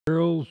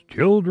girls,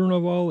 children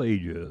of all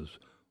ages,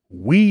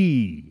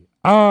 we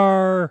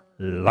are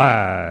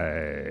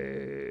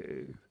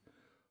live.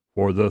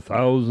 For the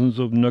thousands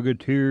of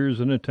Nuggeteers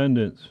in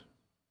attendance,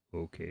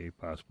 okay,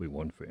 possibly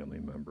one family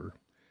member,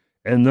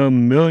 and the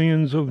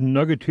millions of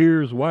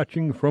Nuggeteers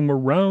watching from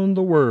around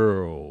the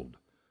world,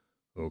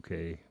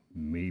 okay,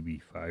 maybe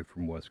 5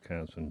 from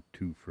Wisconsin,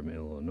 2 from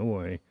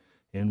Illinois,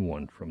 and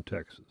 1 from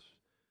Texas.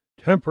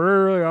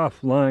 Temporarily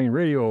Offline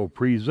Radio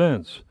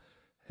presents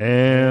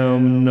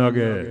Ham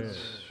Nuggets,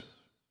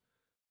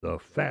 the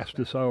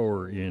fastest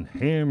hour in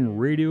ham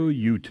radio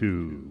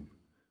YouTube.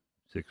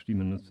 60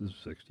 minutes is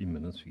 60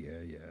 minutes. Yeah,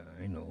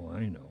 I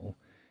know.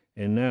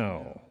 And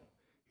now,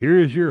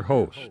 here's your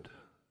host,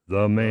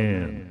 the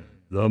man,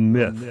 the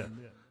myth,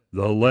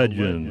 the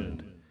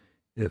legend,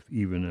 if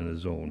even in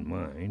his own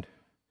mind,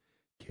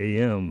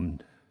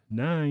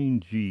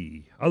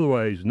 KM9G,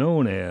 otherwise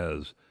known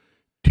as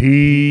T.O.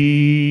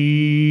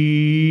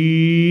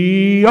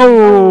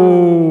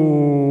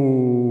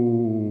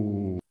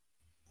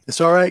 It's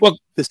all right. Well,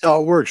 this is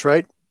how it works,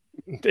 right?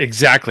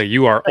 Exactly.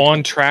 You are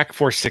on track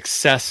for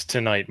success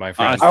tonight, my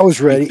friend. I was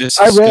ready.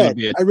 I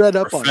read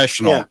up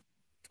professional. on it. Yeah.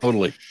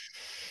 Totally.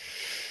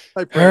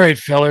 All right,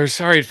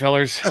 fellers.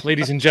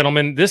 Ladies and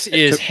gentlemen, this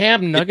is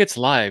Ham Nuggets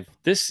Live.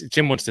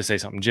 Jim wants to say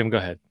something. Jim, go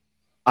ahead.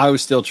 I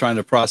was still trying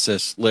to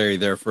process Larry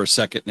there for a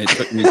second, and it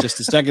took me just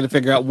a second to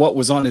figure out what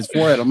was on his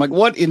forehead. I'm like,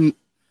 what?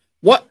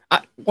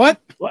 I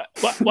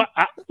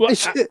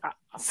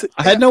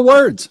had no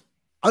words.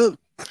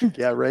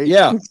 Yeah, right.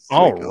 Yeah.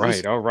 All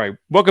right.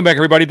 Welcome back,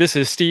 everybody. This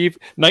is Steve,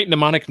 Night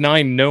Mnemonic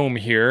 9 Gnome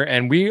here,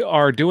 and we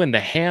are doing the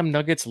Ham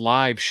Nuggets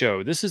Live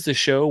show. This is the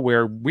show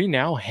where we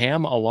now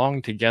ham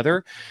along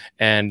together,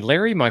 and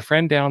Larry, my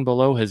friend down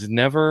below, has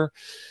never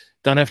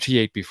done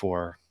FT8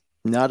 before.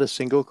 Not a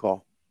single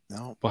call.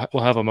 No.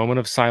 We'll have a moment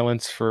of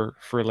silence for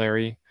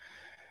Larry,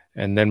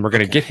 and then we're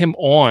going to get him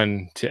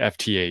on to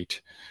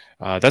FT8.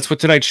 That's what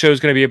tonight's show is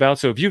going to be about.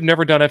 So if you've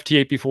never done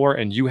FT8 before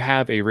and you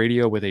have a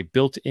radio with a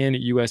built-in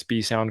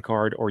USB sound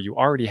card, or you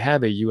already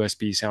have a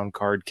USB sound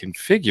card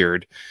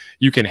configured,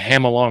 you can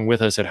ham along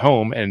with us at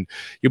home, and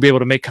you'll be able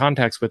to make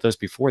contacts with us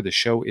before the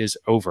show is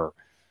over.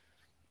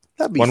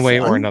 That'd be one way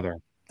fun. or another.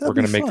 We're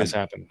going to make this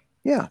happen.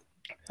 Yeah,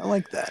 I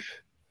like that.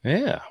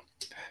 Yeah.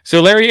 So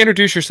Larry,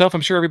 introduce yourself.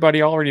 I'm sure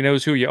everybody already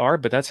knows who you are,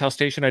 but that's how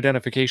station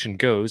identification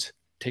goes.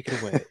 Take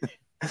it away.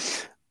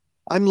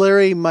 I'm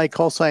Larry. My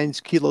call sign's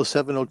Kilo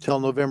 7 Hotel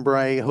November.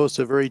 I host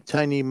a very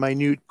tiny,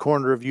 minute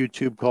corner of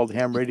YouTube called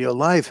Ham Radio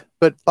Live,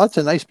 but lots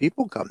of nice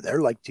people come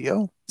there, like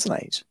T.O. It's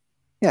nice.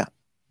 Yeah.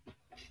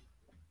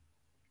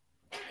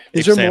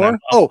 Is there more?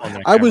 Oh,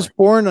 I was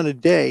born on a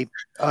day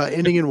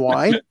ending in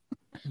Y.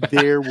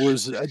 There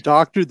was a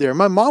doctor there.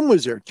 My mom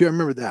was there too. I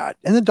remember that.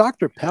 And the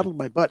doctor paddled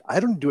my butt. I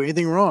don't do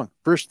anything wrong.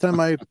 First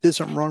time I did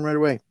something wrong right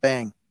away.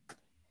 Bang.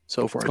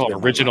 So far. It's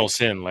called original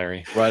sin,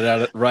 Larry. Right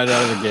out of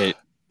the gate.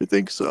 I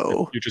think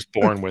so. You're just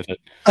born with it.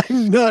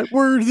 I'm not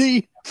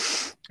worthy.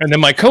 And then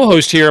my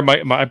co-host here,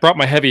 I brought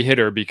my heavy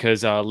hitter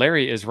because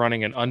Larry is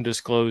running an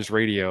undisclosed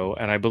radio,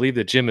 and I believe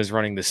that Jim is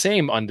running the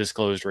same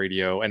undisclosed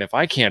radio. And if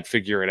I can't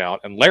figure it out,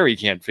 and Larry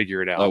can't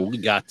figure it out, we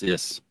got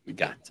this. We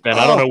got it. Then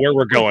I don't know where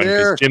we're going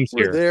because Jim's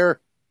here.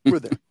 We're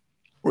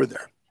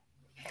there.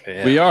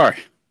 Yeah. We are.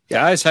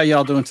 Guys, how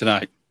y'all doing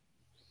tonight?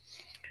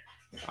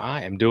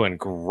 I am doing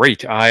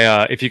great.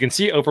 If you can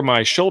see over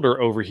my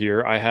shoulder over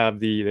here, I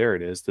have there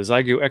it is, the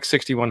Zygo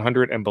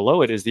X6100, and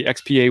below it is the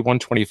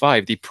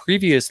XPA125, the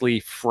previously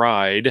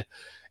fried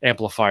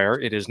amplifier.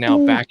 It is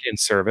now back in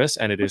service,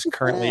 and it is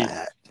currently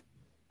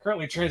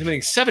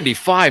transmitting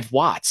 75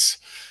 watts.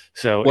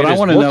 So what I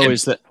want to know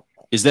is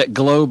that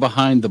glow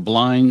behind the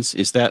blinds,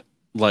 is that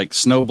like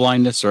snow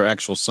blindness or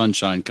actual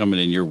sunshine coming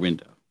in your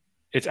window?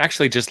 It's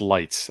actually just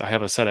lights. I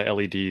have a set of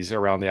LEDs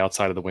around the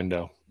outside of the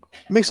window.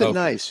 Makes it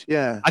nice,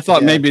 yeah. I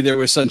thought maybe there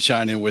was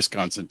sunshine in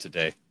Wisconsin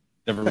today.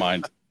 Never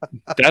mind.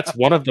 That's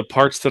one of the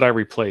parts that I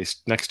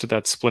replaced next to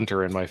that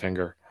splinter in my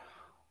finger.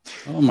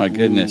 Oh my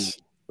goodness.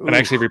 And I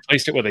actually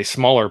replaced it with a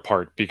smaller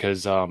part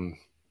because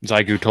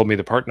Zygo told me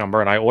the part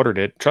number and I ordered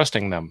it,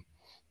 trusting them.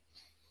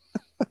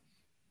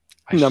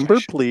 Number,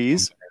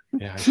 please.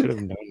 Yeah, I should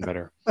have known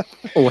better.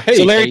 Oh, hey,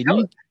 so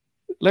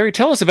Larry,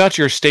 tell us about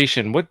your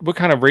station. What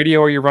kind of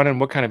radio are you running?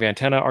 What kind of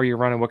antenna are you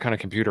running? What kind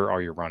of computer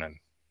are you running?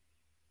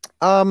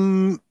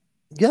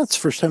 Yeah, it's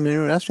the first time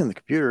anyone asked me on the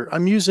computer.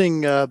 I'm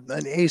using an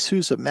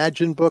Asus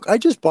Imagine book. I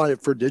just bought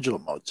it for digital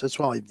modes. That's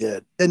all I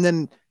did. And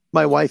then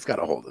my wife got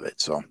a hold of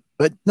it.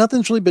 But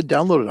nothing's really been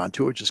downloaded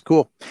onto it, which is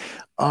cool.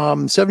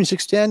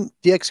 7610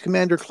 DX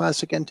Commander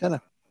Classic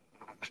antenna.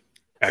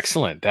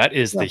 Excellent. That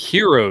is the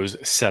hero's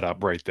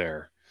setup right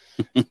there.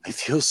 I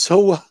feel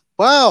so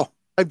wow.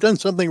 I've done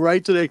something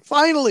right today.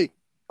 Finally.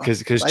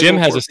 Because Jim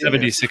has a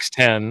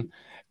 7610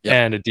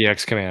 and a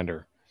DX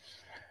Commander.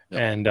 Yep.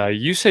 And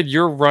you said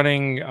you're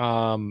running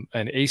an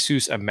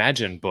Asus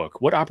Imagine book.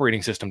 What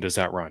operating system does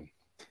that run?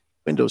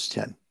 Windows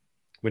 10.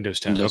 Windows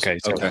 10. Okay.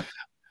 So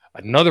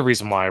another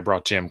reason why I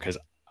brought Jim, because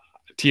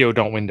TO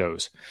don't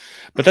Windows,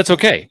 but that's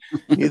okay.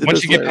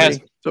 Once you get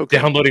past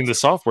downloading the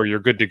software, you're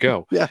good to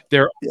go. Yeah.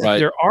 There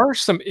are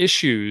some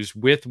issues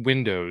with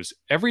Windows.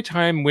 Every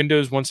time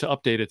Windows wants to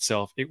update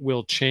itself, it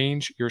will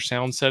change your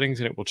sound settings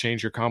and it will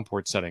change your COM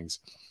port settings.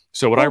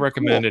 So what I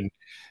recommend, and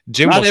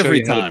Jim will show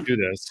you how to do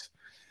this.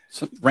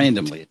 So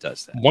randomly it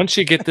does that. Once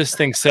you get this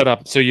thing set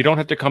up, so you don't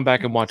have to come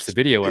back and watch the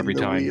video every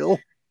time.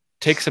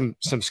 Take some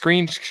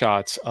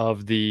screenshots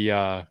of the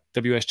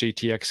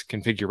WSJT-X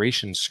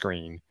configuration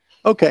screen.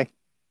 Okay.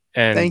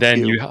 And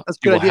then you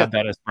will have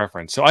that as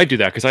reference. So I do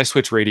that because I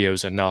switch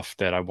radios enough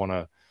that I want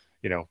to,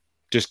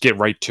 just get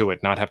right to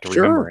it, not have to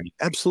remember anything.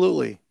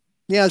 Absolutely.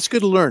 Yeah, it's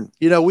good to learn.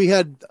 We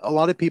had a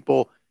lot of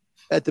people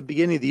at the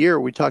beginning of the year,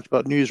 we talked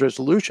about New Year's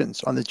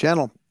resolutions on the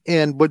channel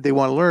and what they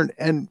want to learn.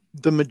 And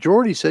the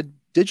majority said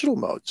digital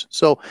modes.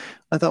 So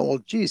I thought, well,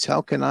 geez,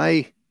 how can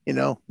I,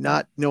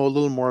 not know a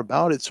little more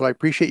about it? So I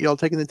appreciate you all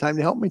taking the time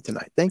to help me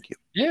tonight. Thank you.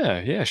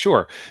 Yeah,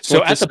 sure.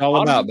 So at the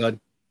bottom, bud.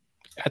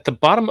 At the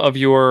bottom of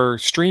your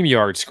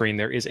StreamYard screen,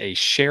 there is a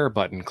share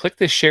button. Click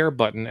the share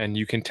button and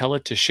you can tell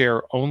it to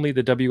share only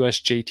the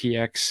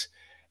WSJT-X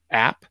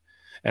app.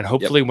 And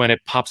hopefully when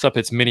it pops up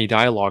its mini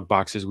dialog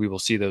boxes, we will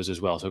see those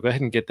as well. So go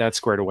ahead and get that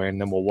squared away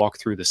and then we'll walk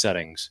through the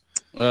settings.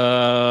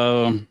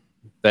 That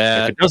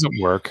if it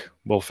doesn't work,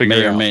 we'll figure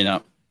it out. May or may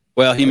not.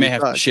 Well, he may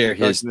have to share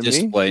his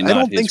display. I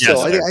don't think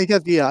so. I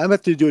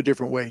have to do a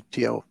different way,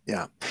 T.O.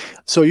 Yeah.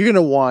 So you're going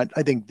to want,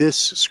 I think, this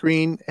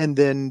screen and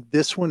then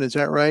this one. Is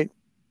that right?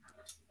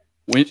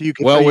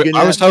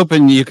 I was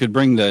hoping you could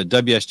bring the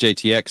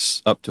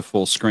WSJT-X up to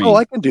full screen. Oh,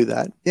 I can do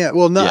that. Yeah.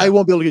 Well, no, I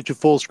won't be able to get you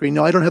full screen.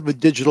 No, I don't have a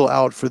digital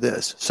out for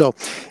this. So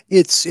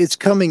it's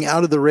coming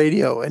out of the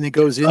radio and it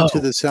goes into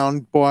the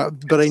sound bar,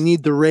 but I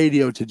need the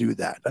radio to do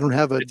that. I don't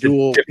have a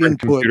dual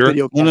input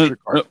video capture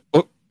card.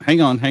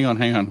 Hang on.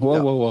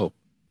 Whoa.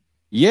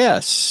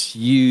 Yes,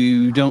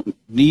 you don't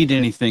need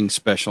anything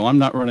special. I'm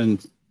not running.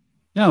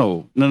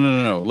 No.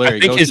 Larry,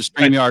 go to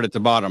StreamYard at the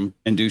bottom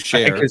and do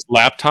share. I think his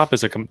laptop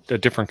is a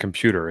different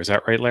computer. Is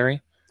that right,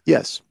 Larry?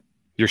 Yes.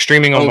 You're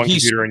streaming on one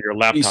computer and your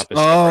laptop is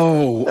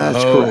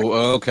that's correct.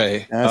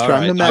 Okay. That's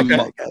right. I'm a Mac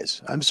guy,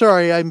 guys. I'm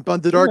sorry. I'm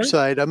on the dark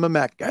side. I'm a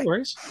Mac guy.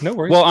 No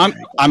worries. Well,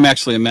 I'm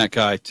actually a Mac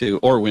guy too,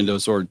 or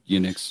Windows or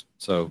Unix.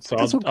 So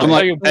I'm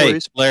like, hey,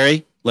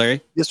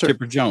 Larry. Yes, sir.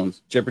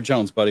 Chipper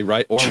Jones, buddy,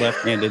 right or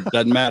left-handed,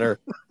 doesn't matter.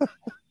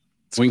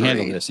 We can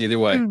handle this either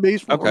way.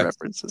 Baseball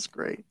reference is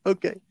great.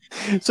 Okay.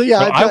 So yeah,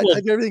 I've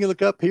got everything to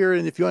look up here.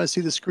 And if you want to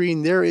see the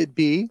screen, there it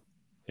be.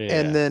 Yeah.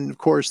 And then of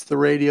course the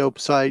radio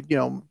side,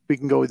 we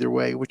can go either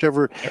way,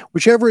 whichever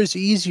is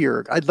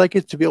easier. I'd like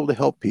it to be able to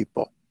help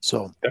people.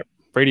 So that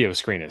radio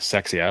screen is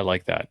sexy. I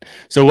like that.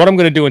 So what I'm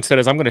going to do instead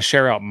is I'm going to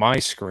share out my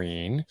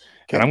screen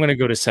and I'm going to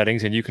go to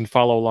settings and you can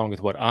follow along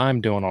with what I'm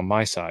doing on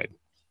my side.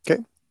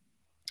 Okay.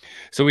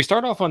 So we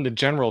start off on the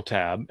general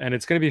tab and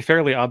it's going to be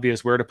fairly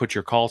obvious where to put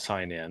your call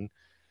sign in.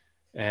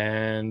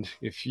 And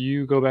if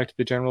you go back to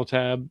the general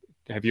tab,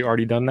 have you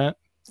already done that?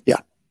 Yeah.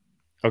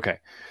 Okay.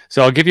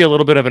 So I'll give you a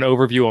little bit of an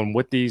overview on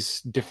what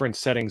these different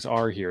settings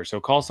are here. So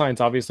call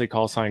signs, obviously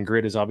call sign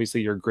grid is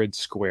obviously your grid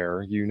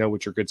square. You know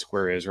what your grid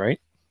square is,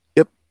 right?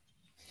 Yep.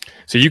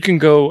 So you can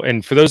go,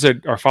 and for those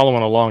that are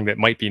following along that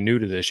might be new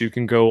to this, you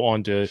can go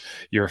onto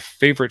your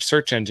favorite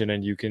search engine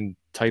and you can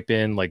type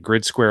in like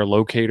grid square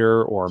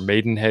locator or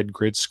Maidenhead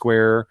grid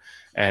square,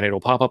 and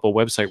it'll pop up a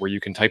website where you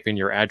can type in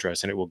your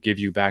address and it will give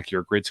you back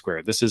your grid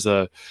square. This is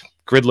a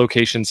grid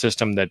location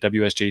system that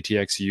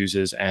WSJT-X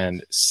uses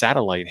and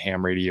satellite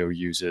ham radio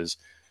uses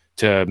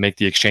to make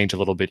the exchange a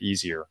little bit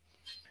easier.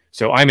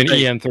 So I'm an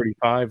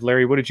EN35.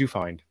 Larry, what did you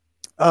find?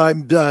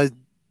 I'm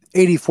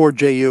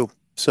 84JU.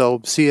 So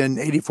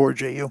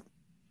CN84JU.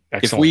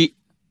 Excellent.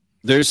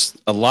 There's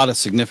a lot of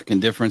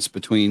significant difference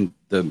between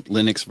the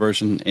Linux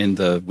version and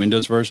the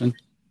Windows version,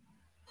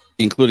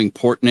 including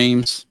port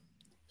names.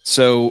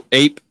 So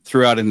Ape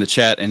threw out in the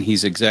chat, and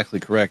he's exactly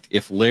correct.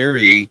 If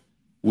Larry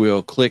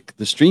will click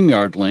the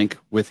StreamYard link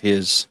with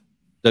his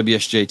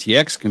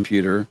WSJT-X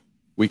computer,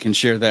 we can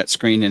share that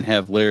screen and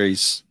have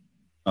Larry's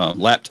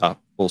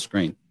laptop full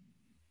screen.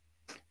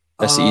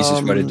 That's the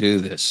easiest way to do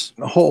this.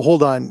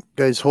 Hold on,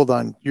 guys. Hold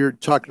on. You're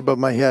talking about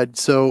my head.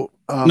 So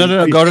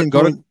no.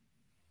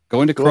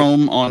 Go into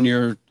Chrome on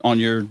your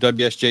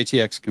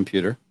WSJT-X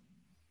computer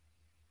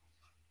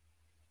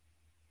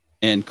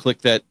and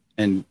click that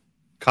and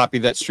copy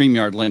that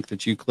StreamYard link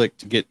that you clicked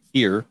to get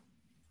here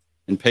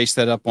and paste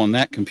that up on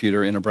that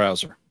computer in a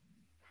browser.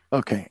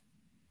 Okay.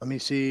 Let me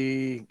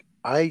see.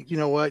 You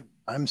know what?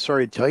 I'm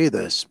sorry to tell you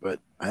this, but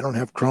I don't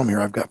have Chrome here.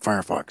 I've got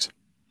Firefox.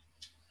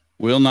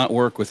 Will not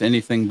work with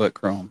anything but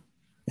Chrome.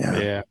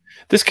 Yeah.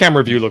 This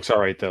camera view looks all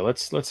right though.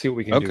 Let's see what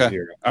we can do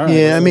here. All right.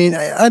 Yeah, I mean,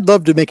 I'd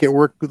love to make it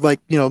work with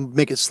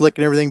make it slick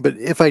and everything, but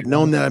if I'd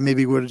known that, I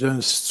maybe would have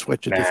done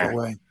switch a different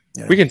way.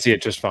 We can see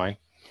it just fine.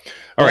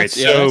 All right.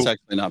 So that's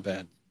actually not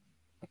bad.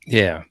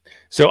 Yeah.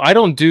 So I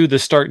don't do the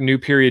start new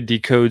period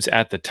decodes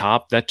at the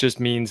top. That just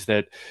means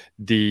that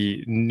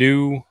the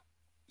new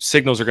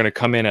signals are going to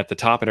come in at the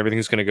top and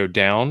everything's going to go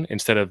down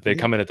instead of they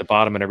come in at the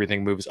bottom and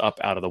everything moves up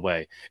out of the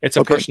way. It's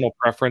a personal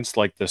preference,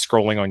 like the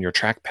scrolling on your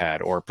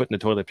trackpad or putting the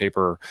toilet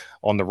paper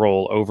on the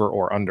roll over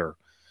or under.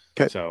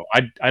 Okay. So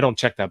I don't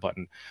check that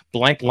button.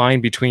 Blank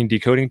line between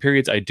decoding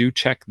periods, I do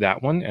check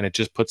that one, and it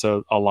just puts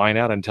a line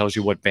out and tells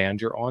you what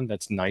band you're on.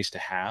 That's nice to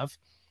have.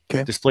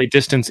 Okay. Display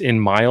distance in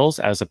miles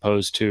as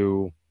opposed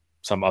to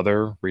some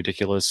other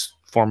ridiculous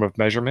form of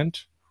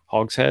measurement.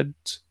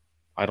 Hogsheads,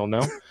 I don't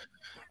know.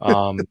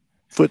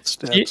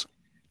 Footsteps.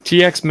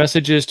 TX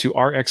messages to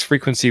RX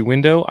frequency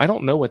window. I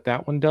don't know what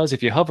that one does.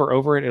 If you hover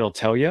over it, it'll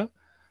tell you,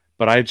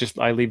 but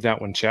I leave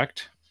that one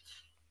checked.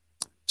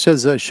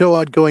 Says show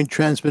outgoing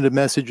transmitted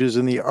messages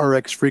in the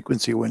RX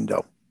frequency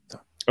window.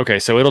 Okay,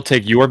 so it'll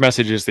take your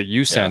messages that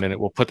you send and it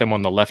will put them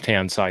on the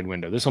left-hand side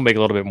window. This will make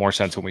a little bit more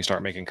sense when we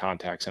start making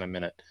contacts in a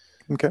minute.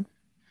 Okay.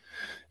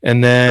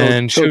 And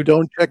then so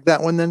don't check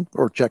that one then,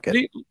 or check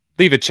it.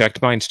 Leave it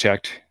checked. Mine's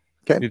checked.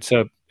 Okay.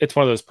 It's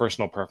one of those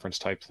personal preference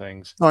type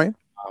things. All right.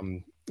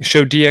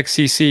 Show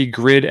DXCC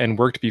grid and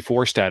worked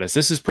before status.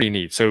 This is pretty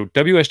neat. So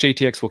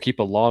WSJT-X will keep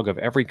a log of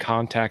every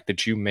contact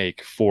that you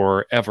make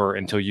forever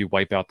until you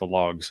wipe out the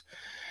logs.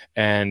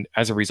 And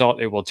as a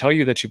result, it will tell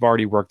you that you've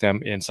already worked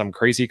them in some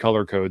crazy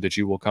color code that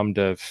you will come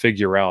to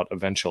figure out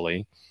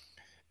eventually.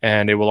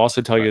 And it will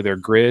also tell you their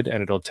grid,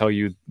 and it'll tell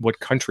you what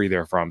country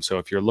they're from. So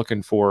if you're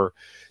looking for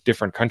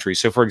different countries.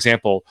 So for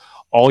example,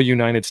 all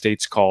United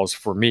States calls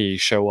for me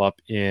show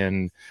up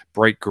in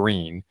bright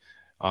green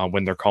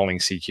when they're calling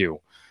CQ.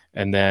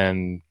 And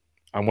then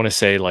I want to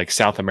say like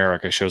South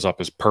America shows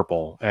up as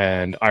purple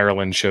and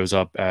Ireland shows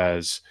up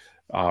as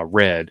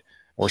red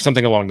or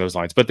something along those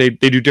lines. But they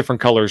do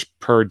different colors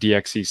per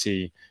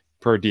DXCC,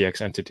 per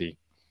DX entity.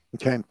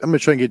 Okay. I'm going to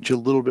try and get you a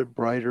little bit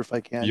brighter if I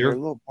can. You're a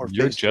little more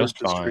you're just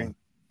fine. Screen.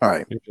 All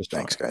right.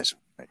 Thanks, guys. All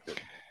right. Good.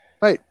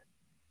 All right.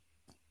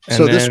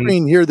 So this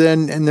screen here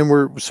then, and then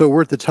we're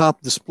at the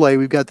top display.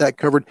 We've got that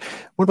covered.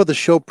 What about the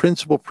show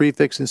principal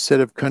prefix instead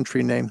of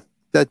country name?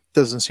 That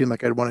doesn't seem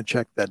like I'd want to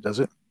check that, does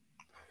it?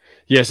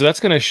 Yeah, so that's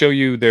going to show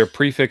you their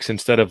prefix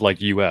instead of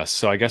like US.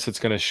 So I guess it's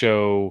going to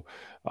show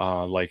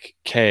like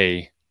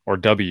K or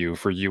W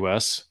for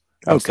US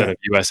instead of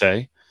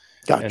USA.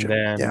 Gotcha.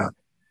 And then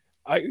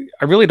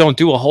I really don't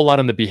do a whole lot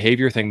on the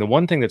behavior thing. The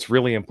one thing that's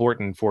really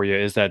important for you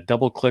is that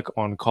double click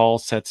on call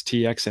sets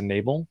TX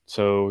enable.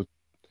 So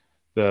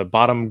the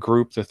bottom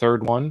group, the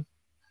third one.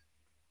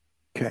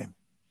 Okay.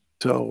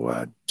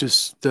 So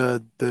just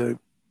the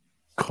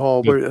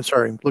call.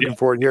 Sorry, looking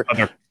for it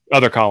here.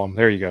 Other column.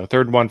 There you go.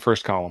 Third one,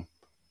 first column.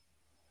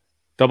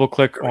 Double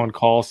click on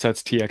call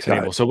sets TX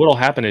enable. So what'll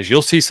happen is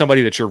you'll see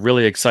somebody that you're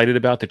really excited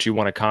about that you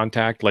want to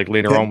contact, like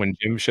later on when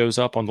Jim shows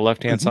up on the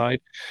left-hand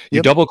side.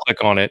 You double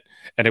click on it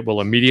and it will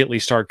immediately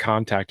start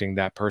contacting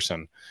that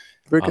person.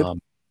 Very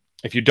good.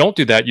 If you don't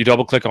do that, you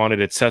double click on it,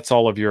 it sets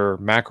all of your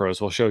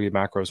macros. We'll show you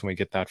macros when we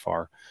get that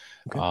far.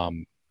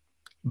 Okay.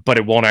 But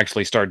it won't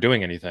actually start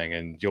doing anything.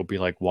 And you'll be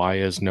like, why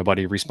is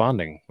nobody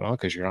responding? Well,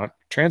 because you're not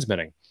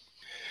transmitting.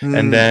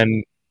 And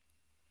then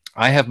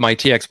I have my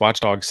TX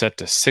Watchdog set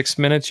to 6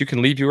 minutes. You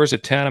can leave yours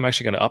at 10. I'm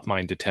actually going to up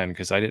mine to 10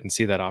 because I didn't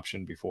see that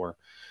option before.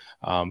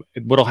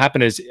 What'll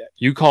happen is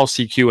you call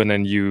CQ and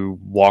then you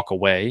walk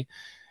away,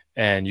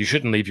 and you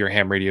shouldn't leave your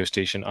ham radio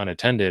station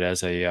unattended,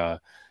 as a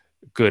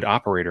good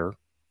operator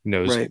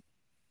knows.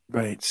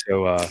 Right.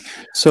 So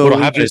what'll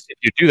happen is if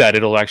you do that,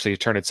 it'll actually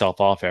turn itself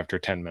off after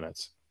 10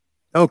 minutes.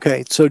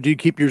 Okay. So do you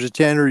keep yours at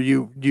 10 or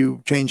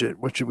you change it?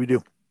 What should we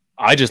do?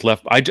 I just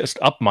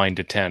up mine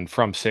to 10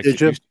 from 6. Did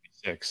you? It used to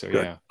be 6. So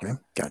Good. yeah. Okay.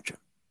 Gotcha.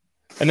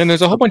 And then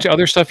there's a whole bunch of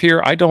other stuff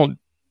here. I don't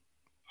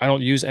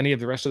use any of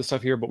the rest of the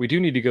stuff here, but we do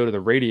need to go to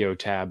the radio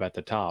tab at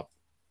the top.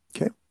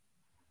 Okay.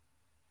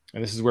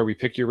 And this is where we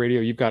pick your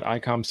radio. You've got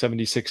Icom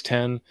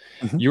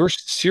 7610. Your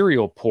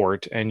serial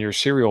port and your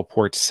serial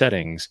port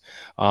settings.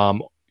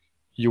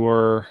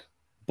 Your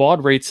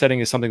baud rate setting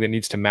is something that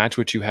needs to match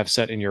what you have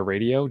set in your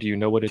radio. Do you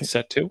know what it's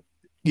set to?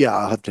 Yeah,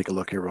 I'll have to take a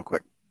look here real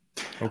quick.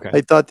 Okay.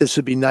 I thought this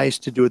would be nice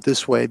to do it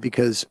this way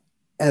because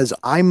as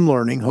I'm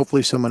learning,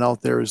 hopefully someone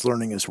out there is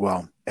learning as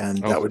well. And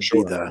that would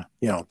be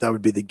that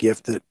would be the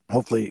gift that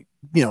hopefully,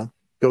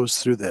 goes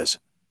through this.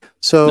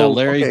 So now,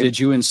 Larry, did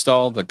you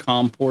install the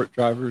COM port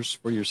drivers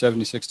for your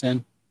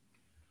 7610?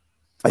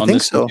 I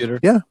think so. Computer?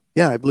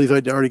 Yeah. I believe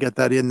I'd already got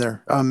that in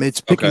there. It's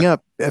picking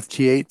up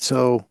FT8.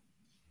 So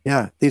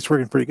yeah, it's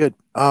working pretty good.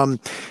 All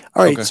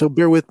right. So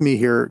bear with me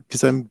here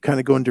because I'm kind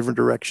of going different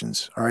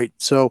directions. All right.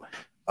 So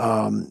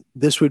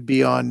this would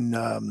be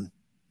on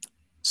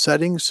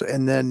settings,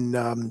 and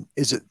then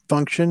is it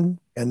function?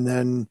 And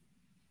then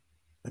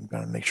I'm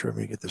going to make sure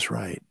we get this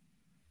right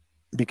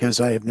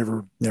because I have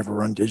never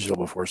run digital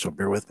before. So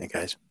bear with me,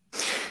 guys.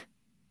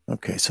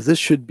 Okay. So this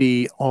should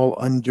be all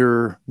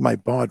under my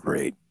baud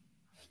rate.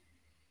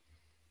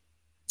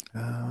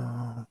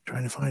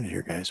 Trying to find it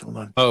here, guys. Hold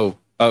on. Oh,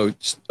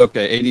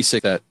 okay.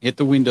 86. Hit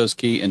the Windows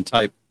key and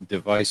type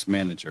device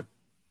manager,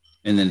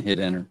 and then hit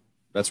enter.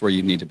 That's where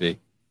you need to be.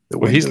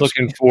 Well, he's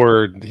looking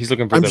for I'm just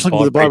looking for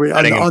the baud rate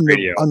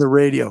on the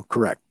radio.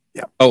 Correct.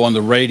 Oh, on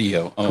the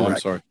radio. Oh, Correct. I'm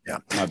sorry. Yeah.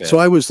 My bad. So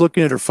I was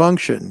looking at her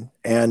function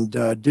and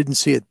didn't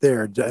see it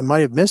there. I might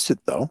have missed it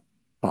though.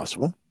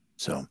 Possible.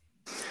 So.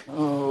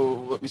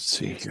 Oh, let me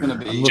see. It's going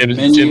to be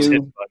Jim's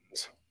hit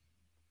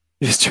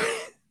buttons.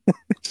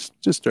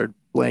 Just start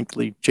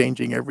blankly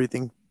changing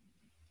everything.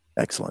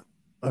 Excellent.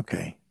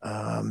 Okay.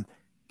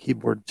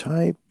 Keyboard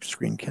type,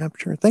 screen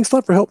capture. Thanks a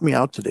lot for helping me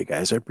out today,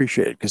 guys. I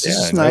appreciate it because this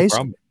is nice.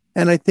 Problem.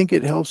 And I think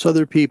it helps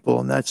other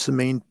people. And that's the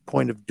main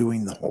point of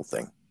doing the whole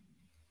thing.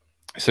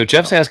 So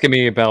Jeff's asking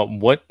me about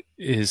what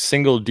is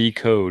single D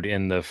code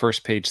in the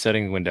first page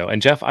setting window.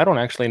 And Jeff, I don't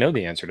actually know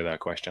the answer to that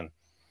question.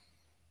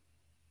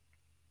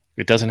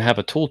 It doesn't have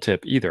a tooltip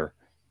either.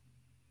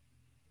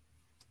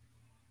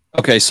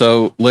 Okay,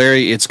 so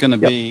Larry, it's going to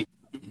be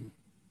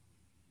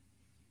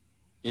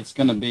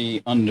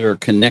under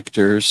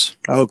connectors.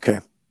 Okay.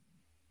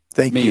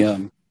 Thank you.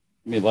 Let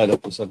me light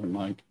up this other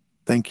mic.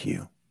 Thank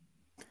you.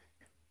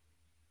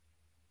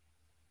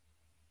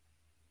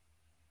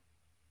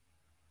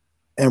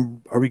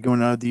 And are we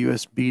going out of the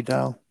USB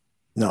dial?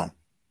 No,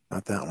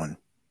 not that one.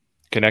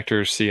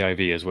 Connectors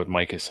CIV is what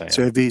Mike is saying.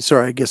 CIV.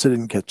 Sorry, I guess I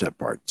didn't catch that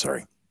part.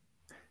 Sorry.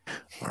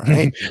 All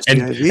right.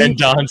 and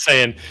Don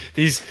saying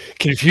these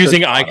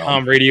confusing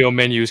Icom radio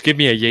menus. Give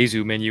me a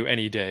Yezu menu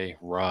any day.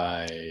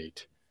 Right.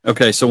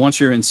 Okay, so once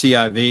you're in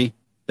CIV,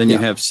 then you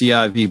have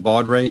CIV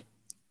baud rate.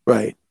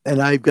 Right,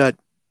 and I've got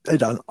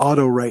it on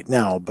auto right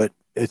now, but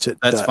it's at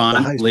that's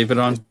fine. Leave it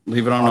on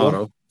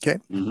auto. Okay.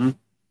 Mm-hmm.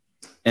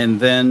 And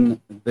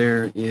then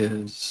there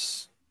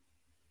is,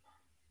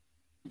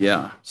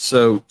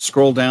 so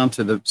scroll down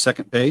to the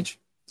second page.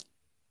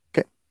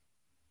 Okay.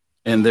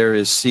 And there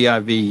is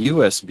CIV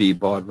USB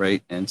baud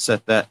rate, and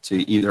set that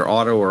to either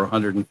auto or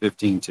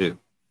 115.2.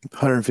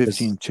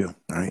 115.2. All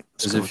right.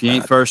 Because if you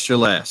ain't first, you're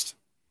last.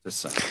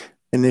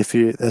 And if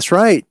you, that's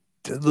right,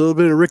 a little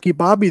bit of Ricky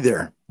Bobby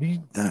there.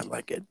 I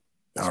like it.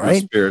 All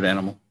right. Spirit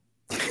animal.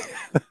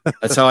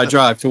 That's how I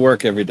drive to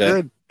work every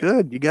day.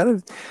 Good. You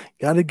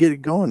gotta get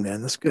it going,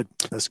 man. That's good.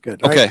 All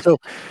okay. Right,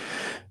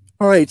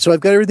 all right. So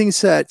I've got everything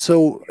set.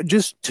 So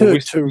just to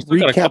recap,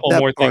 got a couple that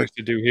more part, things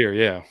to do here.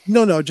 Yeah.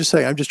 No. Just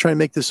saying. I'm just trying to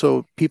make this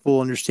so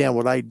people understand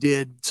what I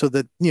did, so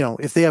that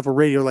if they have a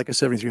radio like a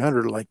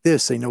 7300 like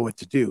this, they know what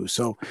to do.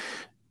 So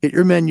hit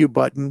your menu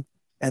button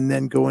and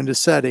then go into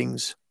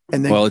settings.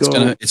 And then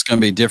it's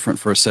gonna be different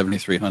for a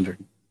 7300.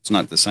 It's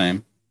not the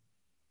same.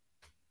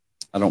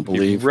 I don't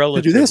believe.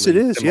 To do this, it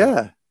is.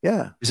 Similar.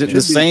 Yeah. Is it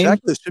the same?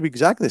 It should be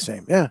exactly the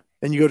same. Yeah.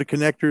 And you go to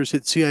connectors,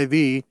 hit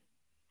CIV,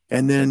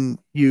 and then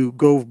you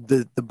go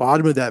the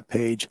bottom of that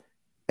page.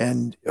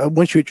 And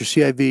once you hit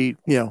your CIV,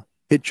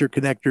 hit your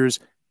connectors,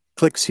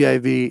 click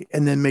CIV,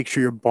 and then make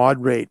sure your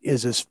baud rate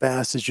is as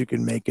fast as you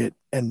can make it.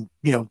 And,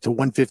 to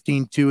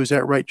 115.2. Is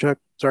that right, Chuck?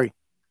 Sorry.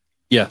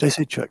 Yeah. Did I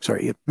say Chuck?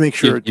 Sorry. Make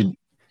sure you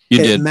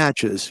did.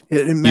 Matches.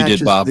 It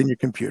matches within your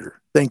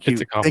computer. Thank you.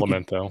 It's a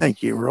compliment, though.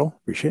 Thank you, Earl.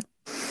 Appreciate it.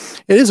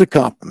 It is a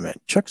compliment.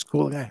 Chuck's a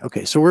cool guy.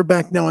 Okay, so we're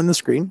back now on the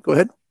screen. Go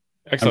ahead.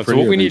 Excellent. So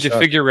what we need to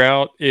figure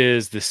out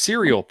is the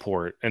serial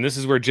port. And this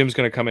is where Jim's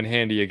going to come in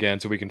handy again,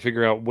 so we can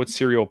figure out what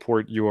serial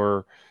port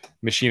your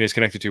machine is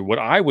connected to. What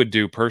I would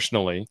do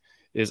personally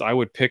is I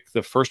would pick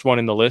the first one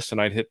in the list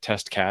and I'd hit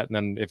test cat. And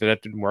then if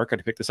that didn't work,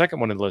 I'd pick the second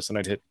one in the list and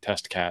I'd hit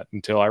test cat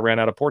until I ran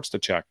out of ports to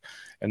check.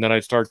 And then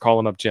I'd start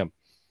calling up Jim.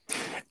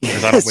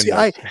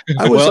 I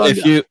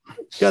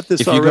got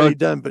this already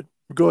done, but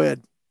go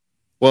ahead.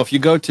 Well, if you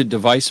go to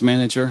Device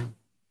Manager,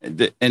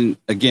 and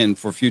again,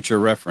 for future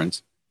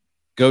reference,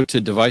 go to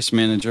Device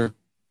Manager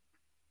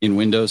in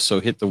Windows.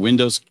 So hit the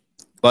Windows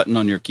button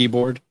on your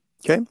keyboard.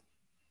 Okay.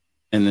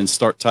 And then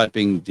start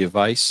typing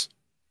device.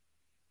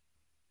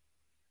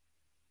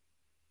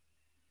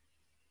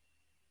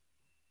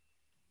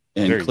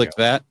 And click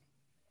that.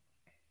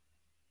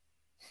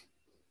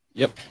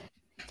 Yep.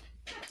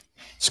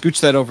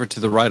 Scooch that over to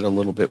the right a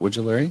little bit, would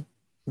you, Larry?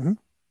 Mm-hmm.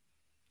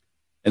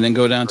 And then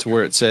go down to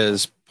where it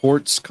says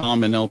ports,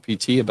 COM, and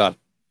LPT, about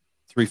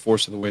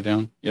 3/4 of the way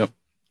down. Yep.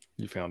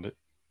 You found it.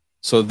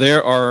 So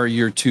there are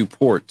your two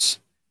ports.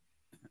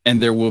 And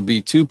there will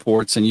be two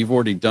ports, and you've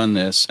already done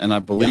this, and I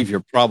believe you're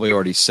probably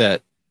already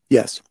set.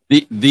 Yes.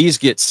 These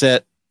get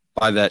set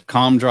by that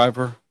COM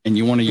driver, and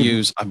you want to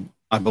use,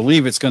 I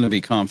believe it's going to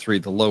be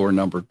COM3, the lower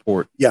numbered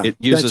port. Yeah. It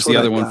uses the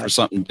other one for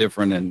something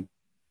different. And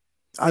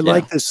I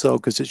like this, though,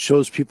 because it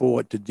shows people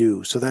what to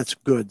do. So that's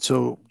good.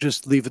 So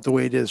just leave it the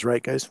way it is,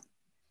 right, guys?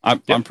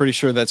 I'm pretty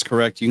sure that's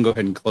correct. You can go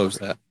ahead and close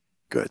that.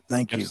 Good.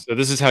 Thank you. So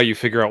this is how you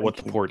figure out what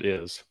the port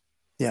is.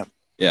 Yeah.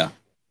 Yeah.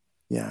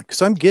 Yeah,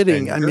 because I'm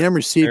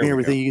receiving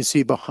everything. You can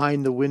see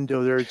behind the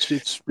window there.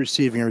 It's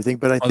receiving everything.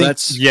 But I think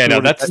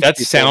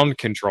that's sound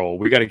control.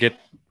 We got to get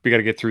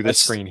through this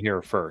screen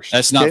here first.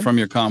 That's not from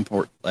your COM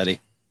port, Letty.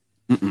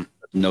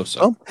 No, sir.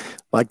 Oh,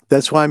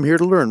 that's why I'm here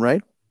to learn,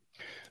 right?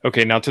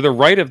 Okay, now to the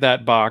right of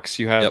that box,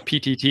 you have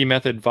PTT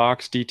method,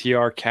 Vox,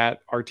 DTR,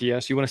 CAT,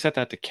 RTS. You want to set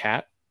that to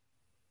CAT?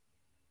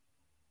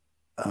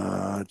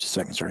 Just a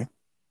second, sorry.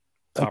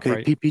 Top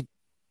right. PP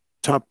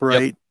top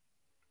right.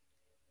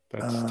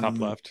 That's top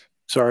left.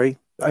 Sorry.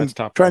 I'm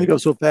top trying right. to go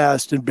so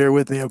fast, and bear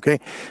with me, okay?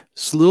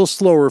 It's a little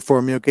slower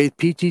for me, okay?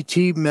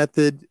 PTT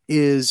method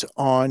is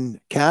on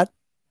cat.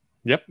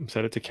 Yep,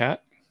 set it to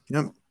cat.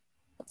 Yep.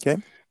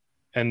 Okay.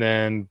 And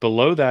then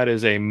below that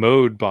is a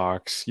mode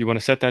box. You want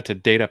to set that to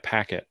data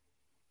packet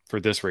for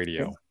this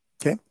radio.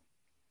 Okay.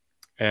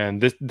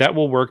 And that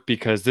will work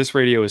because this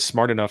radio is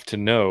smart enough to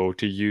know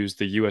to use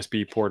the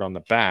USB port on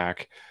the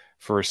back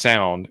for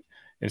sound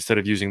instead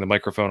of using the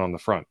microphone on the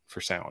front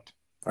for sound.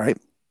 All right.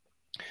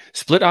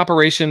 Split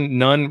operation,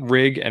 none,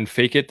 rig, and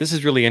fake it. This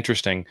is really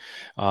interesting.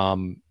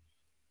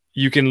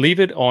 You can leave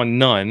it on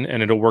none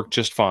and it'll work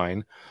just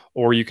fine.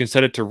 Or you can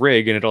set it to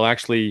rig and it'll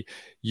actually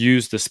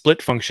use the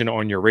split function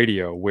on your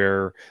radio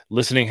where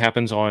listening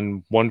happens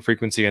on one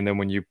frequency. And then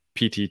when you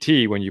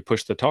PTT, when you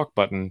push the talk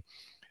button,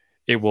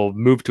 it will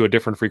move to a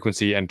different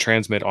frequency and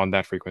transmit on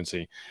that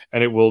frequency.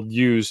 And it will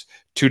use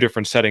two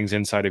different settings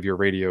inside of your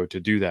radio to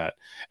do that.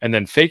 And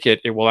then fake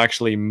it, it will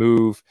actually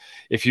move.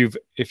 If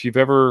you've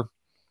ever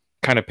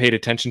kind of paid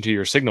attention to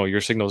your signal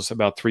is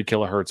about 3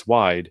 kilohertz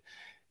wide.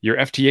 Your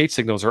FT8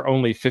 signals are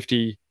only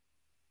 50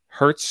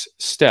 hertz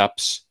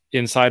steps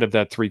inside of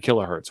that 3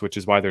 kilohertz, which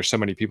is why there's so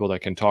many people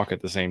that can talk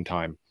at the same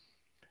time.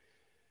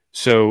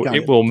 So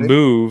it will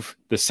move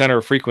the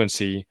center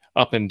frequency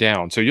up and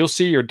down. So you'll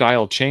see your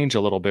dial change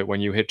a little bit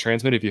when you hit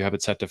transmit if you have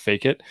it set to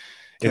fake it.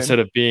 Okay. Instead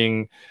of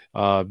being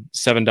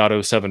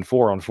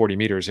 7.074 on 40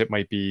 meters, it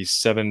might be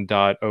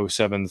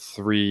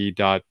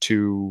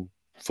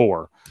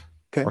 7.073.24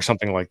 or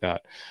something like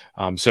that.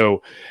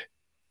 So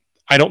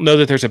I don't know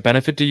that there's a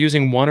benefit to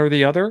using one or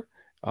the other.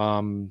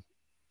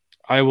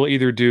 I will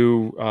either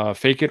do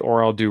fake it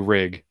or I'll do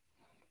rig.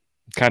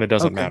 Kind of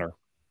doesn't matter.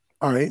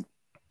 All right.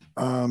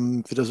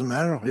 If it doesn't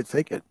matter, I'll hit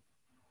fake it.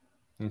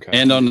 Okay.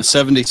 And on the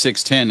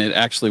 7610, it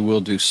actually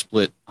will do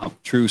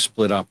true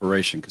split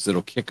operation because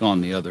it'll kick on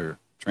the other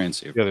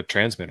transceiver. The other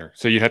transmitter.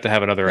 So you'd have to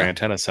have another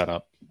antenna set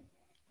up.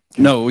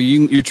 No,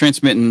 you're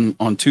transmitting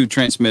on two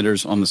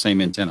transmitters on the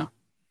same antenna.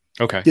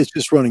 Okay. It's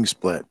just running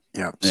split.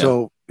 Yeah.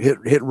 So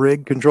hit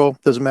rig control.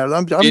 Doesn't matter.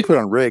 I'm put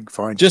on rig.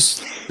 Fine.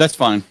 That's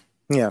fine.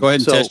 Yeah. Go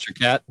ahead and test your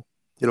cat.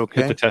 It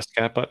okay? Hit the test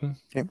cat button.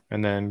 Okay.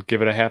 And then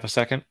give it a half a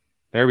second.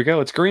 There we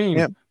go. It's green.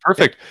 Yeah.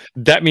 Perfect.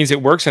 That means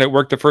it works, and it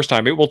worked the first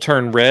time. It will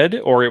turn red,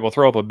 or it will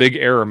throw up a big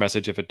error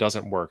message if it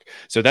doesn't work.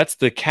 So that's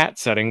the cat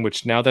setting,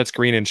 which now that's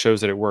green and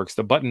shows that it works.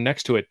 The button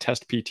next to it,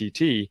 test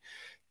PTT,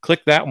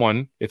 click that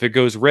one. If it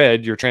goes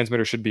red, your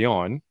transmitter should be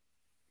on.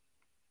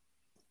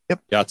 Yep.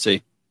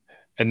 Yahtzee.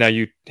 And now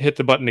you hit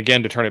the button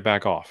again to turn it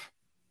back off.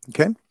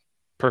 Okay.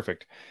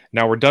 Perfect.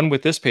 Now we're done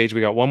with this page.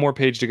 We got one more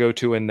page to go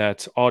to, and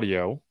that's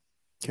audio.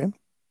 Okay.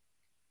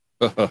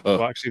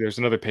 Well, actually, there's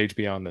another page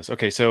beyond this.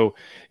 Okay, so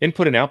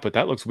input and output.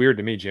 That looks weird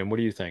to me, Jim. What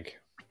do you think?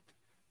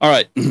 All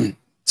right.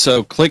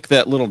 So click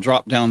that little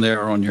drop down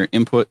there on your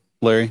input,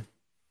 Larry.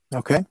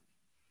 Okay.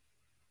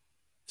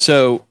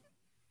 So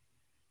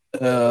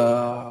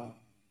that's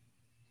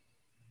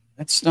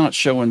not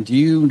showing. Do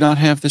you not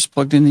have this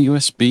plugged in the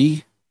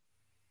USB?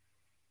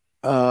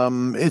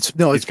 It's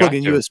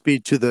plugging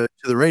USB to the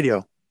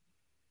radio.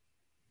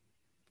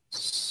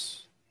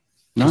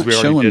 Not we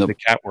showing did the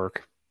cat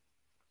work.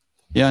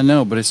 Yeah, I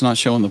know, but it's not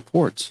showing the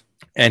ports.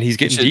 And he's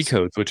getting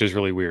decodes, which is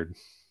really weird.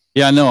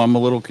 Yeah, I know. I'm a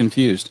little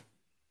confused.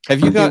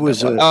 Have you got? It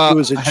was a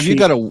have you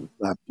got a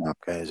laptop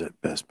guys at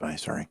Best Buy?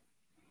 Sorry.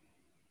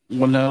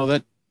 Well, no,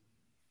 that.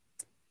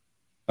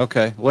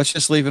 Okay, let's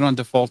just leave it on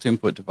default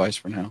input device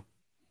for now.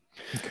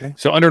 Okay.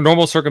 So under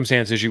normal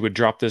circumstances, you would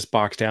drop this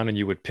box down and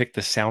you would pick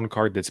the sound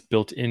card that's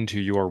built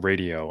into your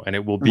radio, and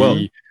it will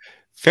be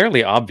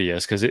fairly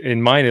obvious because in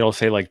mine it'll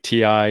say like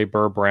TI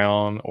Burr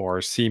Brown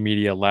or C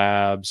Media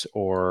Labs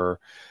or.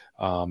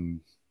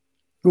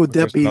 Would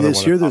that be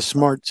this year? The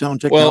smart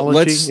sound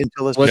technology?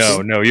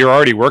 No, you're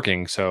already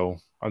working, so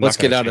let's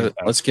get out of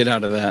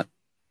that,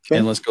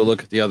 and let's go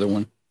look at the other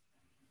one.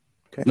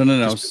 Okay. No. I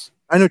know what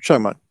you're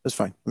talking about. That's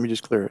fine. Let me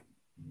just clear it.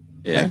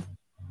 Yeah. Okay.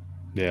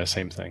 Yeah,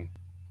 same thing.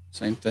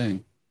 Same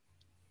thing.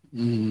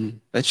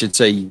 That should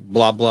say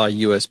blah blah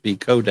USB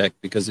codec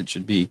because it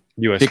should be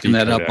USB picking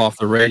that codec up off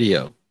the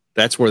radio.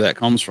 That's where that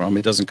comes from.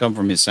 It doesn't come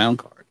from his sound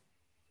card.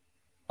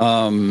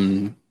 I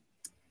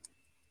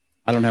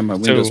don't have my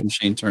Windows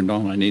machine turned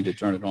on. I need to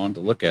turn it on to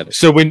look at it.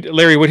 So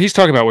Larry, what he's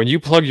talking about, when you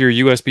plug your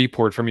USB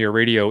port from your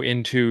radio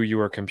into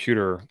your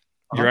computer,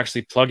 you're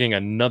actually plugging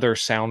another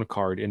sound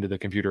card into the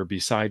computer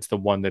besides the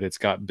one that it's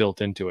got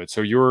built into it.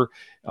 So your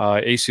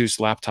Asus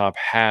laptop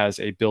has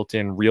a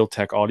built-in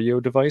Realtek audio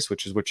device,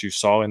 which is what you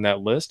saw in that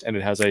list, and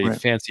it has a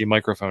fancy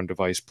microphone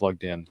device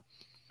plugged in.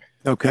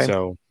 Okay.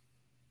 So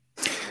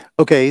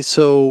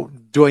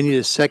do I need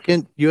a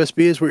second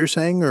USB is what you're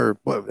saying, or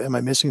what, am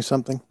I missing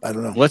something? I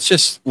don't know. Let's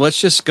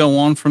just go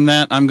on from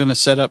that. I'm going to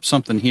set up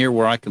something here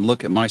where I can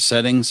look at my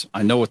settings.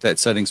 I know what that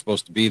setting's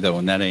supposed to be though,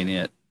 and that ain't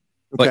it.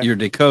 Okay. But you're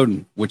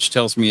decoding, which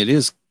tells me it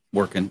is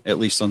working, at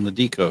least on the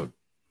decode.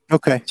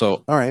 Okay.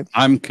 So all right.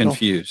 I'm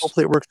confused. Well,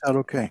 hopefully it works out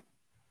okay.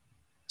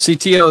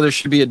 CTO, there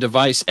should be a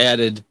device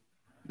added.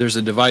 There's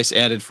a device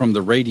added from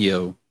the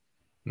radio.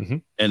 Mm-hmm.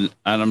 And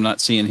I'm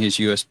not seeing his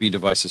USB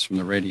devices from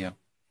the radio.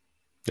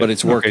 but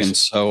it's working, Okay.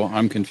 so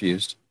I'm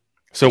confused.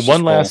 So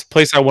one last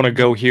place I want to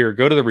go here.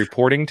 Go to the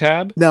reporting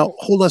tab. Now,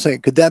 hold on a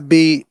second.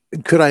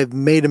 Could I have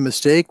made a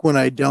mistake when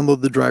I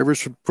download the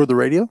drivers for the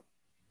radio?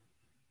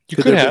 You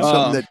Could could there have. be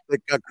something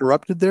that got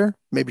corrupted there?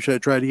 Maybe should I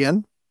try it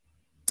again?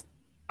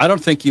 I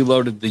don't think you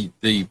loaded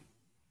the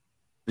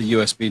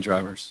USB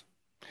drivers.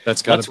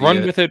 That's got to be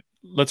run with it.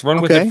 Let's run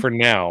with it for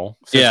now,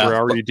 since we're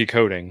already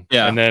decoding.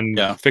 Yeah. And then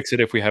fix it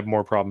if we have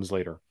more problems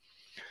later.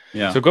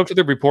 Yeah. So go up to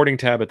the reporting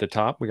tab at the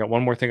top. We got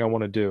one more thing I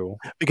want to do.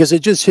 Because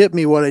it just hit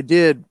me what I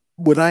did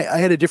when I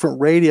had a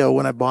different radio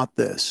when I bought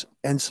this.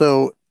 And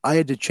so I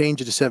had to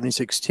change it to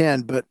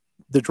 7610, but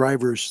the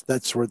drivers,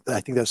 that's where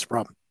I think that's the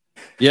problem.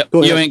 Yep.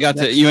 You ain't got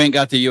the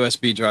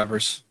USB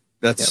drivers.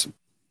 That's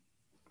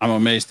I'm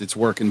amazed it's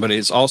working, but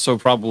it's also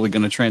probably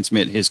going to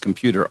transmit his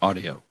computer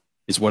audio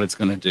is what it's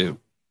going to do.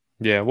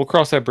 Yeah, we'll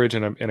cross that bridge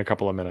in a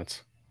couple of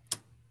minutes.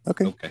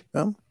 Okay.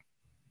 Well,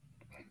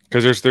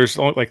 because there's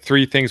only like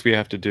 3 things we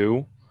have to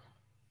do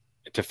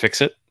to fix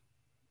it.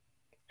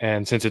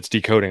 And since it's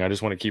decoding, I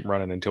just want to keep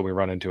running until we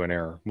run into an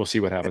error. We'll see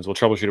what happens. We'll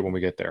troubleshoot it when we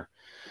get there.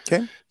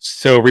 Okay.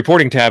 So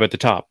reporting tab at the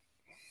top.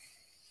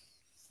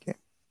 Okay.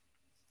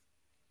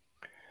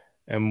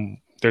 And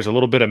there's a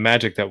little bit of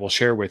magic that we'll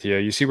share with you.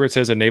 You see where it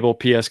says enable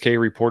PSK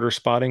reporter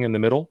spotting in the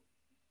middle?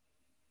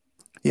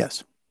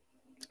 Yes.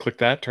 Click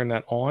that, turn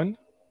that on.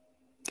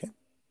 Okay.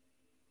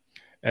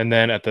 And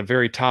then at the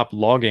very top,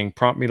 logging,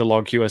 prompt me to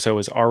log QSO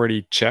is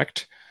already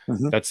checked.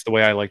 Mm-hmm. That's the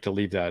way I like to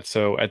leave that.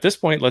 So at this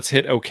point, let's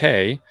hit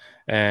OK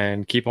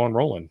and keep on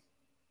rolling.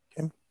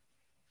 Okay.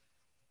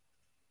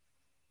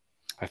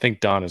 I think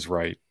Don is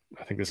right.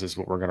 I think this is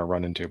what we're going to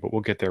run into, but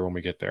we'll get there when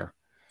we get there.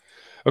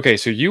 Okay,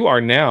 so you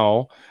are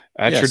now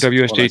at your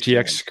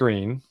WSJT-X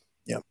screen.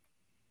 Yep.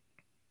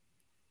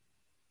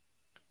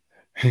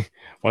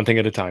 One thing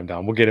at a time,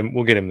 Don. We'll get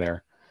him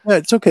there. Yeah,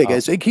 it's okay,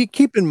 guys.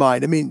 Keep in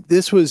mind, I mean,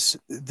 this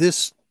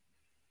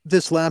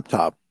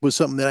laptop was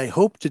something that I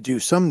hoped to do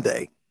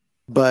someday,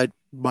 but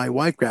my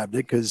wife grabbed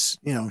it because,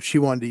 she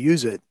wanted to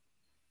use it.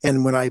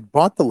 And when I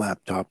bought the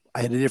laptop,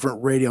 I had a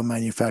different radio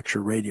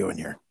manufacturer radio in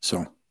here.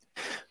 So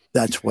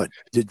that's what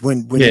did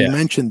when you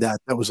mentioned that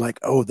was like,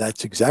 oh,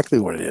 that's exactly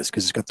what it is,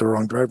 because it's got the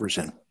wrong drivers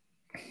in.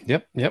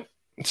 Yep.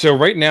 So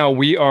right now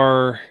we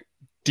are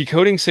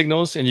decoding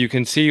signals, and you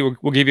can see,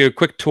 we'll give you a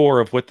quick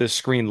tour of what this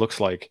screen looks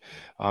like.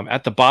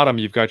 At the bottom,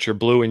 you've got your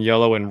blue and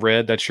yellow and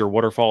red. That's your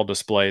waterfall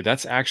display.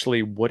 That's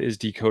actually what is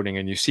decoding.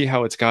 And you see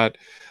how it's got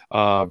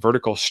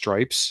vertical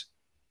stripes,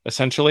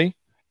 essentially,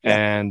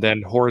 and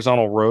then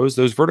horizontal rows.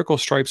 Those vertical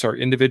stripes are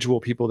individual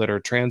people that are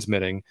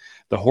transmitting.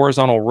 The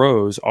horizontal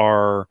rows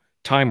are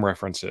time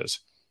references.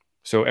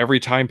 So every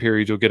time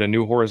period, you'll get a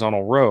new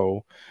horizontal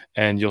row,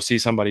 and you'll see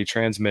somebody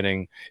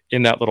transmitting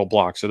in that little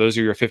block. So those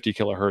are your 50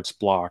 kilohertz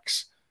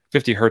blocks,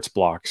 50 hertz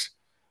blocks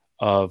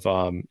of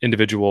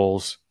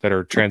individuals that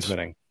are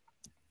transmitting.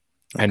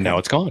 Okay. And now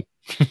it's gone.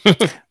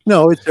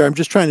 No, it's there. I'm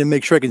just trying to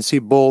make sure I can see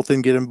both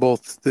and get them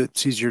both.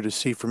 It's easier to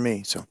see for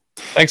me. So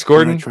thanks,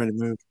 Gordon. I'm trying to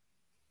move.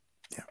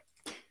 Yeah.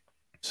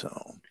 So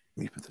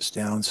let me put this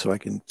down so I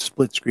can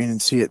split screen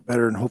and see it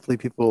better, and hopefully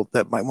people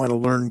that might want to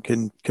learn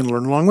can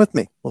learn along with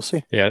me. We'll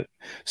see. Yeah.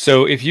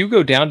 So if you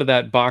go down to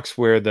that box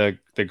where the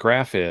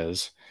graph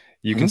is,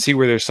 you can see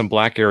where there's some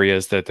black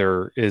areas that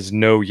there is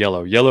no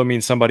yellow. Yellow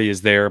means somebody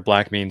is there.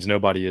 Black means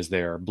nobody is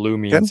there. Blue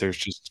means there's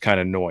just kind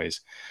of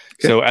noise.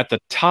 Okay. So at the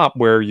top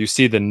where you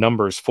see the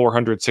numbers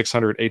 400,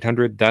 600,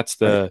 800, that's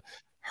the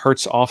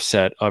hertz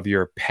offset of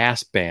your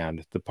pass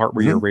band, the part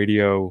where your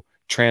radio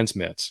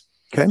transmits.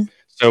 Okay.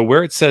 So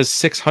where it says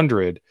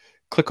 600,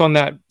 click on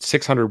that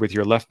 600 with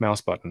your left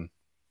mouse button.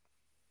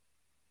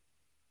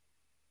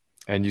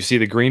 And you see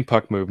the green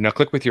puck move. Now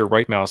click with your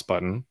right mouse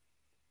button.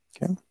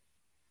 Okay.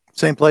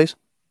 Same place?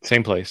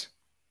 Same place.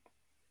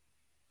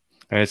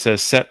 And it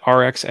says set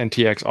RX and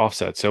TX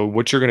offset. So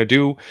what you're going to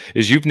do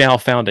is you've now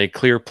found a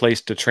clear place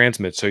to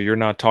transmit, so you're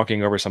not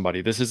talking over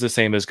somebody. This is the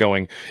same as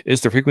going,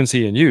 is the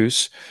frequency in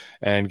use,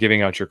 and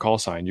giving out your call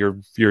sign.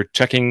 You're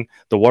checking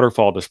the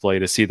waterfall display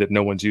to see that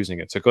no one's using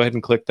it. So go ahead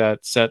and click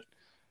that set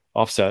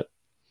offset.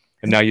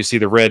 And now you see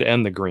the red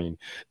and the green.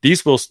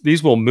 These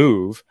will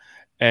move,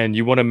 and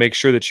you want to make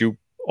sure that you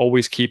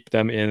always keep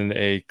them in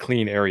a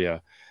clean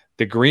area.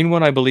 The green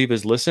one, I believe,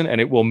 is listen,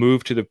 and it will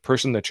move to the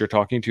person that you're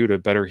talking to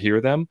better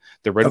hear them.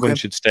 The red one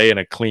should stay in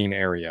a clean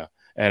area.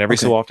 And every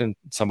so often,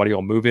 somebody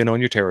will move in on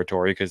your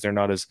territory because they're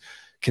not as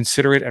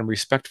considerate and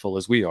respectful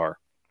as we are.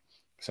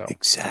 So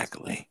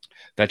exactly.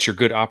 That's your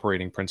good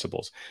operating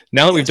principles.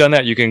 Now that we've done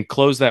that, you can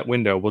close that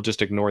window. We'll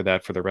just ignore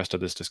that for the rest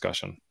of this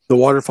discussion. The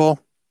waterfall?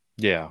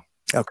 Yeah.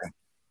 Okay.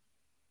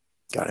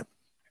 Got it.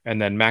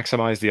 And then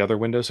maximize the other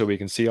window so we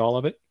can see all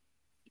of it.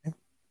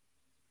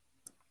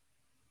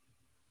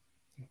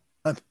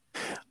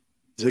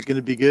 Is it going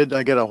to be good?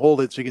 I got to hold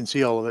it so you can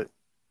see all of it.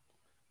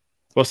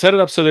 Well, set it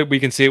up so that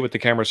we can see it with the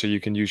camera so you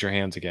can use your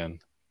hands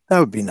again. That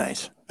would be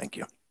nice. Thank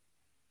you.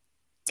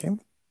 Okay.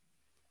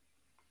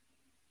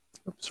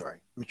 Oops, sorry.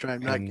 Let me try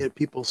and not get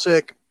people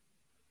sick.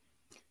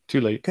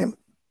 Too late. Okay.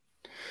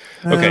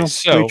 Okay, well,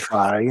 so we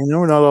try.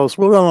 We're not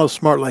all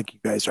smart like you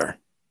guys are.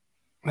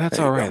 That's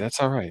There all you right. go. That's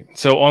all right.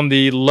 So on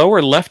the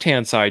lower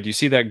left-hand side, you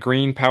see that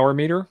green power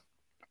meter?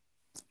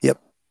 Yep.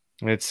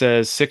 It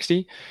says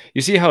 60.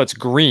 You see how it's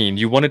green?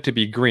 You want it to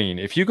be green.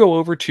 If you go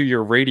over to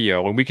your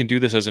radio, and we can do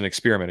this as an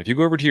experiment, if you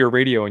go over to your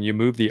radio and you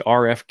move the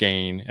RF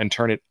gain and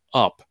turn it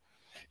up,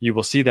 you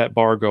will see that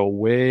bar go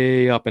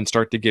way up and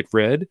start to get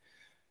red.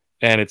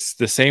 And it's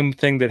the same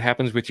thing that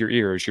happens with your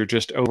ears. You're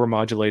just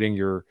overmodulating.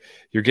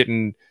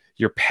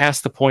 You're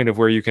past the point of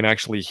where you can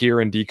actually hear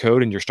and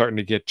decode, and you're starting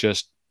to get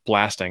just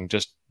blasting,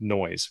 just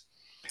noise.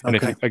 And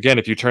Okay.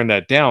 if you turn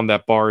that down,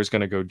 that bar is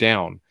going to go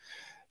down.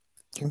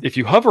 Okay. If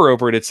you hover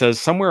over it, it says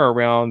somewhere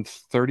around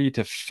 30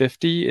 to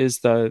 50 is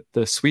the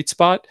sweet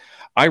spot.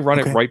 I run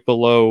it right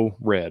below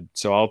red.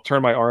 So I'll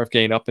turn my RF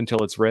gain up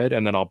until it's red,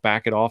 and then I'll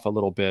back it off a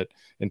little bit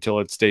until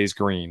it stays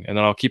green. And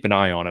then I'll keep an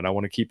eye on it. I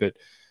want to keep it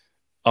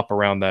up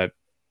around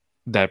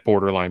that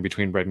borderline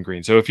between red and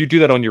green. So if you do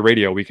that on your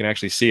radio, we can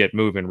actually see it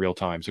move in real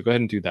time. So go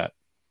ahead and do that.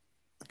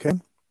 Okay.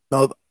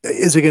 Now,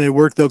 is it going to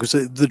work though? Because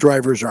the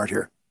drivers aren't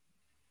here.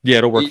 Yeah,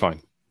 it'll work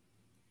fine.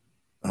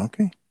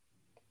 Okay.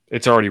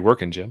 It's already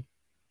working, Jim.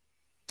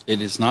 It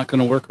is not going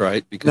to work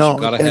right because you've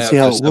got to have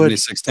the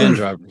 7610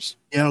 drivers.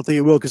 Yeah, I don't think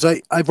it will because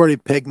I've already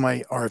pegged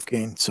my RF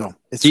gain. So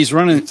he's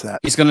running. It's that.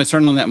 He's going to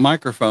turn on that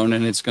microphone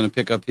and it's going to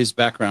pick up his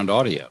background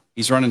audio.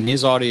 He's running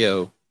his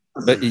audio,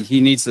 but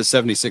he needs the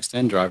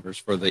 7610 drivers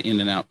for the in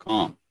and out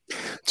comm.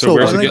 So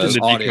where's why he don't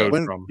getting the I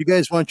decode from? You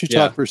guys, why don't you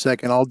talk for a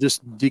second? I'll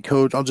just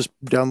decode. I'll just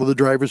download the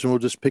drivers and we'll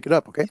just pick it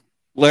up. Okay.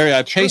 Larry,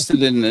 I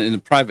pasted in the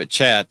private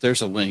chat.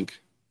 There's a link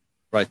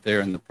right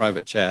there in the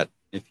private chat.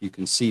 If you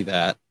can see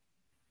that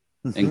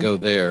and go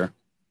there.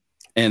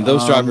 And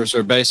those drivers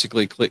are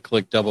basically click,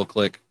 click, double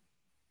click.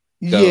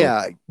 Go.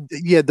 Yeah.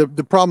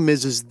 The problem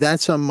is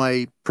that's on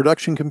my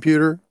production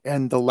computer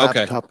and the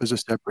laptop is a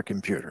separate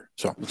computer.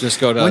 So just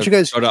go to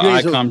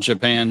Icom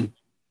Japan,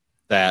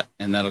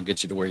 and that'll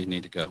get you to where you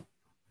need to go.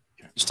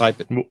 Just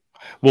type it.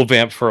 We'll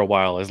vamp for a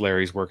while as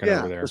Larry's working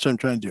over there. That's what I'm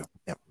trying to do.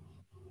 Yep.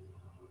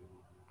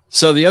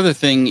 So the other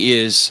thing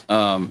is,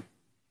 once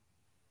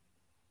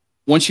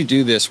you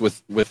do this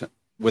with an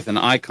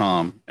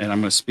Icom, and I'm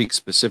going to speak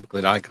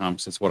specifically to Icom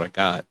because that's what I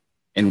got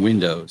in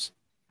Windows,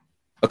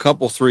 a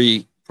couple,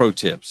 3 pro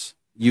tips.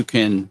 You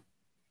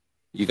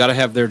got to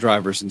have their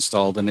drivers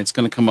installed, and it's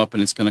going to come up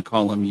and it's going to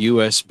call them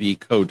USB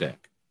codec.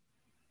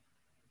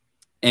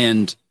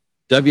 And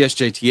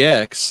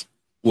WSJT-X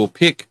will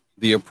pick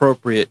the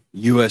appropriate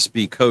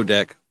USB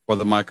codec for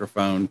the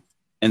microphone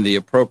and the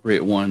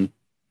appropriate one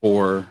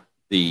for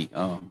the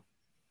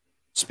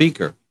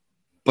speaker,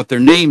 but they're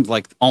named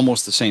like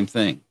almost the same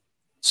thing.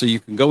 So you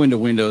can go into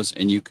Windows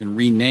and you can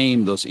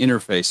rename those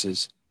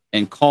interfaces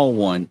and call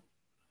one,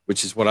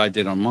 which is what I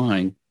did on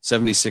mine,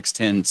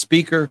 7610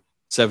 speaker,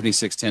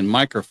 7610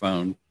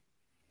 microphone,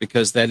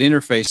 because that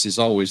interface is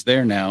always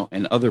there now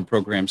and other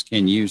programs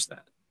can use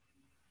that.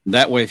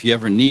 That way, if you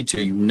ever need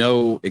to, you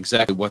know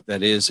exactly what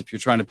that is. If you're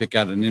trying to pick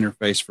out an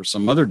interface for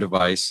some other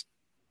device,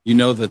 you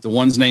know that the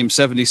ones named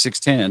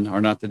 7610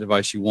 are not the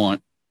device you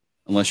want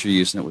unless you're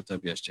using it with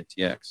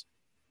WSJT-X.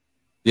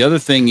 The other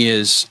thing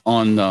is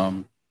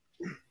on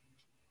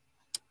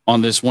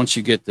this, once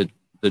you get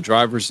the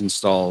drivers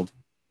installed,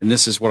 and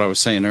this is what I was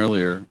saying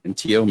earlier, and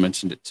T.O.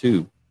 mentioned it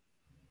too,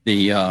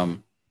 the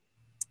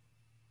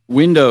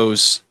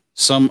Windows,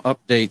 some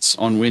updates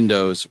on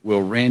Windows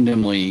will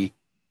randomly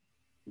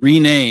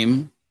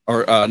rename,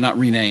 or not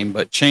rename,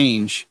 but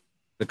change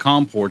the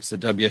COM ports that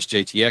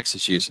WSJT-X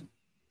is using.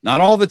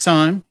 Not all the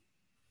time,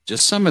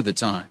 just some of the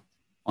time.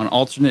 On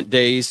alternate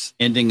days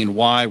ending in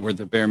Y where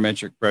the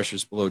barometric pressure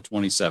is below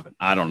 27.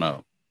 I don't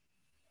know.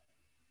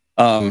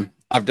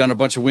 I've done a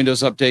bunch of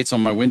Windows updates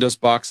on my Windows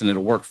box and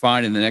it'll work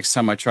fine. And the next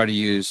time I try to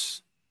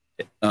use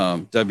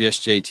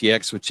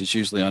WSJT-X, which is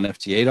usually on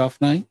FT8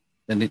 off night,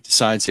 then it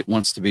decides it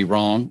wants to be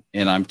wrong.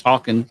 And I'm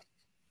talking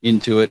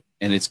into it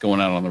and it's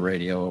going out on the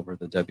radio over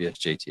the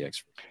WSJT-X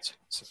frequency.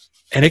 So.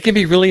 And it can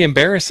be really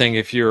embarrassing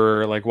if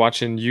you're like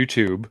watching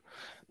YouTube.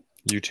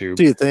 Do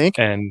you think?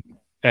 And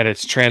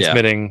it's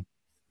transmitting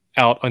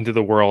out into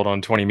the world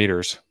on 20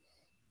 meters.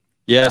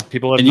 Yeah,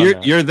 people have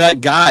and you're that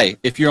guy.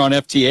 If you're on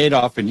FT8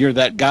 off and you're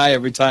that guy,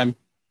 every time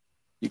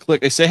you click,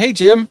 they say, "Hey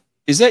Jim,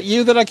 is that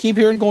you that I keep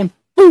hearing going?"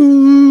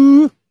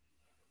 Boo?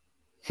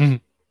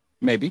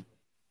 Maybe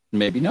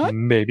not.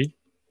 Maybe.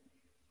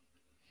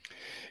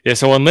 Yeah.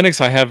 So on Linux,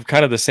 I have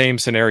kind of the same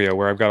scenario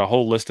where I've got a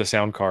whole list of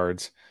sound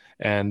cards,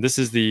 and this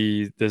is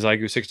the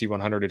Zygo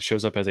 6100. It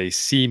shows up as a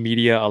C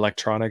Media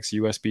Electronics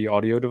USB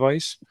audio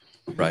device.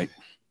 Right.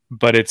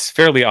 But it's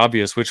fairly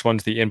obvious which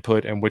one's the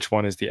input and which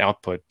one is the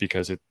output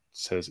because it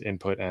says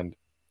input and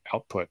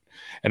output.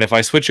 And if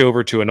I switch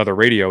over to another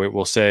radio, it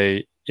will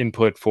say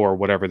input for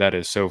whatever that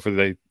is. So for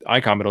the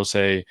Icom, it'll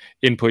say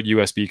input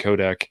USB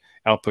codec,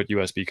 output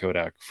USB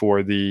codec.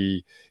 For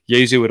the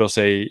Yaesu, it'll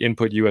say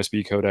input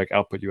USB codec,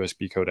 output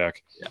USB codec,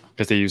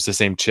 because they use the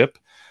same chip.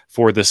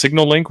 For the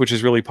signalink, which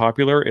is really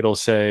popular, it'll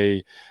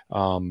say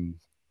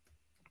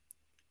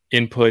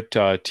input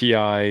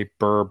TI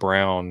Burr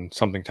Brown,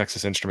 something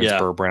Texas Instruments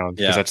Burr Brown,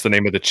 because that's the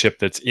name of the chip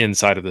that's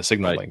inside of the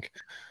signal link.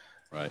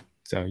 Right.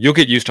 So you'll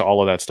get used to all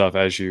of that stuff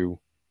as you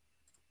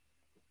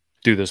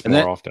do this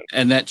more often.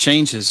 And that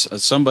changes.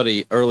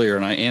 Somebody earlier,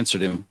 and I answered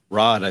him,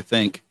 Rod, I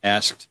think,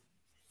 asked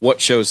what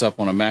shows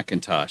up on a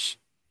Macintosh.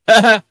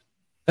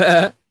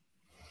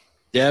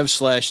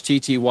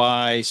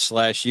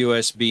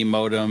 dev/tty/USB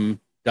modem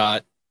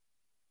dot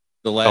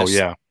the last. Oh,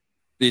 yeah.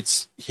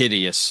 It's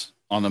hideous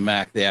on the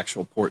Mac, the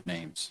actual port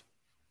names.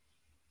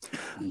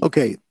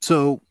 Okay,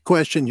 so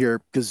question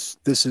here, because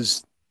this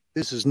is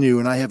new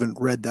and I haven't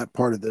read that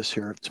part of this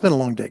here. It's been a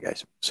long day,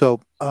 guys.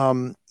 So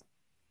are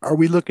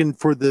we looking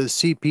for the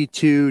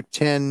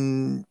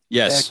CP210X?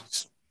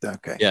 Yes.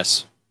 Okay.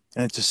 Yes.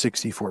 And it's a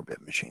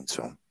 64-bit machine,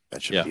 so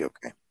that should be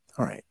okay.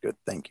 All right, good.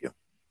 Thank you.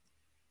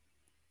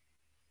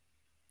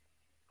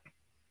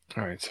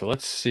 All right, so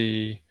let's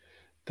see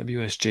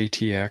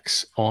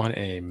WSJT-X on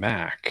a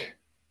Mac.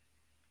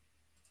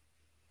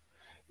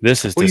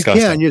 This is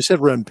disgusting. You can. You said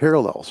run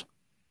parallels.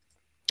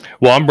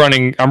 Well, I'm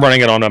running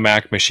it on a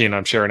Mac machine.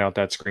 I'm sharing out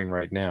that screen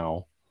right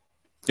now.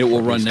 It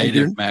will run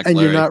native Mac. And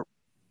you're not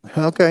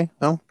okay.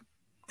 Well,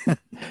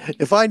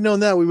 if I'd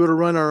known that, we would have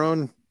run our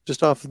own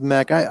just off of the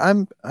Mac.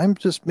 I'm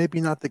just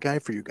maybe not the guy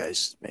for you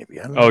guys. Maybe.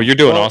 I don't know. You're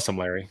doing awesome,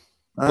 Larry.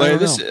 Larry,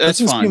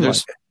 that's fine.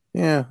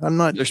 Yeah, I'm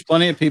not. There's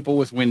plenty of people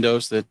with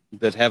Windows that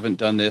haven't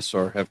done this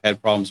or have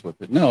had problems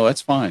with it. No,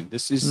 that's fine.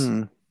 This is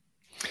the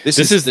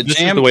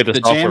jam.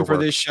 The jam for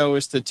this show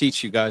is to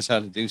teach you guys how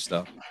to do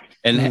stuff.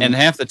 And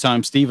half the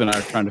time, Steve and I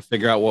are trying to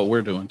figure out what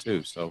we're doing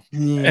too. So,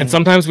 and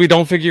sometimes we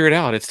don't figure it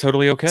out. It's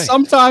totally okay.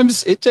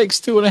 Sometimes it takes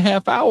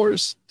 2.5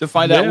 hours to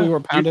find out we were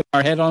pounding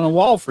our head on a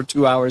wall for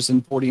 2 hours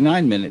and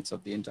 49 minutes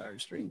of the entire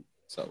stream.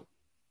 So,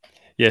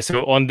 yeah.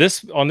 So on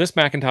this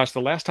Macintosh,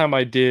 the last time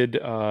I did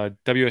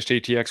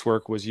WSJT-X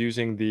work was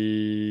using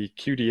the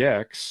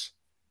QDX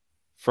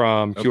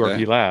from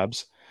QRP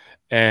Labs,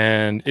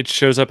 and it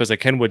shows up as a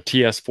Kenwood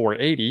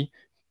TS480.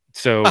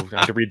 So I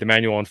had to read the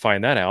manual and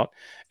find that out.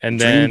 And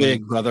then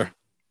big, brother.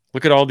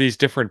 Look at all these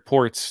different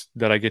ports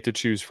that I get to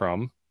choose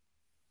from.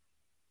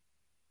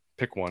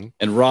 Pick one.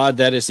 And Rod,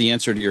 that is the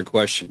answer to your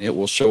question. It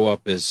will show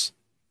up as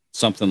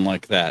something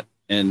like that.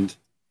 And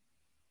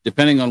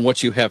depending on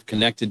what you have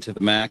connected to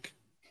the Mac,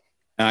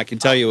 I can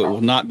tell you it will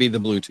not be the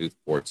Bluetooth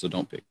port, so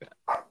don't pick that.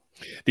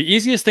 The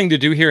easiest thing to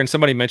do here, and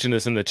somebody mentioned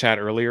this in the chat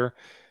earlier,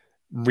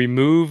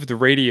 remove the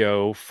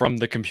radio from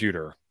the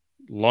computer.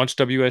 Launch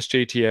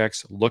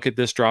WSJT-X, look at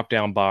this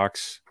drop-down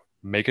box,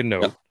 make a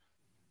note.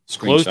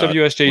 Close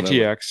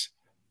WSJT-X,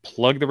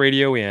 plug the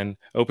radio in,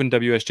 open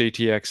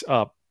WSJT-X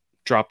up,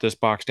 drop this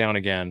box down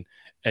again,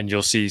 and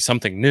you'll see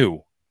something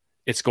new.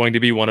 It's going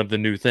to be one of the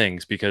new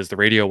things because the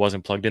radio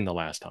wasn't plugged in the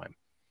last time.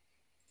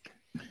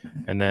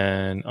 And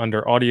then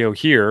under audio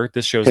here,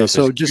 this shows up as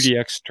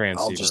QDX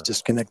transceiver. I'll just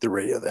disconnect the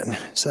radio then.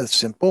 So that's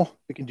simple.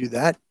 We can do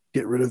that.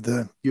 Get rid of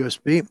the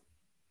USB.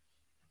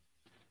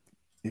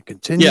 You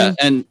continue. Yeah,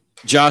 and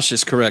Josh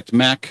is correct.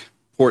 Mac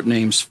port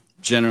names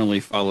generally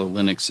follow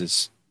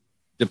Linux's.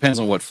 Depends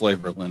on what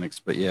flavor of Linux,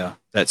 but yeah,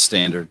 that's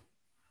standard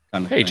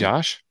kind of thing.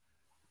 Josh.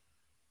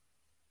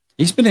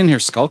 He's been in here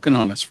skulking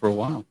on us for a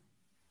while.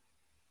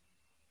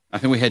 I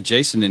think we had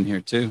Jason in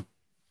here too.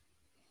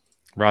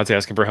 Rod's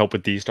asking for help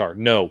with D-Star.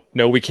 No,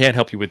 we can't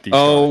help you with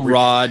D-Star. Oh,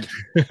 Rod,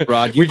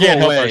 you we can't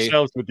help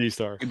ourselves with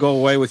D-Star. You go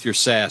away with your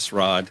sass,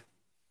 Rod.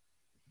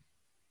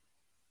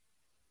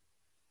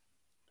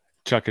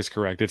 Chuck is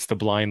correct. It's the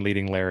blind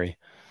leading Larry.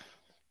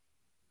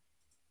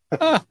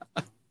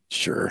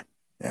 Sure.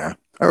 Yeah.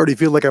 I already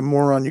feel like a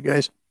moron, you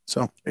guys.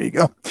 So there you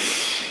go.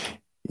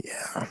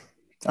 Yeah.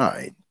 All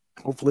right.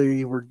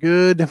 Hopefully we're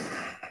good.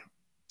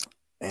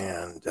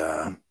 And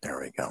there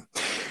we go.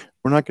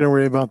 We're not going to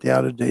worry about the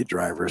out-of-date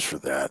drivers for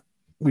that.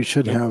 We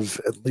should have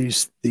at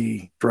least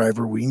the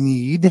driver we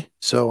need.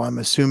 So I'm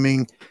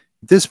assuming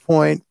at this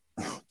point,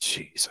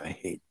 I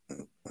hate.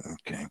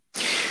 Okay.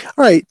 All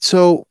right.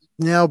 So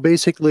now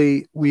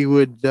basically we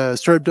would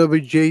start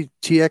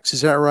WSJT-X,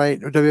 is that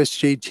right? Or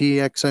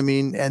WSJT-X, I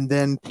mean, and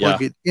then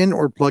plug it in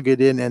or plug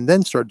it in and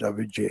then start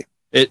WJ.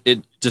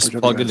 It just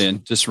plug it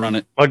in. Just run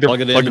it.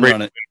 Plug it in and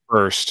run it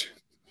first.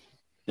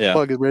 Yeah.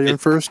 Plug it right in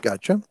first.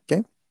 Gotcha.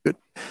 Okay. Good.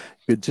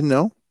 Good to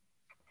know.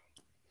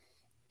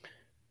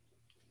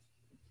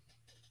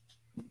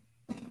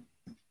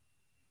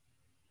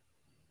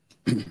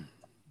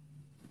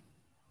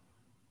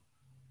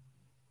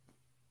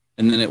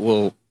 And then it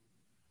will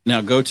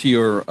now go to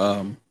your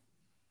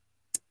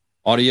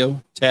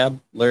audio tab,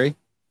 Larry.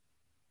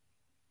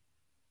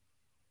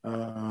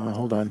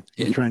 Hold on.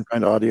 I'm trying to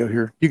find audio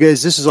here. You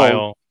guys, this is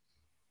all.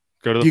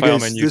 Go to the file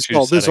menu. This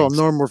is all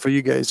normal for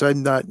you guys.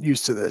 I'm not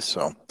used to this.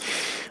 So,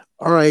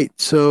 all right.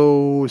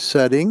 So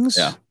settings.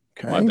 Yeah.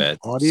 Okay. My bad.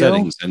 Audio.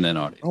 Settings and then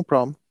audio. No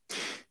problem.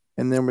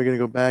 And then we're going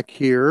to go back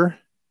here.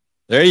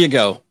 There you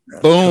go.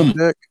 Boom.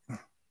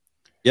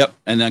 Yep.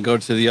 And then go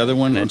to the other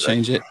one and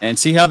change it. And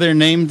see how they're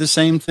named the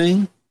same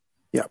thing?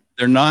 Yep.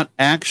 They're not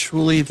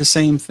actually the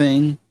same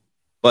thing,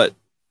 but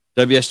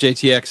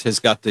WSJT-X has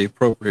got the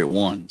appropriate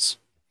ones.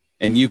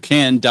 And you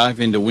can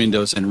dive into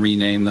Windows and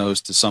rename those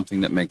to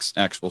something that makes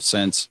actual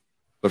sense.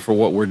 But for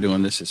what we're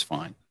doing, this is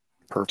fine.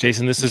 Perfect.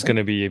 Jason, this is going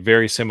to be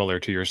very similar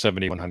to your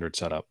 7100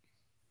 setup.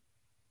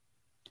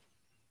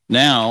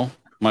 Now,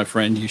 my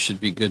friend, you should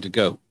be good to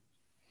go.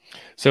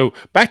 So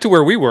back to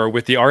where we were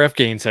with the RF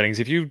gain settings.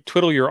 If you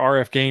twiddle your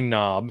RF gain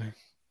knob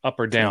up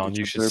or down,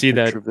 you should see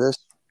that. You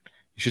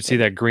should see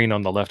that green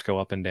on the left go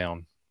up and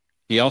down.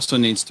 He also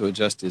needs to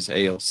adjust his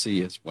ALC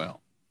as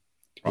well.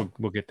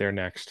 We'll get there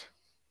next.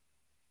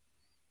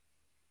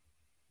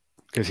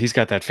 Because he's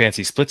got that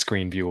fancy split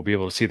screen view. We'll be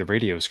able to see the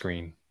radio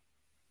screen.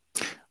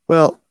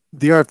 Well,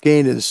 the RF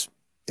gain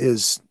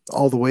is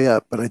all the way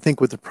up, but I think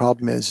what the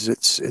problem is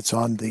it's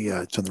on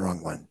the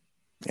wrong one.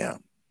 Yeah.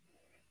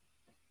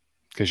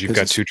 Because you've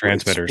got two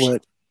transmitters.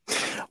 Split.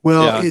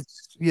 Well,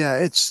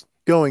 it's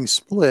going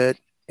split,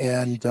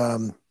 and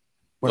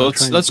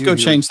let's go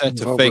change that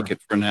to fake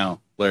it for now,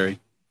 Larry.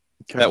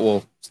 Okay.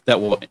 That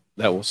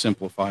will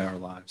simplify our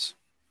lives.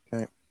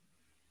 Okay.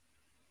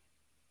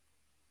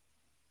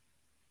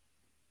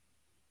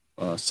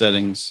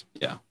 Settings,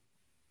 yeah,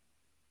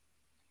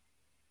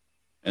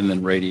 and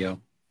then radio,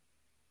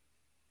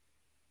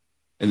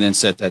 and then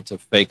set that to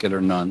fake it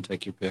or none.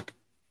 Take your pick.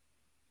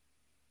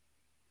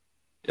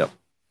 Yep.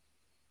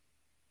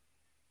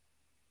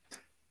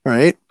 All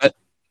right.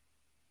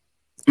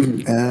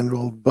 And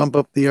we'll bump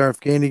up the RF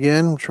gain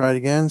again. We'll try it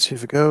again, see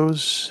if it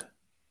goes.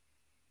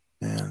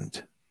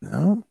 And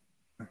no,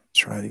 let's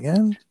try it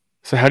again.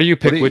 So how do you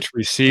pick which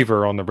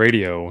receiver on the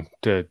radio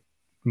to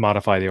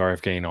modify the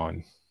RF gain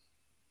on?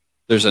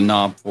 There's a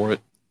knob for it.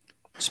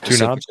 Two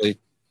knobs?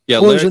 Yeah,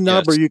 well, there's a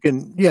knob where you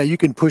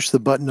can push the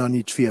button on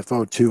each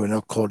VFO too, and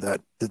it'll code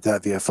that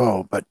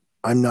VFO. But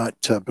I'm not.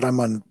 But I'm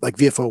on like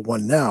VFO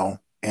 1 now,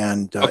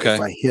 and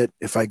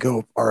if I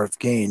go RF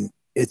gain,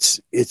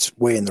 it's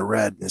way in the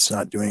red and it's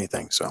not doing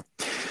anything. So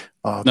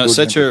no,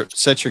 set your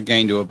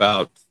gain to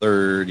about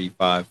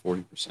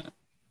 35-40%.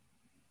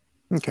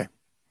 Okay.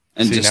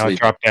 And see, now it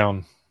dropped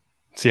down.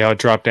 See how it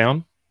dropped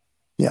down?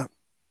 Yeah.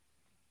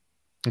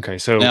 Okay,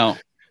 so now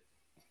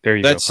there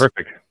you go.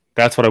 Perfect.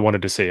 That's what I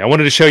wanted to see. I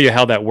wanted to show you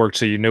how that worked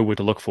so you know what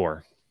to look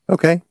for.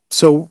 Okay.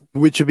 So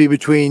which would be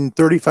between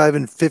 35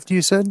 and 50,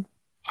 you said?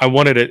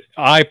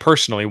 I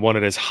personally want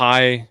it as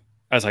high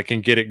as I can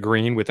get it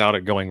green without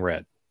it going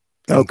red.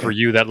 And for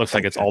you, that looks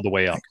like it's all the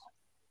way up.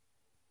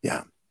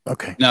 Yeah.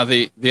 Okay. Now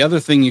the other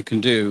thing you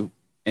can do,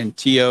 and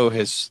T.O.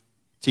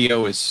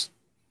 is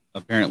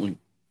apparently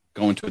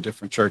going to a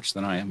different church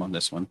than I am on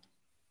this one.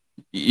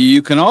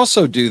 You can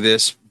also do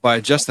this by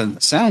adjusting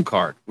the sound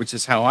card, which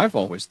is how I've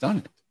always done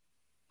it.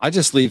 I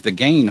just leave the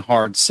gain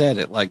hard set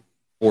at like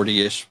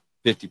 40-ish,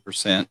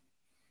 50%,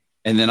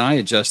 and then I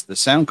adjust the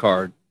sound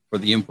card for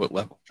the input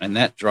level, and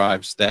that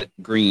drives that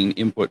green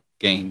input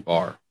gain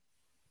bar.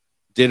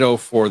 Ditto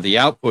for the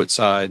output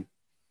side,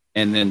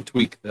 and then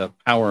tweak the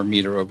power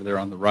meter over there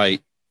on the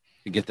right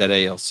to get that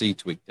ALC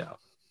tweaked out.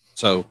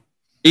 So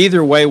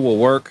either way will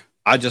work.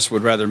 I just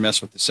would rather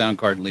mess with the sound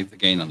card and leave the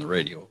gain on the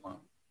radio alone.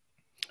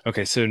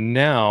 Okay, so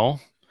now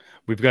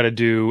we've got to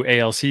do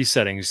ALC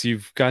settings.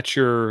 You've got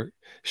your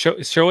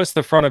show us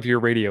the front of your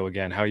radio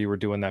again, how you were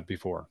doing that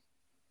before.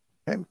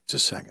 Okay,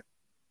 just a second.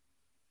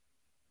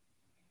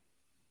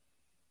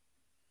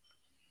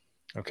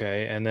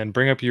 Okay, and then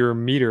bring up your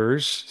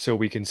meters so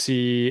we can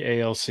see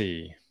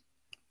ALC.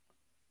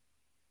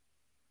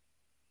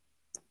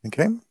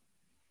 Okay.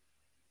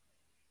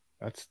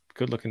 That's a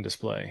good looking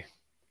display.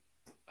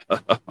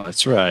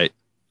 That's right.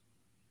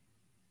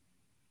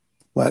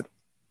 What?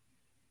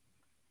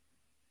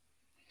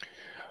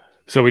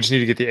 So we just need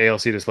to get the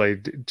ALC display.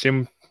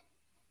 Jim,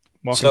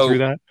 walk him through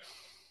that.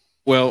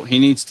 Well, he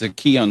needs to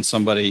key on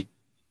somebody.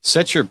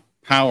 Set your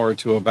power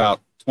to about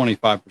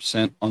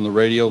 25% on the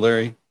radio,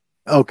 Larry.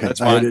 Okay, that's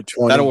fine.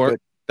 20, that'll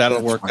work.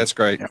 That'll work. Fine. That's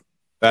great. Yeah.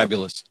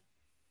 Fabulous.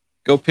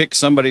 Go pick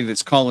somebody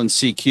that's calling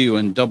CQ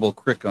and double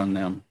click on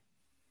them.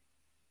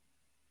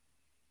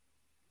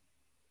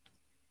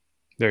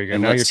 There you go.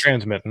 And now you're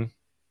transmitting.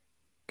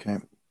 Okay,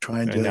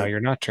 trying to. And now you're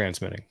not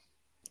transmitting.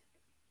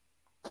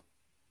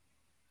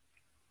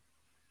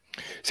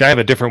 See, I have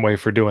a different way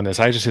for doing this.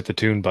 I just hit the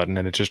tune button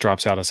and it just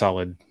drops out a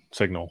solid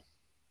signal.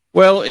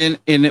 Well, and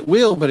it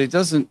will, but it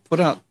doesn't put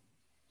out.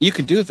 You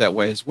could do it that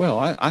way as well.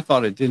 I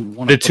thought it didn't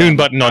want to. The tune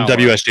button on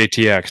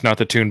WSJT-X, not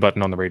the tune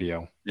button on the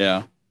radio.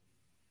 Yeah.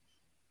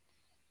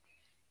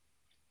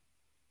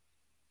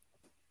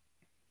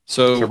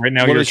 So right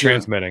now you're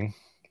transmitting.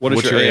 What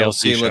does your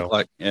ALC look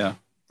like? Yeah.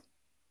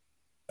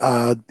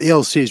 The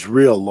ALC is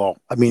real low.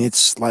 I mean,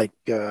 it's like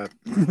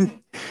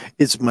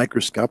it's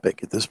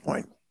microscopic at this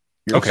point.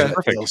 Okay,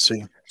 perfect. ALC.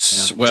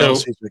 Yeah, well,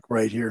 ALC is like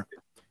right here.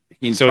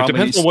 So it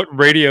depends on what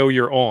radio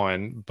you're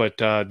on, but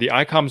the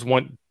Icoms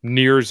want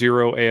near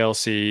zero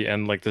ALC,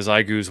 and like the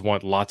Zygoos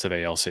want lots of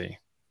ALC.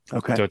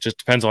 Okay. So it just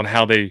depends on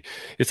how they.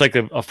 It's like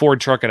a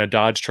Ford truck and a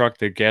Dodge truck.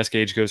 The gas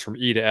gauge goes from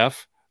E to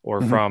F,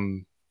 or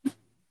from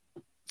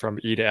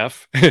E to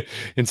F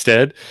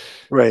instead.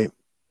 Right.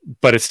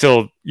 But it's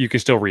still, you can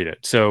still read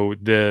it. So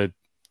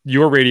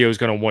your radio is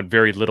going to want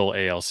very little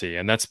ALC,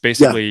 and that's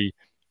basically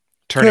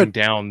turning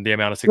down the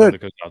amount of signal that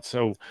goes out.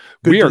 So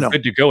we are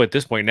good to go at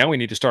this point. Now we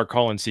need to start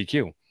calling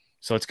CQ.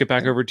 So let's get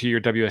back over to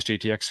your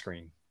WSJT-X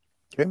screen.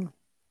 Okay.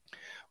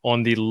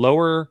 On the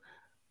lower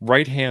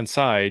right-hand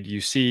side,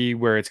 you see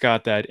where it's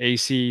got that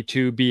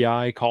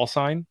AC2BI call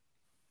sign,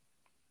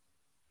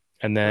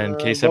 and then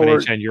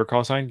K7HN, your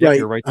call sign. Yep, Right.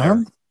 you're right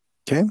there.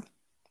 Okay.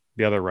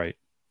 The other right.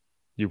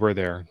 You were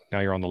there. Now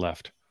you're on the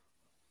left.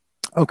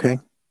 Okay.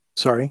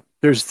 Sorry.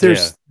 There's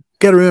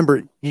got to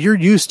remember, you're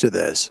used to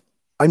this.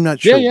 I'm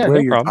not sure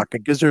where you're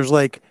talking, because there's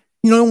like,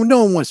 no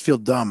one wants to feel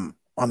dumb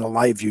on a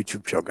live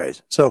YouTube show,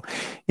 guys. So,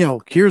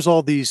 here's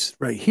all these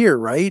right here,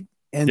 right?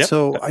 And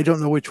so I don't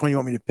know which one you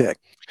want me to pick.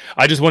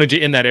 I just wanted you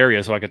in that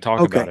area so I could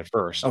talk about it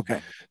first.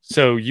 Okay.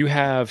 So you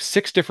have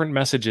 6 different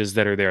messages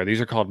that are there.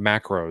 These are called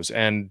macros,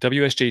 and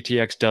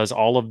WSJT-X does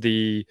all of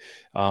the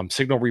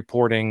signal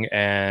reporting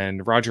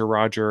and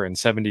Roger and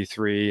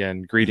 73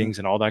 and greetings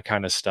and all that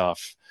kind of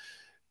stuff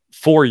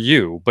for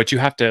you, but you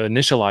have to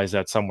initialize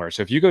that somewhere.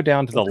 So if you go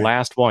down to the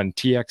last one,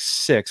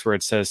 TX6, where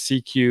it says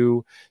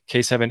CQ,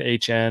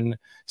 K7HN,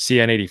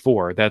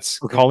 CN84, that's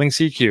calling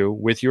CQ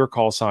with your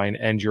call sign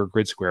and your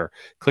grid square.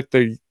 Click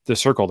the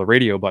circle, the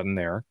radio button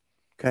there.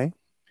 Okay.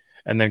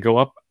 And then go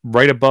up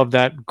right above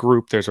that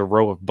group. There's a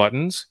row of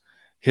buttons.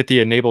 Hit the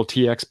enable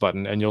TX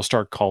button and you'll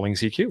start calling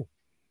CQ.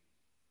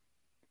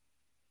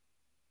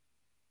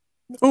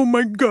 Oh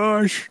my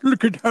gosh,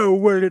 look at how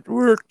well it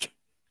worked.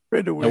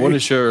 Right away. Now,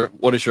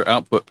 what is your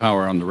output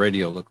power on the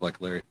radio look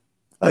like, Larry?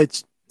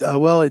 It's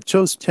it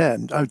shows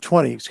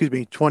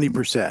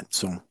 20%.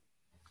 So,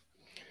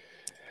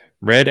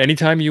 Red,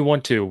 anytime you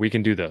want to, we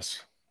can do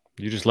this.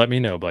 You just let me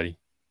know, buddy.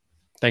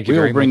 Thank you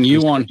very much. We'll bring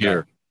you on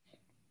here.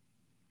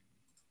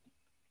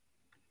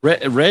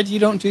 Red, you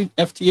don't do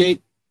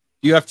FT8?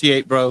 You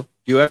FT8, bro.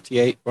 You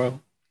FT8, bro.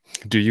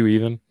 Do you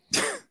even?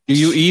 Do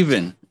you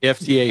even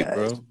FT8,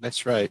 bro?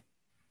 That's right.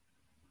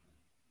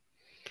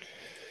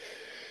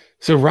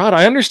 So, Rod,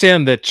 I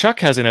understand that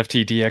Chuck has an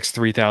FT8X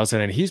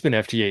 3000 and he's been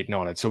FT8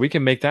 on it, so we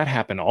can make that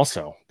happen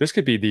also. This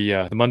could be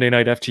the Monday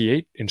Night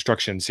FT8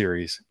 instruction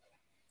series.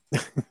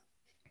 All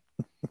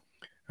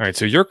right,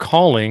 so you're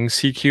calling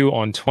CQ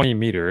on 20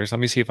 meters. Let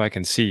me see if I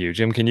can see you.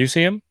 Jim, can you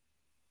see him?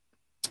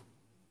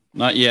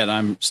 Not yet.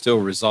 I'm still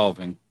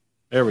resolving.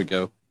 There we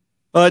go.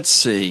 Let's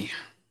see.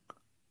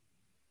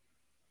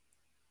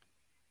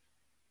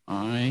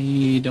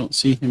 I don't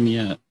see him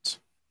yet.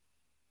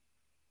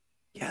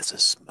 He has a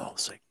small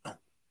signal.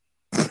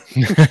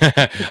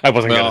 I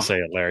wasn't going to say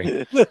it,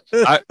 Larry.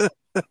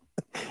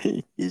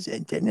 His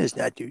antenna is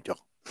not too tall.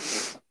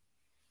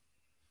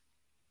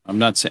 I'm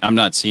not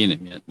seeing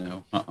him yet.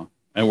 No.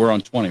 And we're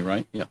on 20,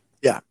 right? Yeah.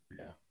 Yeah.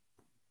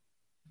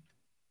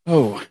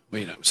 Oh,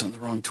 wait, I was on the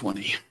wrong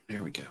 20.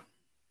 There we go.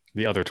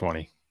 The other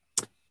 20.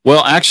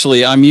 Well,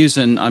 actually, I'm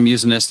using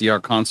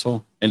SDR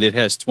console, and it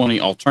has 20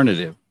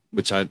 alternative,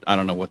 which I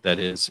don't know what that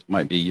is. It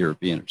might be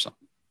European or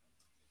something.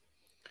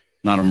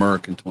 Not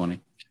American 20.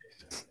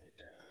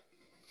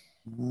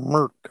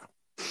 Merc.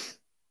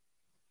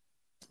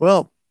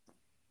 Well,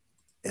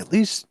 at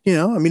least,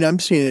 I'm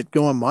seeing it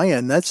go on my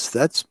end.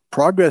 That's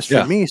progress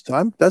for me.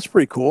 So that's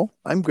pretty cool.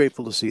 I'm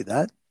grateful to see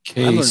that.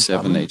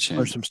 K7HN.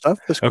 Or some stuff.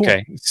 That's cool.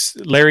 Okay.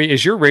 Larry,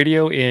 is your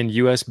radio in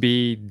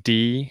USB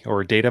D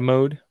or data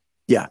mode?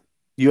 Yeah.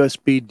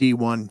 USB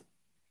D1.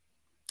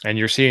 And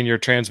you're seeing your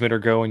transmitter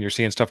go and you're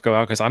seeing stuff go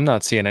out? Because I'm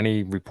not seeing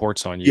any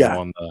reports on you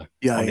on the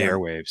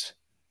airwaves.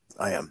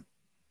 I am.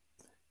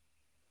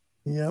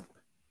 Yep.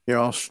 Here,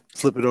 I'll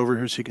flip it over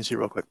here so you can see it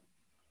real quick.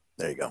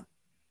 There you go.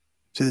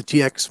 See the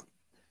TX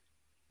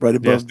right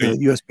above the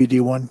USB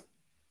D1?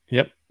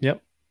 Yep.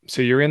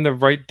 So you're in the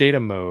right data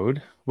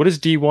mode. What is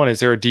D1? Is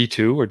there a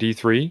D2 or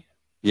D3?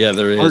 Yeah,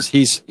 there is.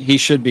 He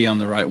should be on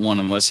the right one.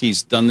 Unless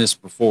he's done this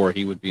before,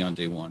 he would be on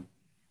D1.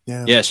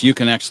 Yeah. Yes, you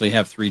can actually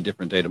have 3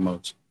 different data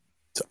modes.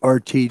 It's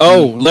RTD.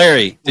 Oh,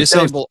 Larry,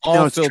 disable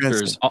all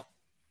filters.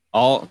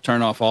 All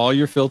turn off all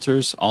your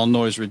filters, all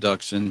noise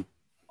reduction.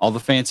 All the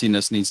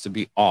fanciness needs to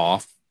be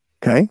off.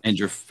 Okay. And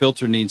your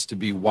filter needs to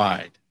be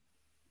wide.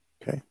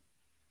 Okay.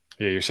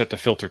 Yeah, you're set to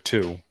filter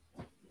 2.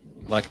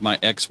 Like my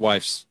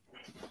ex-wife's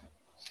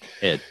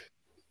head.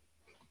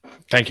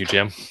 Thank you,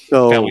 Jim.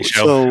 So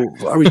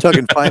are we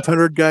talking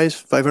 500 guys?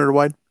 500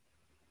 wide?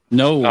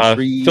 No,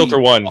 filter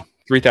 1,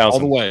 3000. All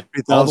the way.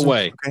 3,000? All the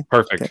way. Okay.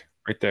 Perfect. Okay.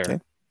 Right there. Okay.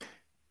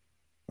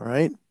 All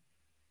right.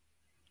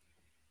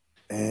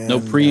 And no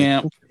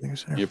preamp.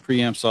 Your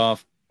preamp's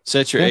off.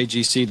 Set your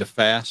AGC to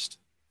fast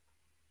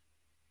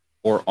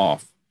or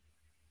off.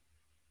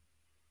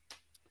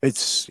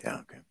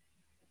 Okay.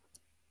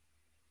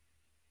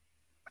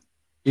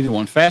 Either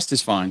one. Fast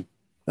is fine.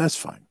 That's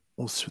fine.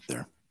 We'll sit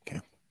there. Okay.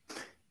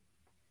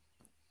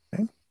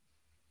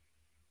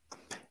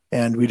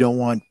 And we don't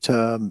want,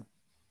 does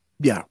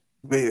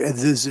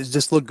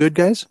this look good,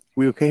 guys?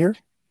 We okay here?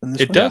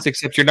 It does,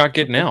 except you're not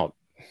getting out.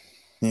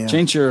 Yeah.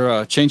 Change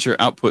your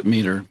output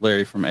meter,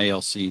 Larry, from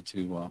ALC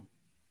to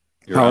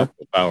your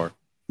output power.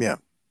 Yeah.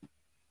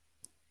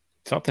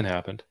 Something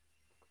happened.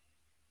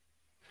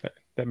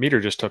 That meter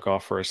just took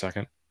off for a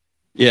second.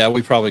 Yeah,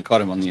 we probably caught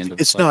him on the end of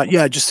it. It's not,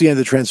 just the end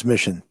of the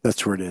transmission.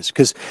 That's where it is.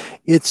 Because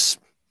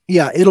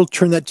it'll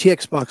turn, that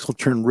TX box will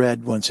turn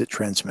red once it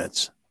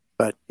transmits.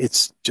 But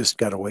it's just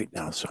got to wait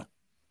now. So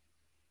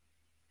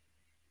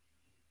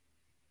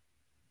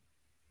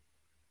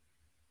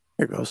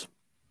Here it goes.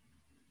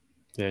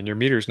 Yeah, and your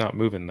meter's not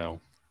moving though.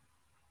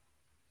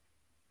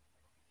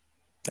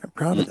 I'm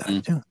proud of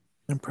that too.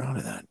 I'm proud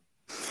of that.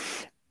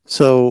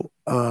 So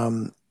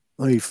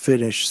let me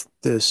finish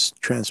this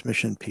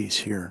transmission piece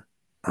here.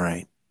 All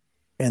right,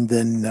 and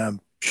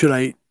then should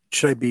I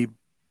be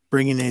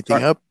bringing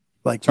anything up?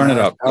 Like turn it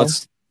up.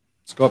 Let's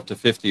go up to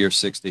 50 or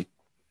 60.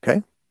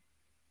 Okay.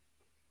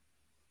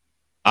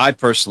 I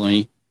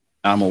personally,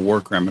 I'm a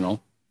war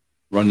criminal,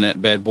 running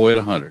that bad boy at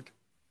 100.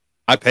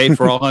 I paid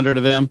for all 100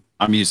 of them.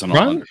 I'm using all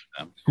 100 of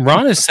them.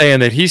 Ron is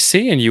saying that he's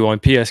seeing you on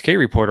PSK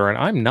Reporter, and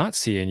I'm not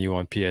seeing you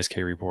on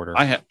PSK Reporter.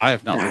 I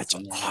have not. That's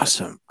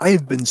awesome. I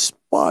have been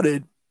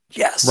spotted.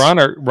 Yes. Ron,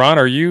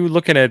 are you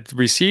looking at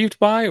received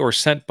by or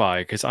sent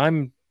by? Because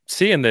I'm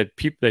seeing that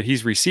that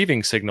he's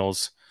receiving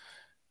signals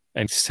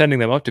and sending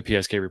them up to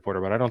PSK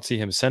Reporter, but I don't see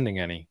him sending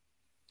any.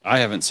 I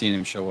haven't seen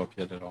him show up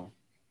yet at all.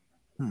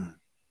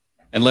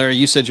 And Larry,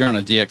 you said you're on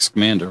a DX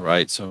Commander,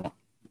 right? So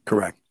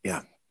correct.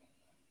 Yeah.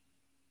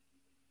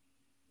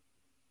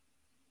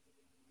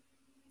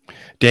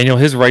 Daniel,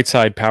 his right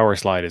side power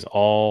slide is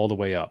all the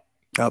way up.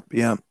 Up,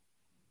 yeah.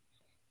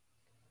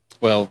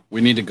 Well, we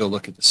need to go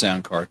look at the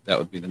sound card. That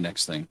would be the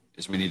next thing,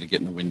 is we need to get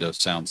in the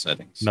Windows sound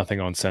settings.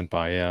 Nothing on sent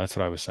by. Yeah, that's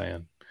what I was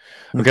saying.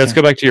 Okay, let's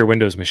go back to your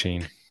Windows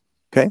machine.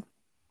 Okay.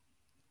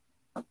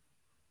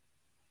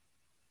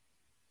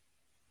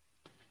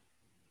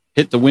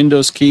 Hit the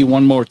Windows key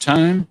one more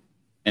time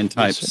and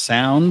type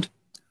sound.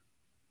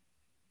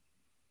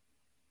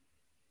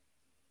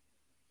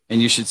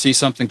 And you should see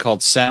something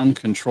called Sound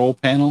Control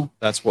Panel.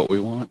 That's what we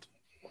want.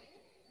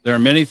 There are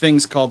many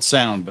things called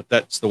sound, but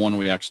that's the one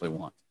we actually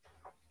want.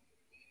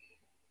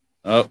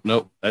 Oh,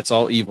 nope. That's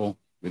all evil.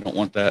 We don't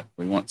want that.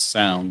 We want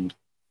sound.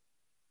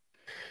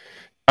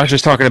 I was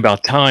just talking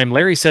about time.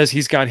 Larry says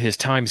he's got his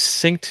time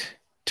synced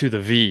to the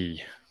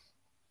V.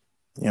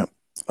 Yep.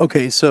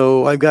 Okay,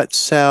 so I've got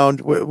sound.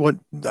 What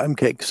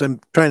okay, because I'm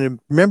trying to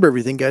remember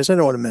everything, guys. I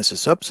don't want to mess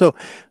this up. So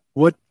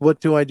what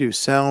do I do?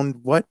 Sound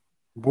what?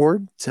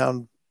 Board?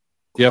 Sound.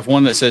 You have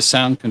one that says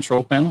Sound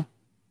Control Panel?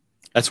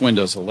 That's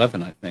Windows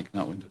 11, I think,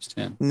 not Windows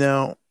 10.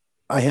 No,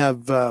 I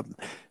have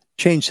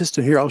changed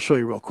system here. I'll show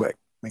you real quick.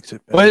 Makes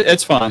it better. Well,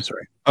 it's fine. Oh,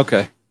 sorry.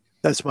 Okay.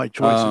 That's my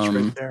choice. It's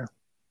right there.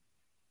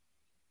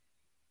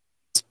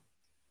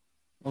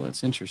 Well,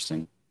 that's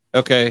interesting.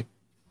 Okay.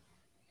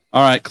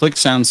 All right. Click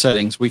Sound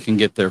Settings. We can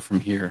get there from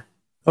here.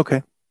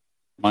 Okay.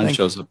 Mine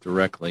shows up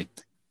directly.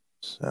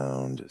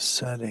 Sound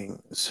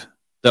settings.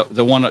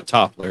 The one at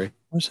top, Larry.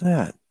 What's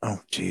that?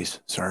 Oh, geez.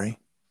 Sorry.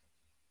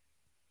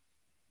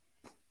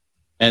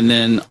 And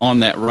then on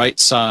that right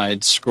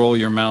side, scroll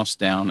your mouse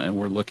down, and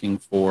we're looking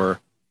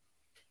for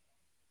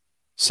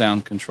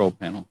Sound Control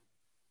Panel.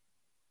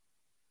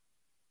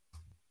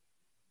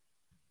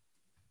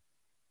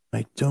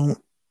 I don't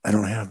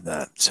have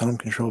that. Sound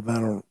Control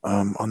Panel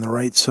on the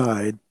right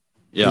side.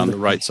 Yeah, on the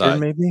right side.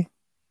 Maybe?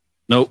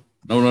 Nope.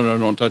 No,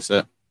 don't touch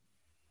that.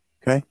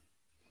 Okay.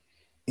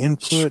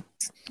 Input,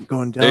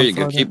 going down. There you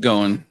go. farther. Keep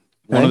going. Okay.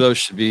 One of those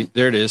should be,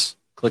 there it is.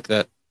 Click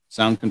that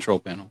Sound Control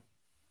Panel.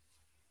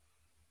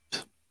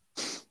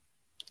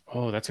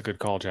 Oh, that's a good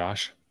call,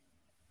 Josh.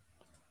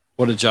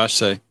 What did Josh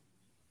say?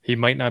 He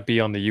might not be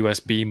on the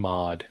USB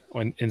mod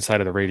inside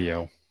of the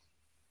radio.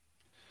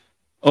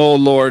 Oh,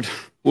 Lord.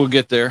 We'll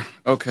get there.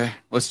 Okay.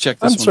 Let's check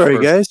this one I'm sorry,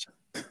 first.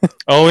 guys.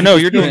 Oh, no,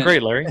 you're doing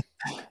great, Larry.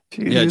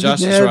 Yeah,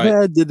 Josh is right.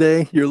 Bad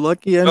today. You're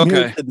lucky I'm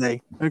here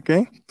today.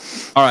 Okay.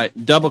 All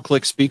right. Double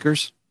click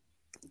speakers.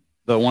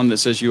 The one that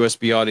says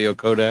USB audio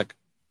codec.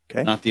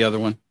 Okay. Not the other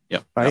one.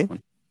 Yep. Right. That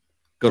one.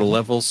 Go to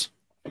levels.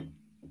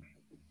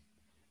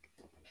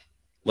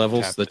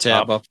 Levels, Tap the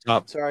tab up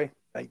top. Sorry.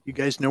 You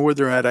guys know where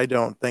they're at. I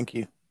don't. Thank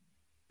you.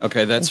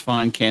 Okay, that's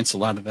fine.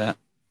 Cancel out of that.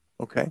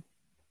 Okay.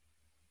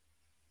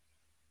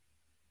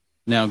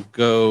 Now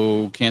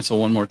go cancel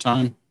one more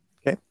time.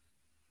 Okay.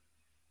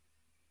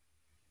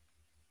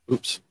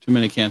 Oops, too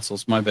many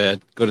cancels. My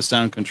bad. Go to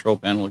Sound Control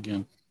Panel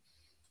again.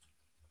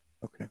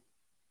 Okay.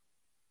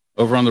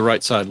 Over on the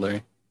right side,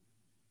 Larry.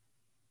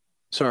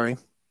 Sorry.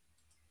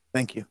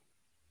 Thank you.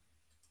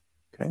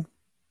 Okay.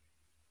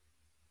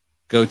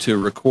 Go to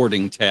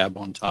Recording tab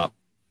on top.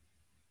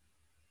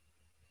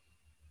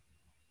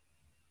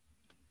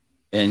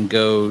 And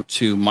go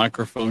to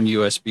Microphone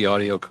USB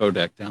Audio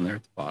Codec down there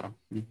at the bottom.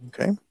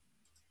 Okay.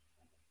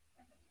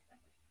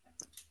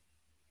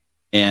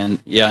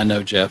 And yeah, I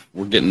know, Jeff.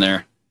 We're getting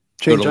there.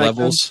 Change go to icon?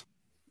 Levels.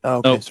 Oh,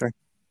 okay, Nope. sorry.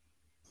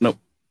 Nope.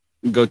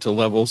 Go to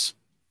Levels.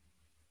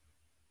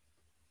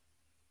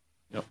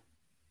 Yep.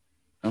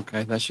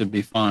 Okay, that should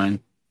be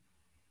fine.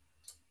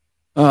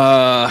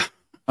 All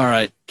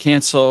right.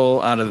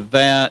 Cancel out of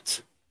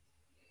that.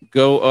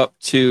 Go up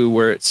to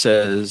where it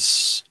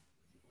says,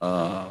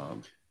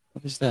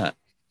 what is that?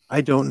 I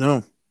don't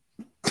know.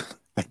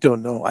 I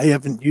don't know. I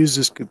haven't used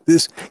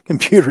this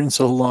computer in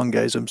so long,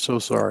 guys. I'm so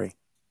sorry.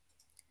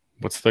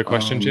 What's the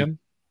question, Jim?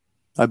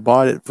 I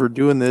bought it for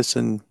doing this,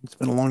 and it's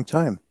been a long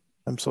time.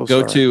 I'm so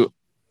Go sorry. to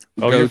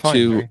You're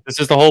fine, Larry. This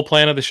is the whole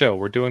plan of the show.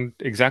 We're doing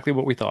exactly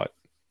what we thought.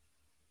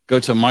 Go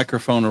to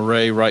Microphone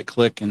Array, right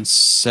click, and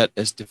set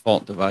as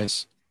default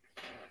device.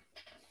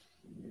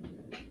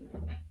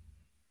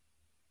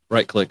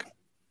 right click.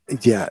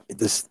 Yeah,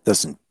 this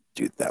doesn't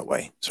do it that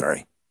way.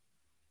 Sorry.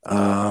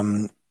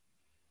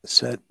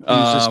 Set.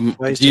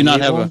 Do you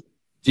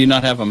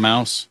not have a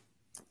mouse?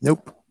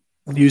 Nope.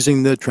 I'm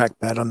using the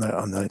trackpad on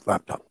the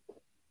laptop.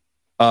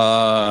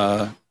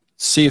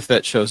 See if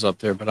that shows up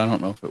there, but I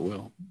don't know if it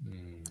will.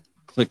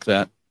 Click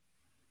that.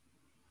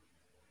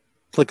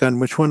 Click on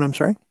which one? I'm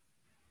sorry.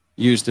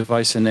 Use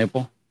device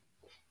enable.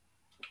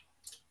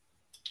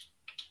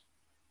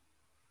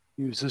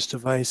 Use this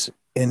device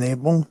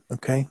enable.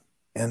 Okay,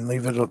 and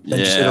leave it.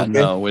 Yeah, okay?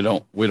 No, we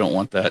don't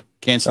want that.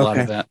 Cancel out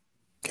of that.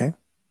 Okay.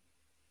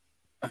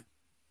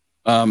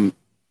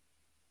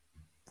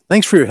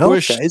 Thanks for your help,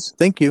 guys.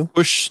 Thank you.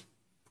 Push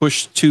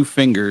 2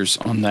 fingers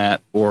on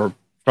that, or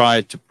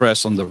try to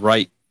press on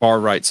the far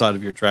right side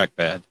of your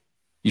trackpad.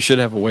 You should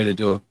have a way to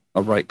do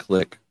a right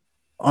click.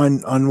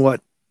 On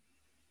what?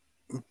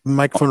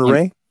 Microphone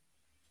array?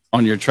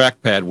 On your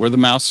trackpad, where the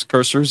mouse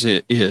cursor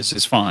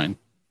is fine.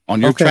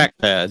 On your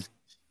trackpad,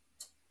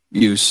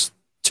 use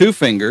 2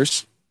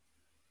 fingers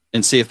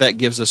and see if that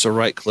gives us a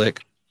right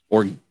click,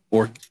 or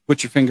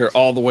put your finger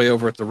all the way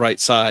over at the right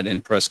side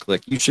and press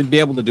click. You should be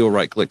able to do a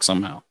right click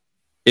somehow.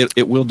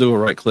 It will do a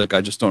right click. I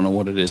just don't know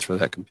what it is for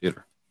that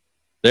computer.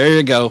 There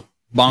you go.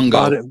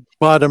 Bongo.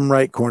 Bottom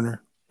right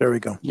corner. There we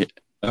go. Yeah.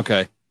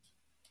 Okay.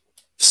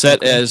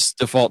 Set as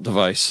default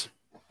device.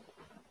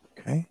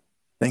 Okay.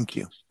 Thank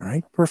you. All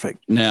right.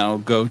 Perfect. Now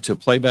go to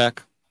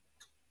playback.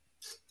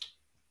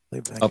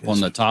 Up on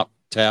the top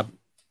tab.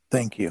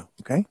 Thank you.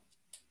 Okay.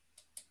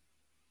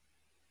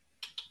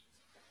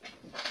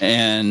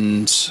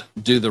 And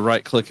do the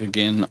right click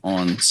again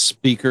on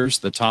speakers,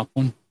 the top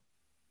one.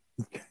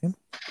 Okay.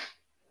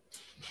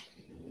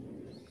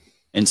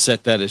 And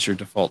set that as your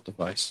default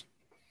device.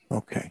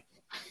 Okay.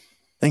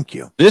 Thank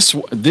you.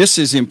 This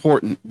is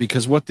important,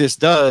 because what this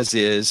does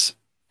is,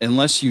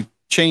 unless you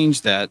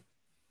change that,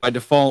 by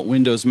default,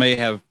 Windows may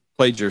have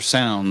played your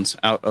sounds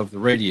out of the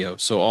radio.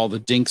 So all the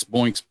dinks,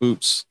 boinks,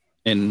 boops,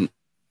 and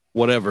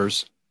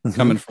whatever's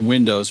coming from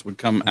Windows would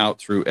come out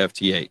through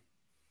FT8.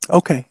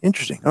 Okay.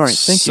 Interesting. All right.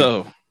 Thank you.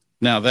 So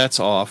now that's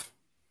off.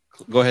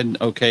 Go ahead and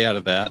OK out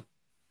of that.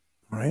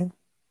 All right.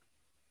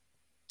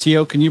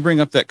 Tio, can you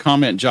bring up that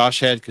comment Josh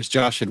had? Because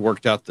Josh had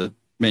worked out the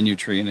menu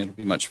tree, and it'll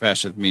be much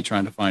faster than me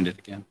trying to find it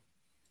again.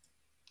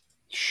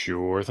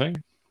 Sure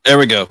thing. There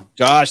we go.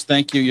 Josh,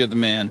 thank you. You're the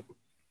man.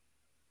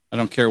 I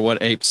don't care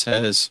what Ape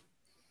says.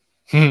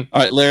 All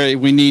right, Larry,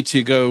 we need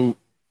to go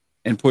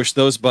and push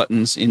those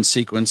buttons in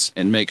sequence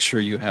and make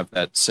sure you have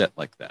that set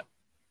like that.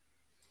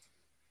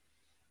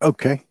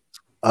 Okay.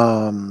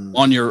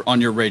 On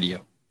your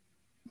radio,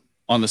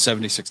 on the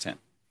 7610.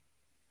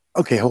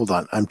 Okay, hold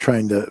on. I'm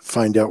trying to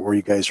find out where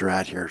you guys are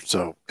at here.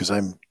 So, because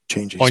I'm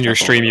changing on your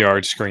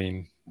StreamYard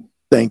screen.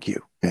 Thank you.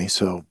 Okay,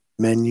 so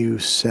menu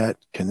set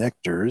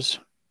connectors.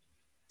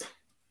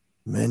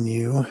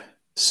 Menu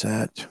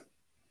set.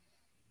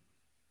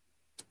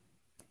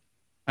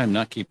 I'm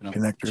not keeping up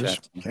connectors. With the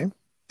chat. Okay.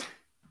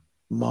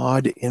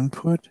 Mod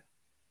input.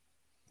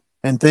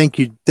 And thank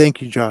you,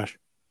 Josh.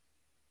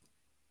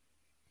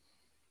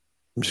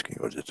 I'm just going to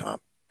go to the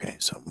top. Okay,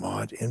 so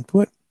mod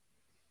input.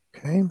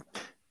 Okay.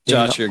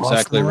 Josh, you're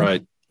exactly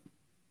right.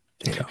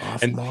 Data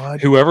off and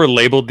mod. Whoever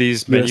labeled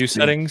these menu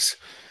settings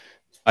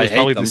I was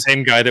probably them. the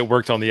same guy that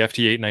worked on the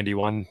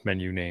FT891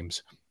 menu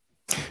names.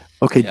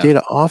 Okay,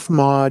 data off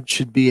mod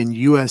should be in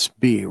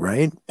USB,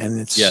 right? And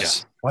it's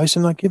yes. Why is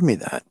it not giving me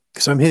that?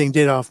 Because I'm hitting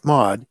data off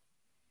mod,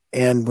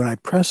 and when I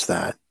press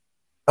that,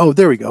 oh,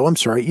 there we go. I'm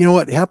sorry. You know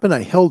what happened?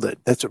 I held it.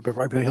 I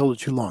held it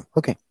too long.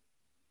 Okay.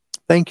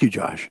 Thank you,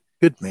 Josh.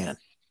 Good man.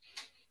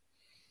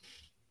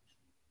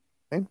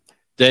 Okay.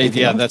 Dave,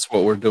 yeah, that's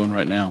what we're doing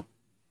right now.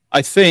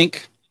 I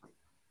think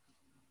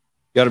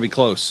you got to be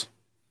close.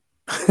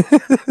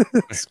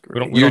 We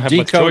don't have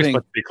much choice but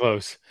to be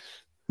close.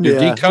 You're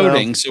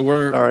decoding, so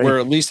we're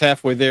at least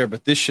halfway there,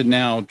 but this should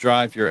now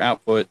drive your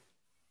output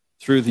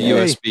through the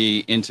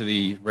USB into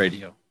the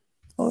radio.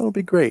 Oh, that'll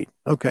be great.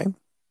 Okay.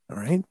 All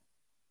right.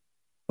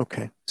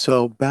 Okay.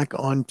 So back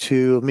on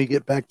to, let me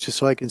get back to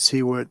so I can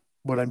see what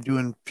I'm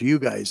doing for you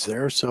guys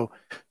there. So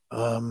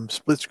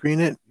split screen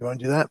it. You want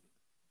to do that?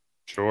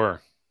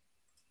 Sure.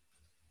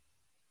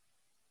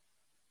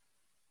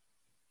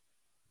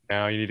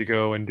 Now you need to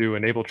go and do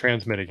enable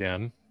transmit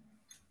again.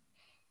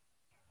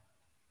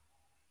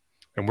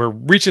 And we're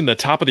reaching the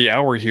top of the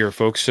hour here,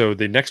 folks. So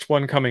the next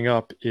one coming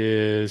up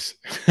is,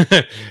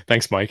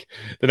 thanks, Mike.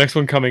 The next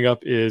one coming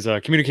up is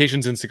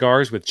Communications and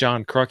Cigars with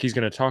John Kruk. He's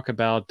going to talk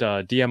about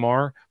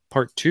DMR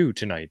Part 2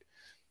 tonight.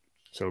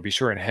 So be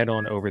sure and head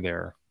on over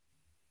there.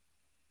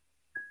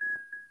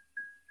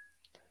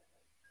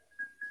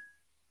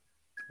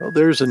 Well,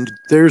 there's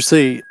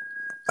the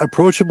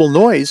approachable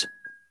noise.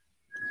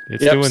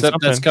 It's doing something.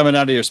 That's coming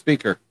out of your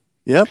speaker.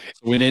 Yep.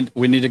 So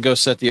we need to go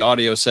set the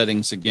audio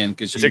settings again.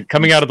 Is it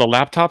coming out of the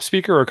laptop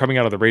speaker or coming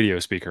out of the radio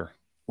speaker?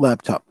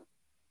 Laptop.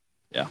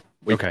 Yeah.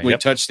 We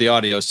touched the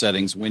audio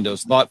settings.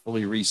 Windows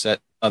thoughtfully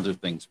reset other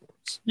things for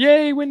us.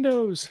 Yay,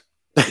 Windows.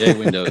 Yay,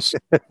 Windows.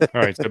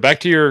 All right. So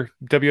back to your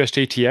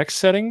WSJT-X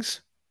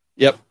settings.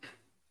 Yep.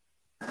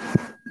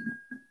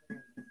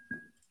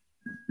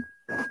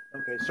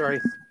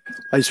 sorry.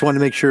 I just wanted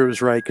to make sure it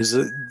was right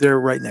because they're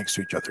right next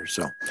to each other.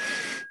 So,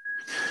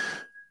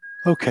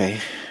 okay.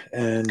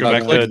 And Go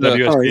back to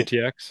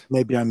WSJT-X.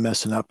 Maybe I'm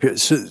messing up here.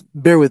 So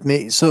bear with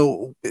me.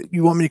 So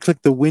you want me to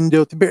click the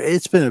window?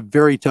 It's been a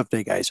very tough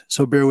day, guys.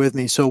 So bear with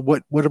me. So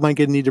what am I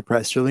going to need to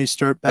press? So let me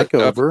start back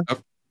over.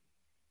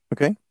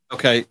 Okay.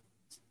 Okay.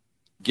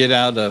 Get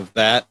out of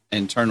that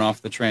and turn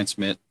off the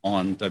transmit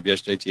on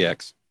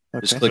WSJT-X.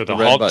 Okay. Just click So the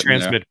red halt button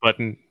transmit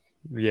button.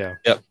 Yeah.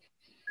 Yep.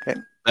 Okay.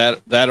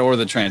 That or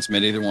the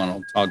transmit, either one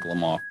will toggle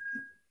them off.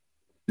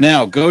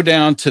 Now go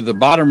down to the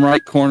bottom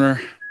right corner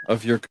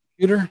of your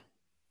computer.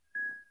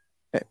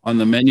 Okay. On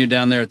the menu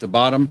down there at the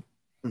bottom,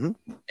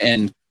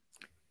 and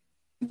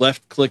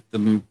left click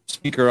the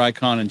speaker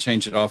icon and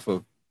change it off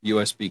of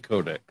USB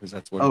codec because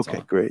that's what it's on.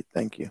 Okay, great.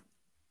 Thank you.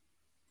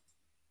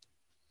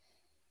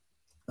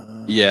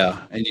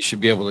 Yeah, and you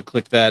should be able to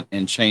click that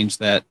and change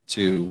that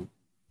to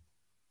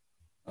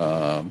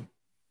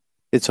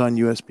it's on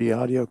USB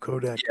audio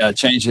codec. Yeah,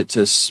 change it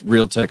to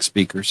Realtek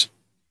speakers.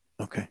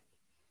 Okay.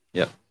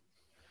 Yep.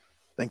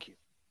 Thank you.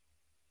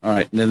 All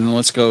right, and then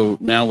let's go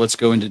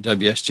into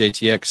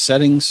WSJT-X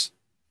settings.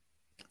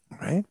 All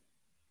right.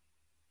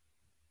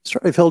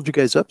 Sorry I've held you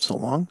guys up so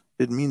long.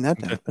 Didn't mean that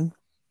to happen.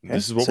 Okay.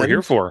 This is what we're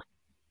here for.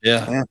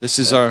 Yeah, this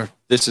is our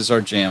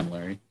jam,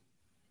 Larry.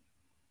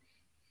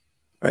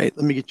 All right,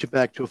 let me get you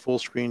back to a full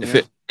screen.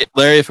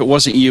 Larry, if it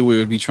wasn't you, we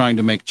would be trying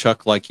to make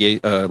Chuck like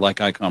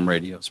Icom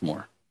radios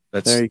more.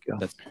 There you go.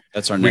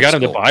 That's our next We got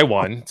him goal. to buy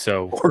one,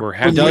 so we're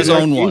happy. He does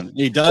own one.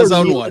 He does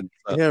own one.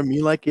 So. Yeah,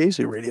 me like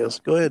Yaesu radios.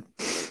 Go ahead.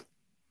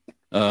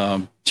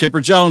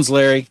 Chipper Jones,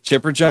 Larry.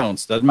 Chipper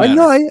Jones. Doesn't matter. I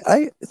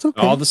know. It's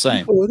okay. All the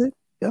same. Go with it.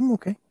 Yeah, I'm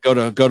okay. Go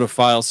to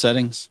file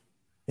settings.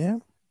 Yeah.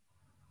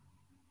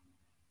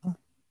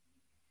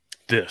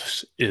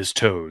 This is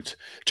Toads.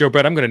 Joe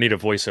Brett, I'm going to need a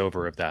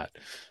voiceover of that.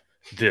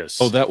 This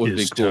that would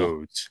be cool.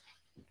 Toads.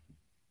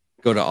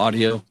 Go to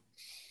audio.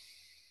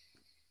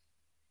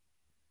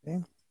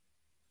 Okay.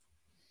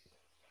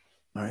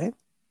 All right.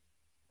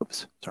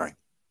 Oops. Sorry.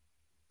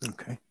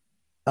 Okay.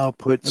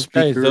 Output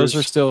speakers.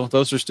 Okay,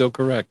 those are still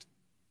correct.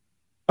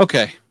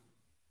 Okay.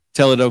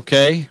 Tell it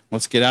okay.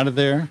 Let's get out of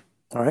there.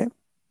 All right.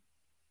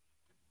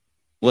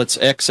 Let's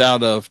X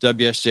out of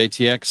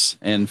WSJT-X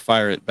and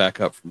fire it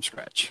back up from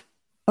scratch.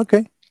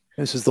 Okay.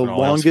 This is the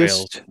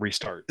longest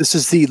restart. This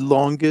is the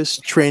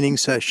longest training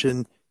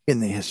session in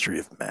the history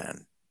of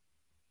man.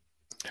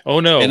 Oh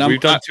no,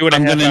 we've done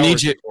 2.5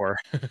 hours before.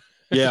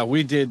 Yeah,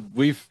 we did.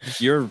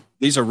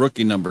 These are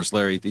rookie numbers,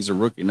 Larry. These are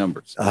rookie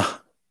numbers.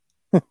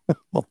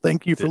 Well,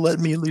 thank you for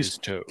letting me at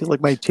least feel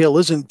like my tail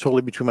isn't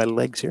totally between my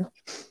legs here.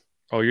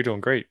 Oh, you're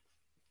doing great.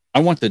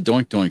 I want the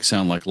doink doink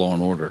sound like Law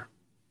and Order.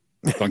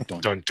 Doink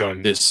doink. Dun,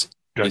 dun, this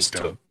dun, is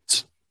dun.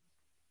 Toads.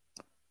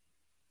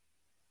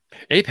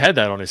 Ape had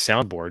that on his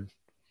soundboard.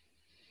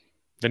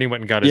 Then he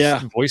went and got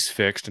his voice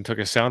fixed and took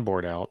his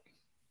soundboard out.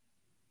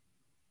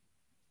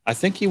 I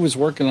think he was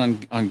working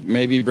on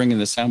maybe bringing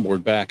the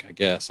soundboard back, I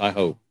guess. I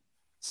hope.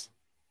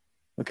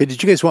 Okay,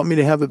 did you guys want me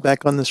to have it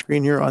back on the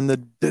screen here on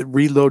the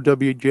reload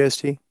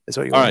WGST? Is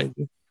that what you want me to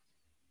do?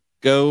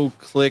 Go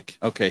click.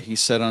 Okay,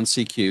 he's set on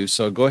CQ.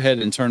 So go ahead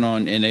and turn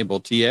on Enable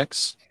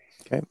TX.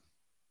 Okay.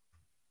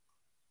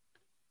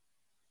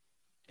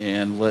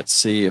 And let's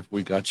see if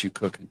we got you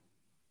cooking.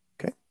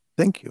 Okay,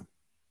 thank you.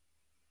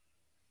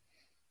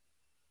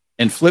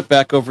 And flip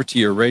back over to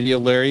your radio,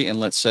 Larry, and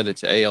let's set it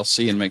to ALC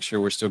and make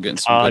sure we're still getting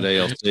some good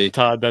ALC.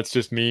 Todd, that's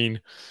just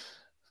mean.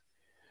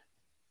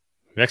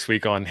 Next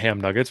week on Ham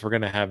Nuggets, we're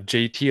going to have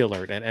JT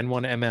Alert and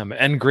N1MM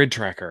and Grid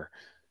Tracker.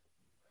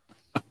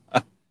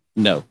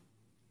 No.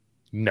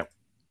 All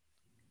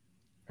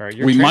right,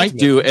 we might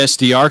do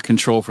SDR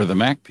control for the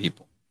Mac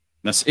people.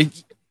 That's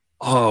it.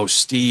 Oh,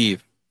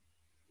 Steve.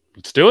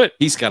 Let's do it.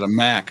 He's got a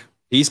Mac.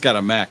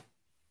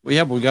 Well,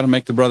 yeah, but we got to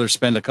make the brother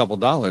spend a couple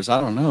dollars. I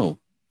don't know.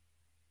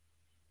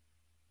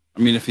 I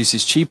mean, if he's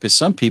as cheap as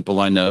some people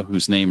I know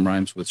whose name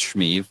rhymes with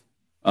Shmeev,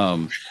 he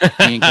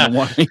ain't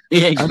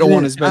gonna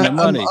want to spend the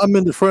money. I'm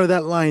in the front of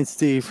that line,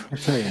 Steve. I'll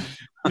tell you.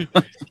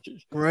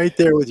 Right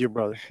there with your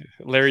brother.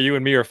 Larry, you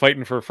and me are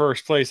fighting for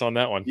first place on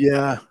that one.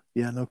 Yeah,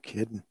 no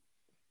kidding.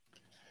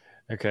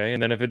 Okay,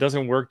 and then if it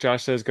doesn't work,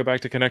 Josh says go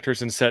back to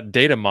connectors and set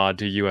data mod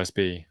to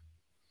USB.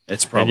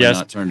 It's probably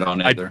not turned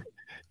on either.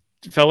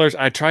 Fellers,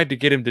 I tried to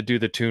get him to do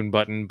the tune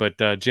button, but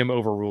Jim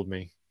overruled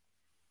me.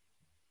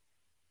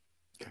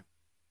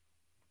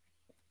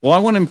 Well, I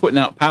want him putting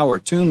out power.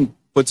 Tune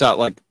puts out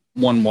like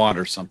 1 watt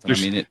or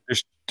something.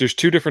 There's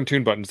 2 different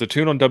tune buttons. The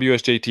tune on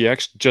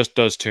WSJT-X just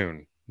does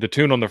tune. The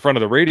tune on the front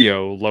of the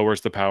radio lowers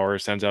the power,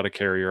 sends out a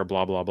carrier,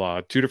 blah, blah, blah.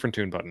 2 different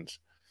tune buttons.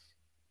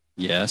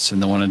 Yes,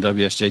 and the one on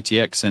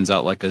WSJT-X sends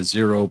out like a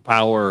 0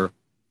 power.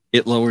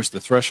 It lowers the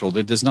threshold.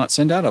 It does not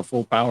send out a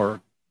full power.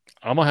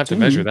 I'm going to have to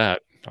measure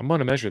that.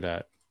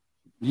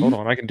 Hold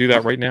on, I can do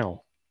that right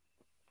now.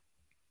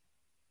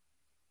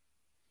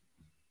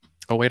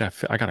 Oh, wait,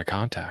 I got a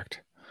contact.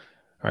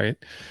 All right,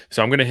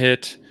 so I'm going to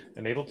hit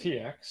Enable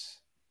TX.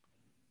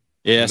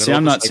 Yeah, see,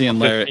 I'm not seeing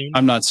Larry.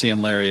 I'm not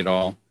seeing Larry at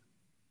all.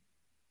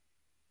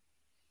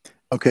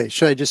 Okay,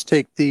 should I just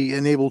take the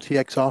enable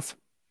TX off?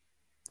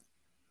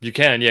 You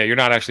can, yeah. You're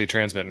not actually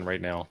transmitting right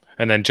now.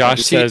 And then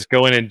Josh see- says,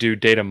 go in and do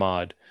data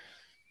mod.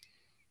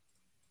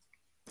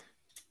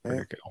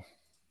 Where'd it go?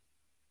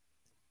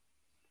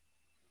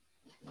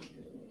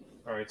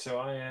 All right, so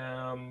I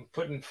am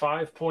putting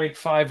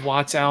 5.5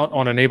 watts out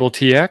on enable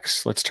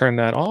TX. Let's turn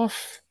that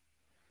off.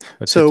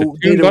 Let's hit the So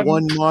tune data button.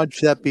 1 mod,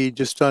 should that be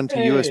just onto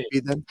Hey.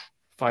 USB then?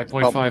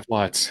 5.5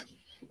 watts.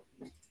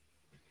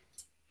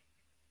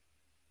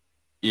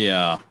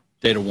 Yeah,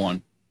 data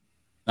 1,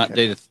 not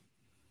Okay. data.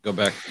 Go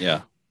back.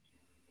 Yeah.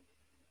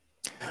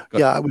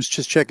 Yeah, I was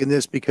just checking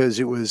this because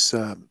it was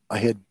I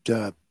had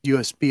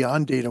USB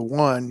on data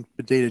 1,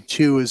 but data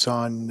 2 is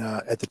on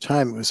at the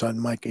time it was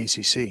on mic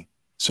ACC.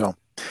 So,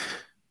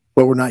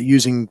 but we're not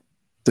using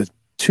the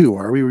 2,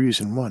 are we? We're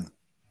using 1.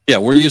 Yeah,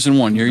 we're using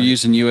 1. You're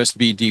using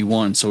USB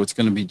D1, so it's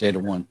going to be data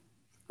 1.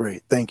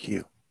 Great, thank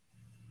you.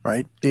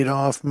 Right, data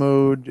off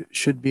mode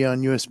should be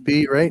on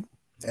USB, right?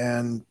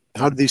 And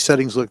how do these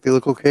settings look? They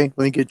look okay.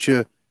 Let me get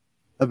you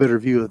a better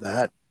view of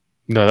that.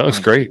 No, that looks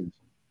great.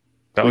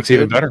 That We looks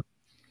even good? better.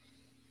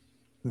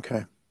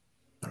 Okay,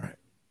 all right.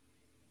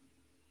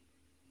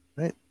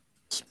 Right,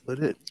 split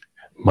it.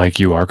 Mike,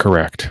 you are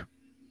correct.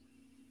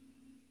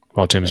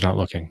 While Jim's not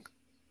looking.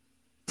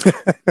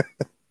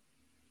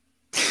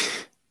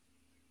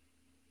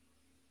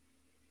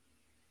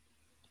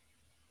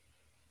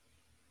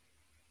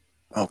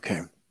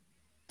 Okay.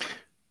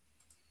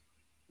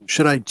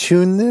 Should I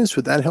tune this?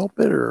 Would that help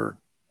it, or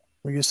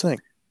what do you think?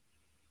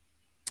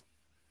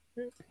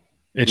 It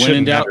When in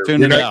shouldn't doubt, matter.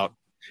 tune it out.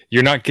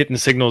 You're not getting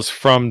signals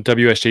from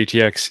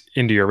WSJT-X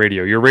into your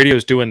radio. Your radio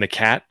is doing the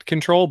CAT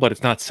control, but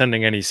it's not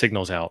sending any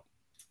signals out.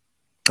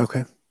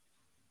 Okay.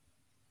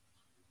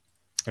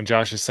 And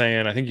Josh is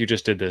saying, I think you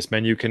just did this.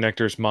 Menu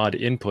connectors mod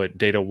input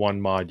data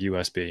 1 mod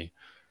USB.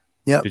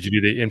 Yep. Did you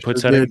do the input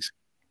Sure did. settings?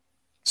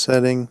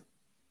 Setting,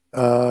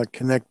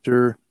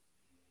 connector.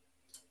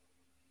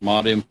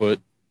 Mod input,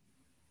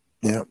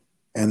 Yep.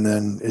 And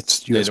then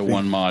it's USB. data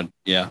 1 mod.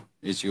 Yeah,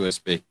 it's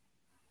USB.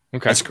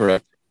 Okay. That's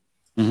correct.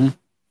 Mm-hmm.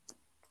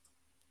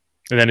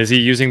 And then is he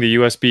using the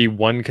USB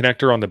 1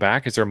 connector on the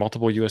back? Is there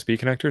multiple USB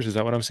connectors? Is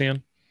that what I'm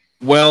seeing?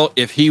 Well,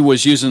 if he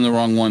was using the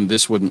wrong one,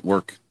 this wouldn't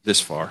work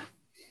this far.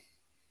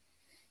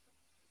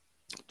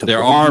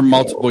 There are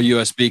multiple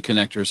USB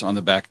connectors on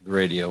the back of the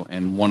radio,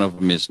 and one of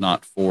them is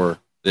not for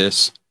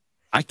this.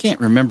 I can't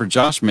remember.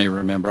 Josh may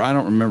remember. I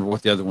don't remember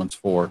what the other one's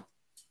for.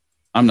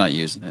 I'm not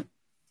using it.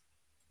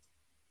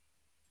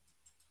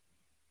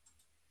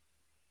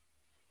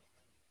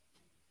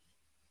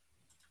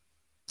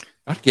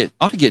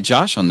 Ought to get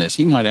Josh on this.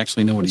 He might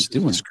actually know what he's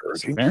doing.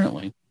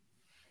 Apparently.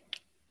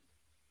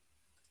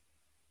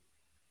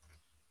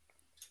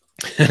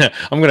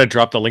 I'm going to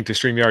drop the link to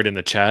StreamYard in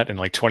the chat, and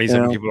like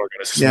 27 people are going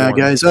to swarm.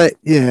 Yeah,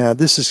 guys.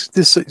 This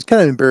is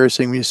kind of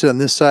embarrassing when you sit on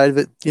this side of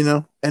it,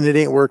 and it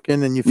ain't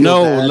working, and you feel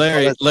No, bad,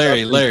 Larry.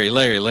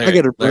 I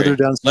got a brother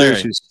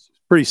downstairs who's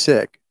pretty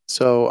sick,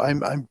 so I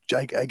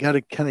got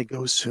to kind of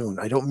go soon.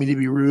 I don't mean to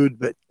be rude,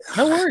 but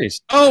No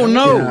worries. Oh,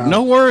 no, Yeah.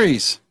 no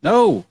worries.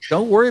 No,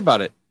 don't worry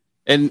about it.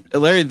 And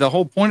Larry, the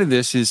whole point of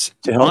this is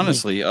To help me.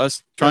 honestly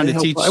us trying to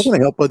teach. I want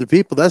to help other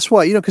people. That's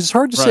why, because it's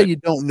hard to say Right. you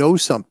don't know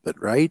something,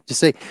 right? To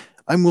say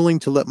I'm willing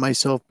to let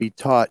myself be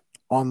taught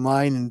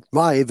online and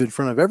live in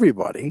front of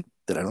everybody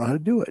that I don't know how to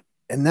do it,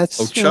 and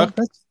that's Oh, Chuck,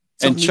 that's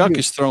and something to Chuck do.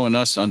 is throwing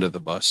us under the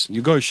bus.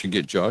 You guys should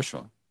get Josh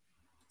on.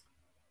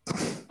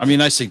 I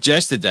mean, I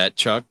suggested that,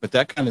 Chuck, but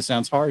that kind of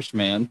sounds harsh,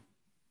 man.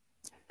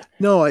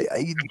 No,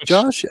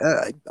 Josh,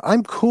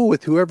 I'm cool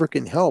with whoever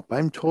can help.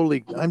 I'm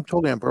totally on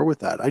board with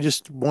that. I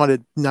just want to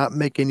not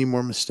make any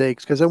more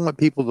mistakes because I want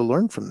people to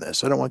learn from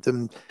this. I don't want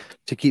them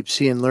to keep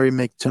seeing Larry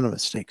make a ton of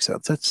mistakes.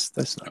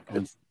 That's not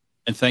good.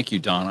 And thank you,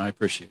 Don. I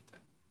appreciate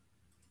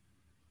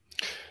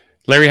that.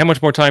 Larry, how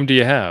much more time do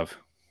you have?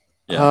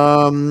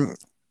 Yeah.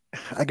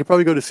 I could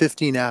probably go to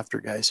 15 after,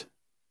 guys.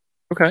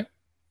 Okay.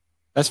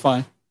 That's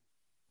fine.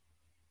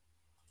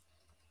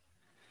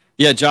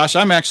 Yeah, Josh,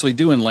 I'm actually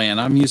doing LAN.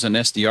 I'm using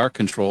SDR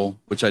control,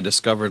 which I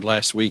discovered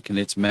last week, and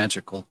it's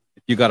magical.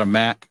 If you got a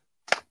Mac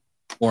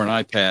or an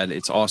iPad,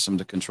 it's awesome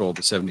to control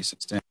the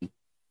 7610.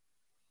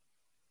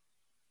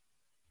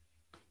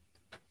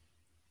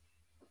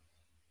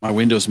 My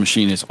Windows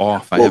machine is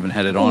off. I haven't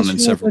had it on in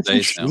several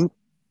days now.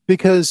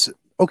 Because,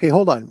 okay,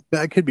 hold on.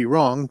 I could be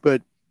wrong,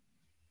 but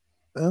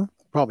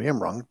probably am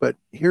wrong. But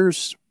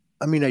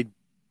I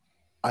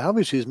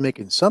obviously was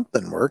making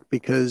something work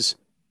because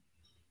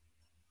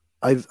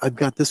I've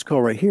got this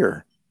call right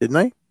here, didn't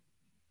I?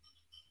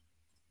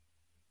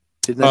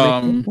 Didn't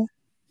I make that?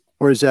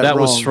 Or is that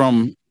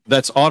wrong?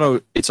 It's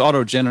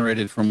auto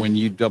generated from when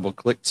you double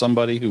clicked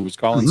somebody who was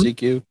calling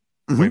CQ.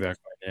 Way back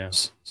when, yeah.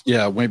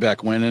 Yeah, way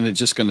back when, and it's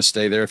just going to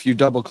stay there. If you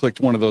double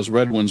clicked one of those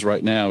red ones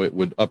right now, it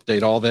would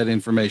update all that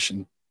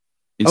information.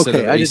 Instead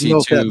Okay, of I didn't know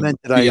if that AC2, meant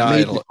that I PI,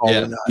 made the call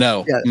yeah, or not.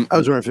 no. Yeah, I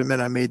was wondering if it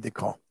meant I made the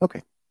call.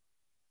 Okay.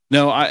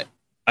 No, I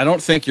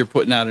don't think you're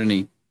putting out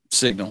any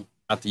signal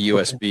at the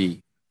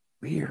USB.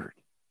 Weird.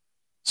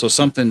 So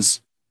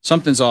something's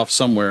off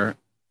somewhere.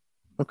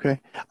 Okay.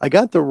 I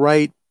got the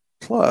right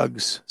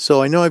plugs.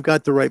 So I know I've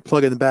got the right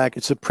plug in the back.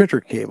 It's a printer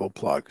cable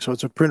plug. So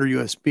it's a printer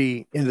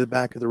USB into the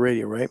back of the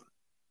radio, right?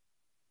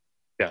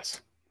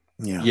 Yes.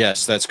 Yeah.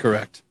 Yes, that's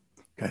correct.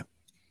 Okay.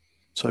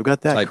 So I've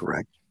got that Type-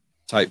 correct.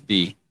 Type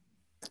B.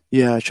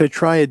 Yeah. Should I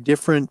try a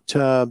different,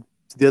 the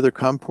other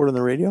COM port on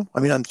the radio? I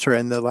mean, I'm sorry,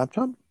 on the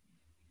laptop?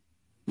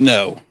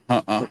 No.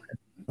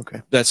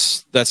 Okay.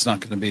 That's not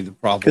going to be the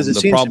problem. Because it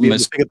The seems to be problem able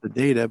is to pick up the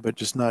data, but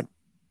just not.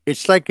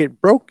 It's like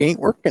it broke, ain't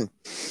working.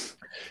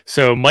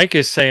 So Mike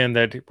is saying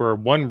that we're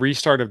one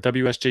restart of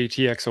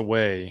WSJT-X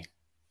away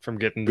from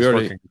getting this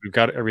working. We've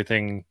got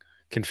everything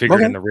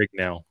configured in the rig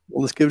now.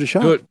 Well, let's give it a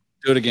shot. do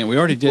it again. We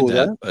already did Cool with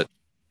that, that. but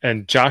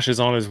And Josh is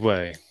on his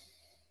way.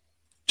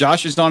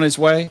 Josh is on his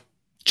way.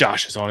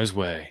 Josh is on his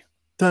way.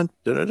 Dun,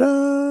 dun, dun,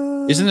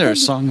 dun, Isn't there a dun,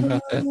 song dun,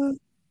 about that? dun.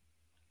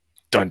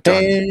 Dun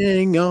dun.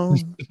 Hang on.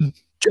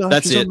 Josh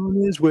That's is it. on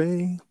his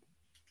way.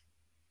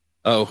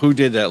 Oh, who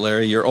did that,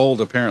 Larry? You're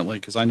old, apparently,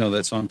 because I know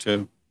that song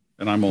too,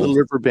 and I'm Little old.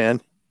 River Band.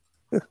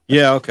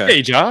 Yeah, okay.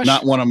 Hey Josh.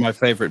 Not one of my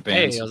favorite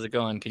Hey, bands. how's it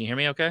going? Can you hear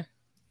me okay?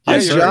 Hi,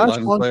 Yes, sir. Josh. Loud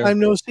and Long clear. time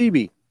no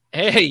see.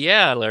 Hey,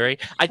 yeah, Larry.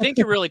 I think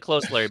you're really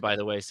close, Larry, by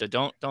the way. So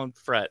don't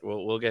fret.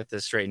 We'll get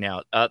this straightened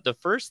out. The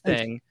first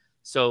thing,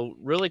 so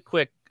really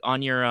quick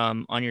on your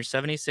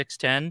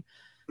 7610,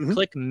 Mhm.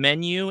 click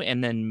menu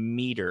and then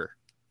meter.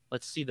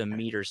 Let's see the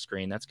meter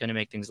screen. That's going to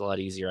make things a lot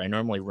easier. I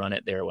normally run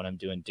it there when I'm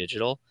doing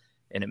digital,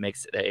 and it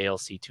makes the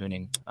ALC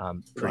tuning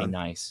pretty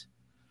nice.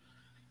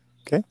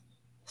 Okay.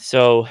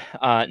 So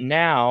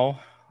now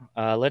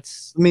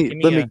let's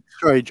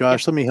Sorry,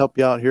 Josh. Let me help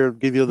you out here.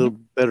 Give you a little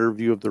better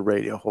view of the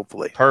radio,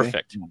 hopefully. Okay?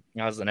 perfect.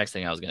 That was the next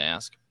thing I was going to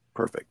ask.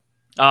 Perfect.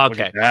 Look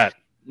Okay. at that.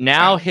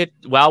 Now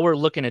while we're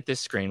looking at this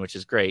screen, which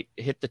is great,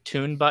 hit the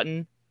tune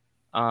button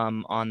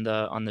on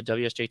the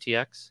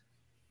WSJT-X.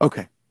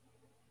 Okay.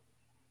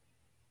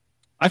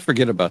 I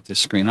forget about this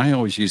screen. I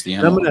always use the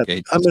analog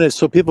gauge. I'm gonna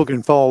so people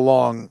can follow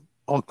along.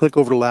 I'll click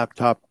over the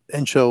laptop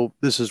and show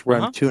this is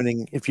where I'm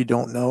tuning. If you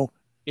don't know,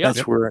 Yeah.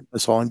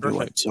 that's all I'm doing.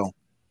 Perfect. So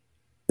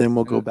then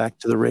we'll go back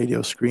to the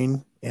radio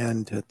screen.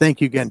 And thank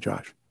you again,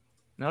 Josh.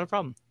 Not a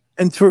problem.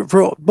 And for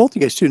both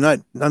you guys too.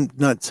 I'm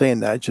not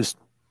saying that. Just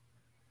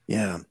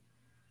yeah.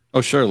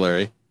 Oh, sure,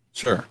 Larry.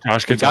 Sure.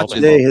 Josh gets got all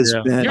you. the Today has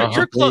yeah. been.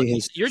 You're close. today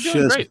has You're doing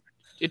just- great.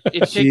 It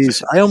takes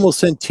Jeez, I almost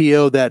sent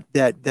To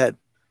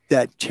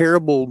that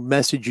terrible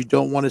message you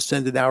don't want to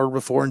send an hour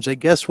before and say,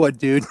 guess what,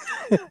 dude?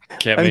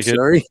 Can't I'm make it.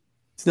 sorry.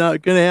 It's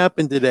not going to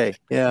happen today.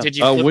 Yeah. Did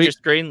you flip your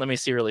screen? Let me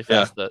see really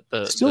fast. The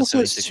Still the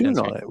says 7610 tune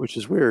screen. on it, which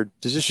is weird.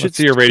 Does this Let's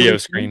see your radio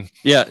screen.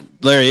 Yeah,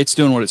 Larry, it's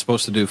doing what it's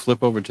supposed to do.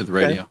 Flip over to the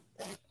radio.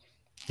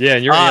 Yeah,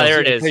 and you're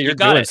there it is. Hey, You you're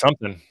got doing it.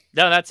 something.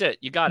 No, that's it.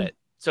 You got it.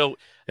 So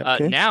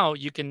Okay. now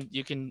you can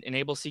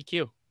enable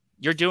CQ.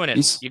 You're doing it.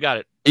 He's- You got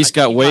it. He's You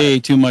got way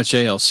it. too much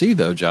ALC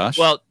though, Josh.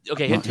 Well,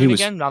 okay. Hit Well, he tune was-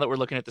 again. Now that we're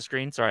looking at the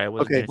screen. Sorry, I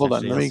wasn't. Okay, paying hold on.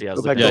 attention Let to me the ALC. I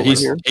was go back looking yeah, at over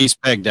the- here. he's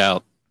pegged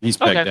out. He's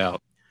pegged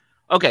out.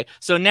 Okay,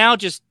 so now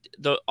just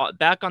the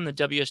back on the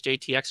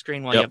WSJT-X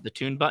screen while you Yep. have the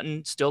tune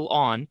button still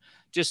on,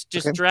 just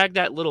Okay. drag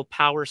that little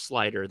power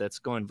slider that's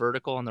going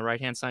vertical on the right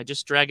hand side.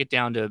 Just drag it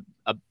down to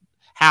a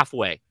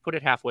halfway. Put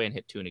it halfway and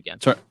hit tune again.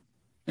 Sorry.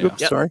 Yeah.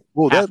 Oops, sorry.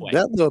 Well, Halfway.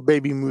 that little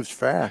baby moves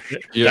fast.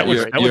 You're- that would,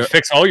 you're- that would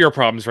fix all your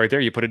problems right there.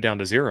 You put it down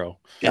to 0.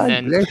 God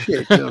then- bless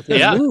you. It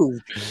Yeah.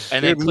 moved.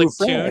 And then It click moved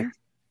tune, fast.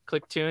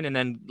 click tune, and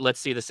then let's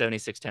see the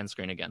 7610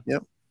 screen again.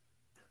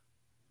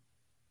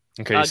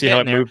 Okay, you see how it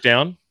getting there. moved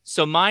down?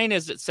 So mine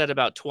is set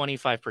about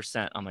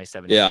 25% on my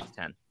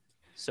 7610.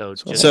 So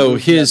just So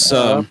his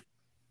Uh,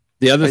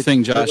 the other I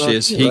thing, think Josh, about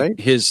is you, right?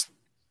 his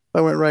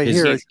I went right Is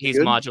here. he's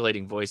Good.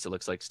 modulating voice. It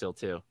looks like still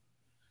too.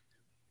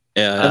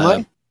 Am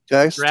I?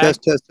 Test, drag-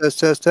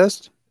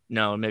 test.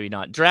 No, maybe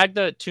not. Drag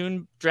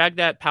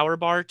that power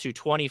bar to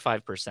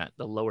 25%,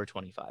 the lower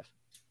 25.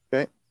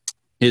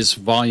 his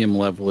volume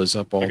level is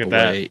up all Look the at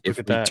that. way. Look If we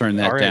at that. turn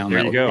that All right, down, there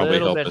that you would go. probably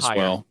Little help bit as higher.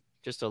 well.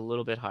 Just a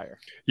little bit higher.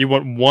 You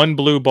want one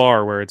blue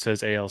bar where it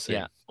says ALC.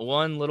 Yeah,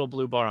 one little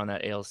blue bar on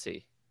that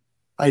ALC.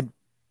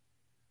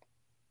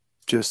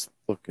 Just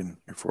looking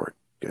here for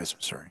it, guys.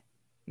 I'm sorry.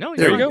 No,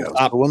 There you're you fine. go.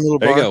 Up. So one little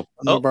There bar. you go. One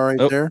little Oh. bar right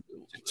Oh. there.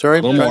 Sorry,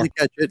 I'm Little trying more. to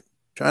catch it.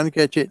 Trying to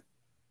catch it.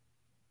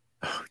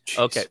 Oh, jeez.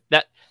 Okay,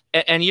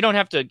 and you don't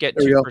have to get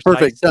There we too go. precise.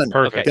 Perfect. Done.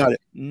 Perfect. Got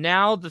it.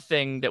 Now the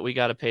thing that we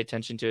got to pay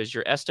attention to is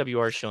your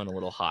SWR is showing a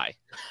little high,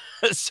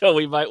 so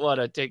we might want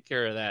to take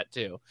care of that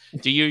too.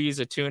 Do you use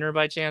a tuner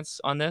by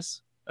chance on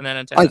this? On that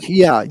antenna?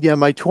 Yeah.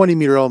 My 20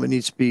 meter element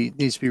needs to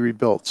be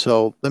rebuilt.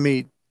 So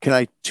can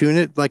I tune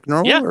it like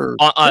normal? Yeah. Or?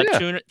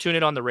 Yeah. Tune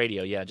it on the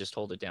radio. Yeah, just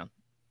hold it down.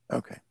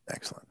 Okay.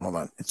 Excellent. Hold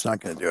on. It's not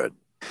going to do it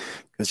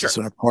because Sure. it's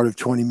on a part of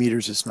 20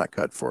 meters. It's not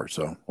cut for.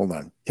 So hold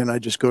on. Can I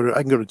just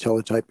I can go to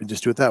teletype and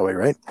just do it that way,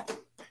 right?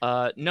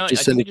 No,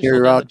 Just I send think the you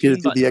hold carrier down out, get it tune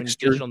to the button when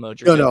extra- digital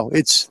mode, you're No, good.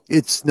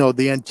 it's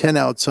the antenna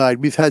outside.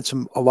 We've had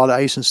a lot of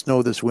ice and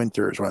snow this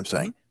winter is what I'm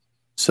saying.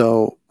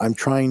 So I'm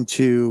trying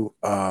to,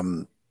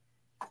 hang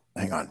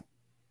on.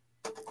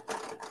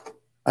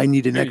 I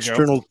need an There you go.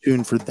 external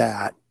tune for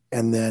that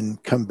and then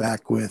come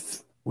back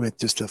with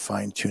just a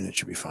fine tune. It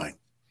should be fine.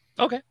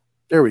 Okay.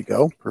 There we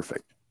go.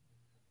 Perfect.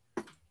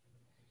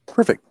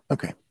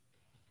 Okay.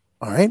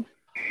 All right.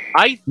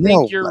 I think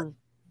No, you're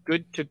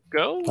good to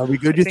go. Are we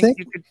good, you think?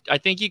 I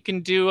think you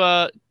can do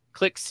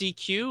click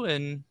CQ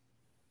and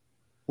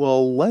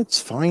Well, let's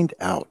find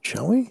out,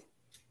 shall we?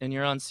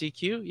 you're on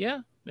CQ. Yeah,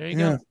 there you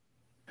Yeah. go.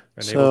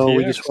 Enable So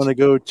we TX. just want to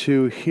go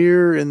to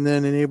here and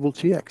then enable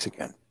TX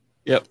again.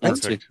 Yep. Let's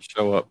Perfect.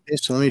 show up. Okay,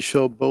 so let me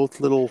show both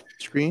little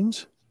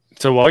screens.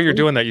 So while you're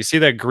doing that, you see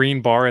that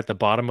green bar at the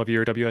bottom of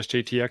your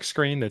WSJT-X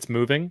screen that's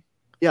moving?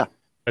 Yeah.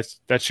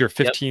 That's your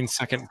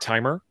 15-second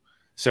timer.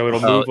 So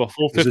it'll Oh, move a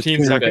full is it 15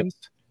 too- seconds,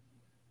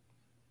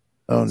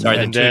 Oh, Sorry, no.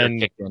 the And tuner then-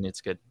 kicked in.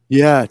 It's good.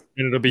 Yeah.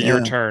 and it'll be your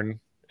Yeah. turn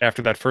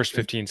after that first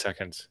 15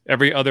 seconds.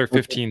 Every other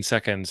 15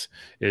 seconds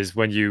is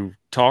when you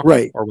talk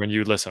Right. or when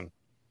you listen.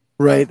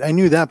 Right. I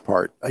knew that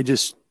part. I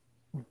just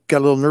got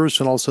a little nervous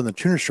and all of a sudden the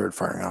tuner started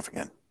firing off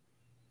again.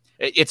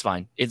 It's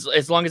fine. It's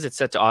as long as it's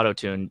set to auto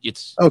tune.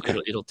 Okay.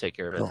 It'll take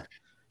care of it. Cool.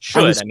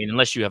 Should I mean,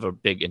 unless you have a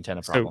big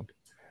antenna So- problem.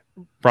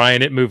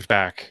 Brian, it moved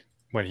back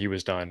when he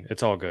was done.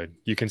 It's all good.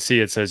 You can see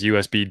it says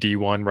USB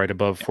D1 right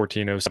above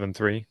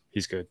 14073.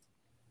 He's good.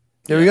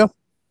 There we go.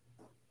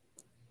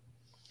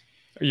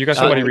 You got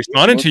somebody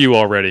responding to you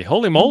already.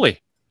 Holy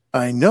moly.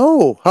 I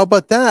know. How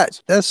about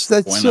that? That's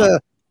Why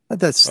not?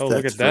 that's Oh,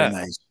 look at very that.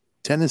 nice.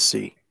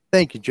 Tennessee.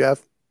 Thank you,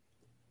 Jeff.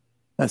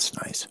 That's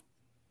nice.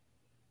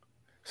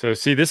 So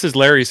see, this is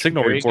Larry's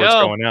signal There you reports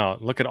go. going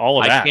out. Look at all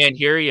of I that. can't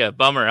hear you.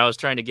 Bummer. I was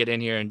trying to get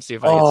in here and see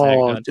if I could say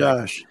Oh, contact.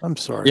 gosh. I'm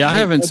sorry. Yeah, I I'd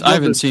haven't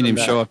love to seen him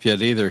turn show that. up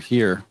yet either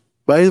here.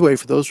 By the way,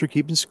 for those who are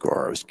keeping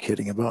score, I was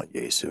kidding about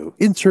Yesu.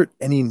 Insert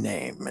any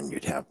name and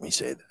you'd have me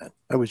say that.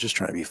 I was just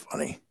trying to be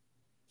funny.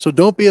 So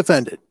don't be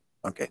offended.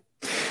 Okay.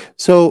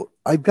 So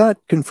I've got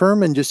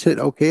confirm and just hit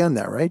OK on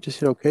that, right? Just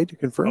hit OK to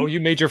confirm. Oh, you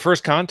made your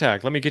first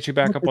contact. Let me get you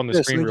back Look up at on the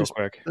this. screen Let me real just-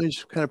 quick. Let me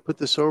just kind of put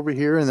this over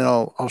here and then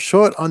I'll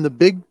show it on the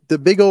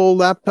big old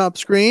laptop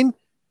screen.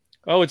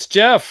 Oh, it's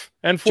Jeff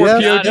and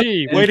Jeff.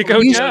 4POG. Way to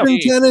go, Eastern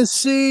Jeff.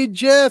 Tennessee,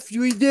 Jeff,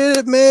 we did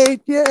it,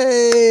 mate!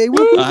 Yay!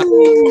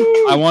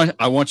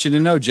 I want you to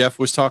know Jeff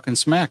was talking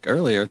smack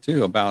earlier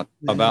too about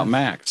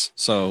Max.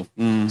 So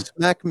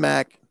Smack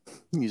Mac,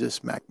 use a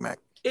Smack Mac.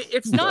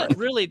 It's not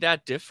really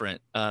that different,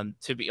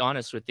 to be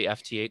honest, with the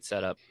FT8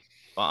 setup.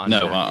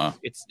 No, Mac.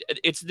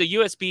 It's the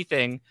USB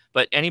thing,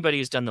 but anybody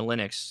who's done the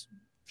Linux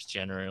is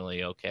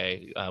generally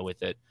okay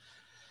with it.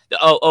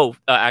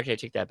 Actually, I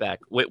take that back.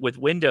 With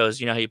Windows,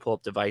 you know how you pull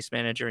up Device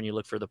Manager and you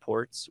look for the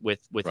ports.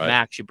 With Right.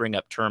 Mac, you bring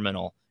up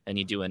Terminal and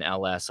you do an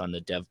LS on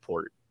the dev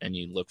port and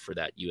you look for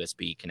that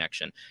USB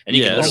connection. And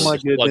you can Yes. literally Oh, my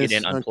just plug it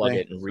in, goodness. unplug Okay.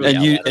 it, and read out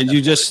out of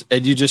you that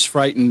just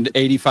frightened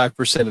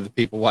 85% of the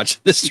people watching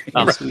this stream.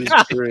 Oh. This is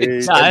great. port.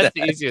 No, that's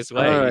the easiest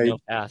way. All You right. know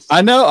fast.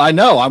 I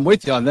know, I'm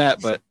with you on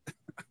that, but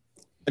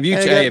have you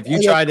I got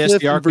tried Cliff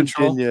SDR in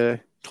control? Virginia.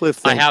 Cliff,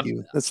 I thank have-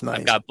 you. That's nice.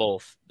 I've got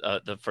both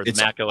for the It's-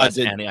 Mac I OS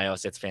did- and the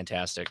iOS. It's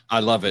fantastic. I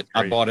love it.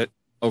 I Great. bought it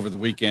over the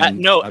weekend.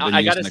 No, I've been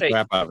I gotta using say- the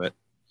crap out of it.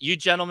 You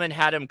gentlemen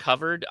had him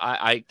covered.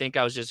 I think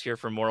I was just here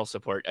for moral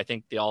support. I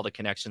think all the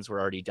connections were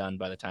already done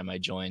by the time I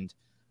joined.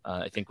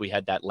 I think we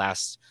had that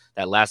last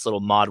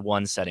little mod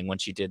 1 setting.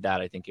 Once you did that,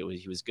 I think he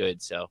was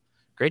good. So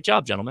great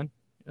job, gentlemen.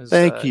 It was,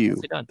 Thank you.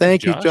 nicely done.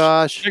 Thank you, Josh.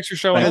 Josh. Thanks for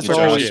showing As up.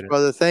 Josh. always,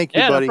 brother. Thank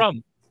you, Yeah, buddy. no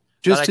problem.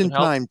 Just Glad I in can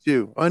help. time,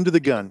 too. Under the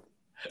gun.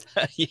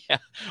 Yeah.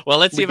 Well,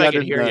 let's see We if I got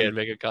can it hear done. you and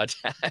make a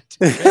contact.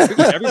 We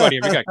got everybody.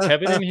 We got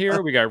Kevin in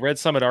here. We got Red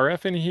Summit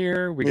RF in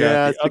here. We got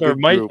Yeah, the it's a other good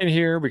Mike group. in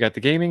here. We got the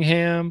Gaming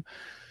Ham.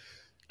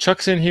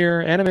 Chuck's in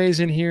here. Anime's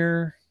in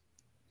here.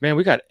 Man,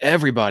 we got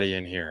everybody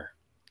in here.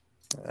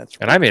 That's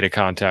And I made a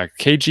contact.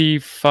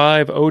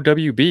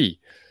 KG5OWB.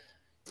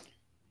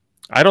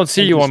 I don't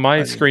see Thank you you, on my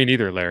Scotty. screen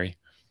either, Larry.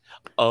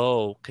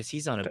 Oh, because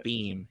he's on a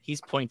beam.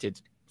 He's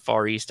pointed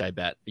far east, I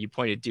bet. You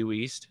pointed due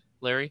east,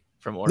 Larry,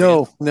 from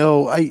Oregon?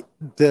 No.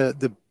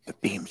 The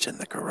beam's in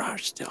the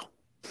garage still.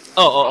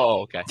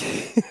 Oh, okay.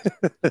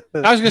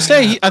 I was gonna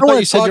say, I thought wanna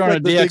you said talk you're on a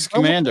like the DX big- I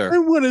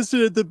commander. want to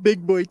sit at the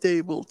big boy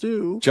table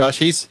too. Josh,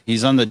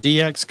 he's on the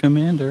DX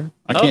commander.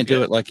 I can't do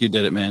good. it like you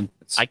did it, man.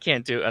 I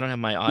can't do. I don't have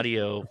my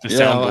audio. The Yeah,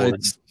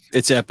 soundboard.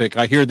 it's epic.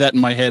 I hear that in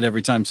my head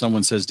every time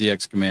someone says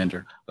DX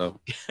commander. So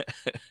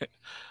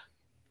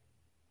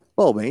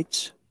Well,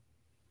 mates,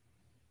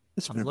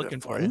 it's I'm been a bit looking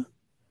of for fun. you.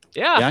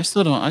 Yeah. yeah, I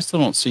still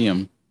don't see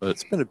him, but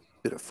It's been a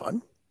bit of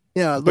fun.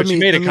 Yeah, But you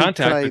made a let me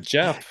contact try- with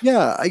Jeff.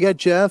 Yeah, I got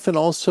Jeff, and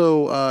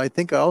also I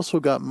think I also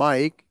got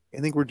Mike. I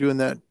think we're doing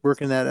that,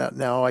 working that out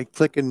now. I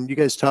click, and you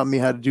guys taught me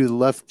how to do the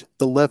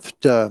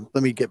left. Let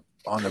me get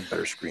on a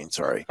better screen.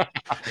 Sorry,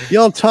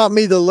 y'all taught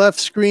me the left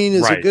screen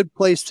is a Right. good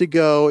place to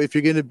go if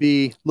you're going to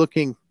be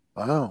looking.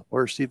 Wow,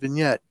 worse even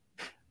yet.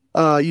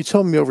 You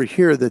told me over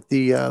here that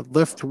the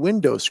left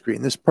window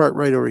screen, this part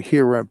right over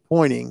here where I'm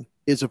pointing,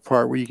 is a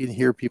part where you can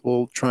hear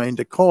people trying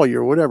to call you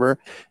or whatever.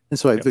 And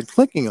so I've Yep. been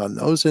clicking on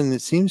those, and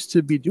it seems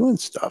to be doing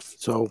stuff.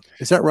 So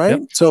is that right?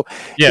 Yep. So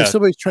Yeah. if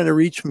somebody's trying to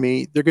reach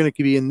me, they're going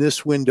to be in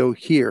this window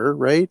here,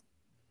 right?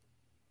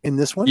 In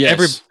this one?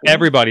 Yes.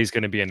 Everybody's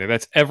going to be in there.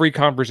 That's every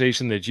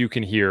conversation that you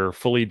can hear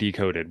fully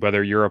decoded,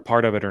 whether you're a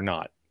part of it or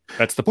not.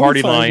 That's the What party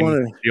if I line,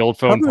 wanna- the old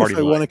How phone about party if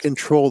I want line. to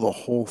control the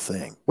whole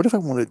thing? What if I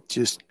want to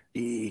just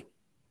be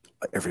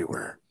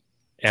everywhere?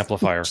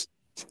 amplifier.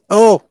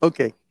 Oh,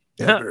 okay.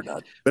 Yeah, better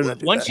not do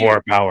Once that.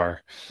 More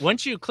power.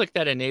 Once you click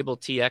that enable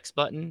TX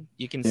button,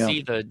 you can Yeah.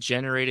 see the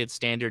generated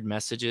standard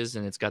messages,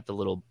 and it's got the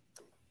little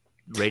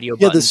radio Yeah,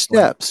 the buttons going,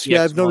 steps.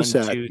 Yeah, I've noticed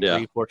 1, that. 2, Yeah.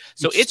 3, 4.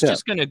 So Each it's step.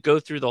 just going to go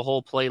through the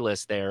whole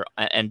playlist there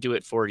and do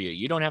it for you.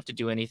 You don't have to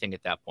do anything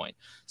at that point.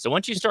 So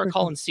once you start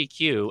calling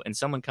CQ and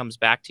someone comes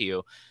back to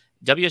you,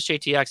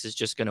 WSJT-X is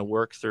just going to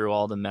work through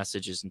all the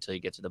messages until you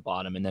get to the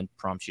bottom and then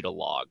prompt you to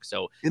log.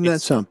 So Isn't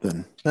that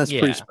something? That's Yeah.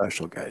 pretty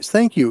special, guys.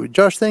 Thank you.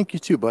 Josh, thank you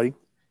too, buddy.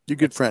 You're a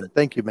good friend.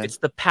 Thank you, man. it's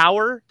the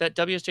power that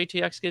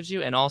WSJT-X gives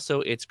you, and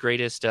also its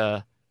greatest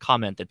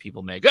comment that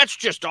people make. That's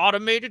just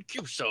automated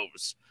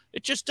QSOs.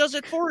 It just does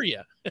it for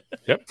you.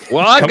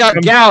 Well, I've got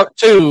come- gout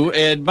too,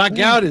 and my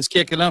gout is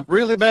kicking up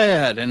really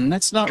bad, and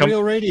that's not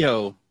real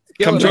radio.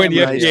 Come join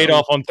the nice. FT8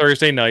 off on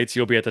Thursday nights.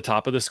 You'll be at the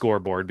top of the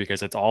scoreboard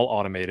because it's all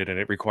automated and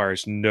it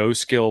requires no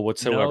skill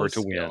whatsoever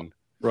to win.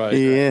 Right.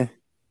 Yeah.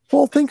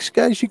 Well, thanks,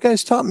 guys. You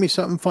guys taught me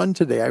something fun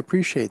today. I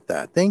appreciate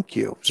that. Thank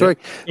you. Sorry,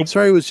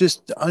 sorry, I was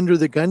just under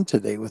the gun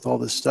today with all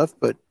this stuff,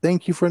 but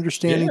thank you for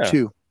understanding Yeah.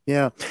 too.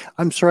 Yeah,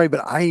 I'm sorry, but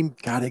I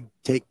gotta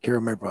take care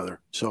of my brother.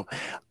 So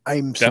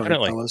I'm sorry,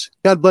 Definitely. fellas.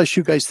 God bless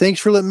you guys.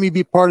 Thanks for letting me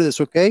be part of this.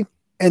 Okay,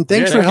 and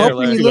thanks Yeah, for take care, helping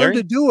me Larry. learn Larry?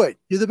 to do it.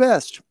 You're the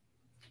best.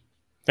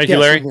 Thank Yeah,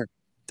 you, Larry. same here.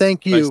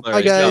 Thank you. Thanks, Bye,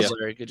 Larry. guys. Good job,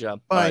 Larry. Good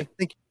job. Bye.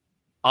 Thank you.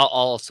 I'll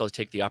also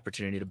take the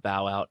opportunity to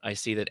bow out. I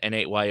see that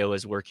N8YO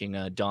is working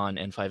Dawn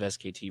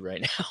N5SKT right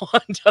now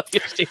on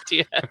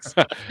WSJT-X.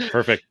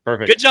 Perfect.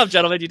 Good job,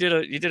 gentlemen. You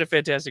did a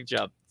fantastic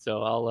job.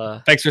 So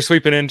I'll Thanks for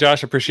sweeping in,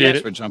 Josh. Appreciate Thanks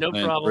it. for jumping No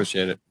in. problem.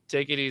 Appreciate it.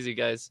 take it easy,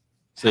 guys.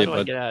 See How you, do I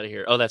bud. get out of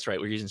here? Oh, that's right.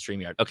 We're using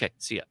StreamYard. Okay,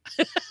 see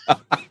ya.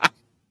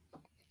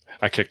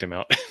 I kicked him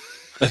out.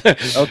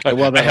 Okay,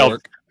 well, I that'll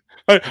helped.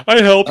 work.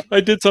 I helped.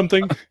 I did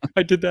something.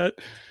 I did that.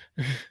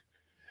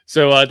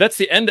 So that's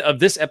the end of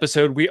this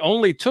episode. We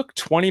only took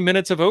 20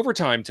 minutes of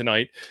overtime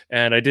tonight,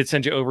 and I did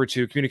send you over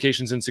to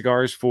Communications and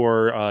Cigars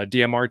for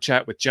DMR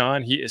chat with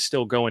John. He is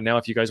still going now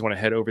if you guys want to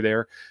head over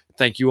there.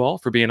 Thank you all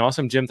for being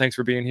awesome. Jim, thanks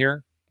for being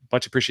here.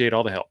 Much appreciate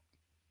all the help.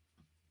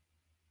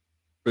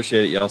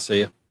 Appreciate it. Y'all see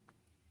you.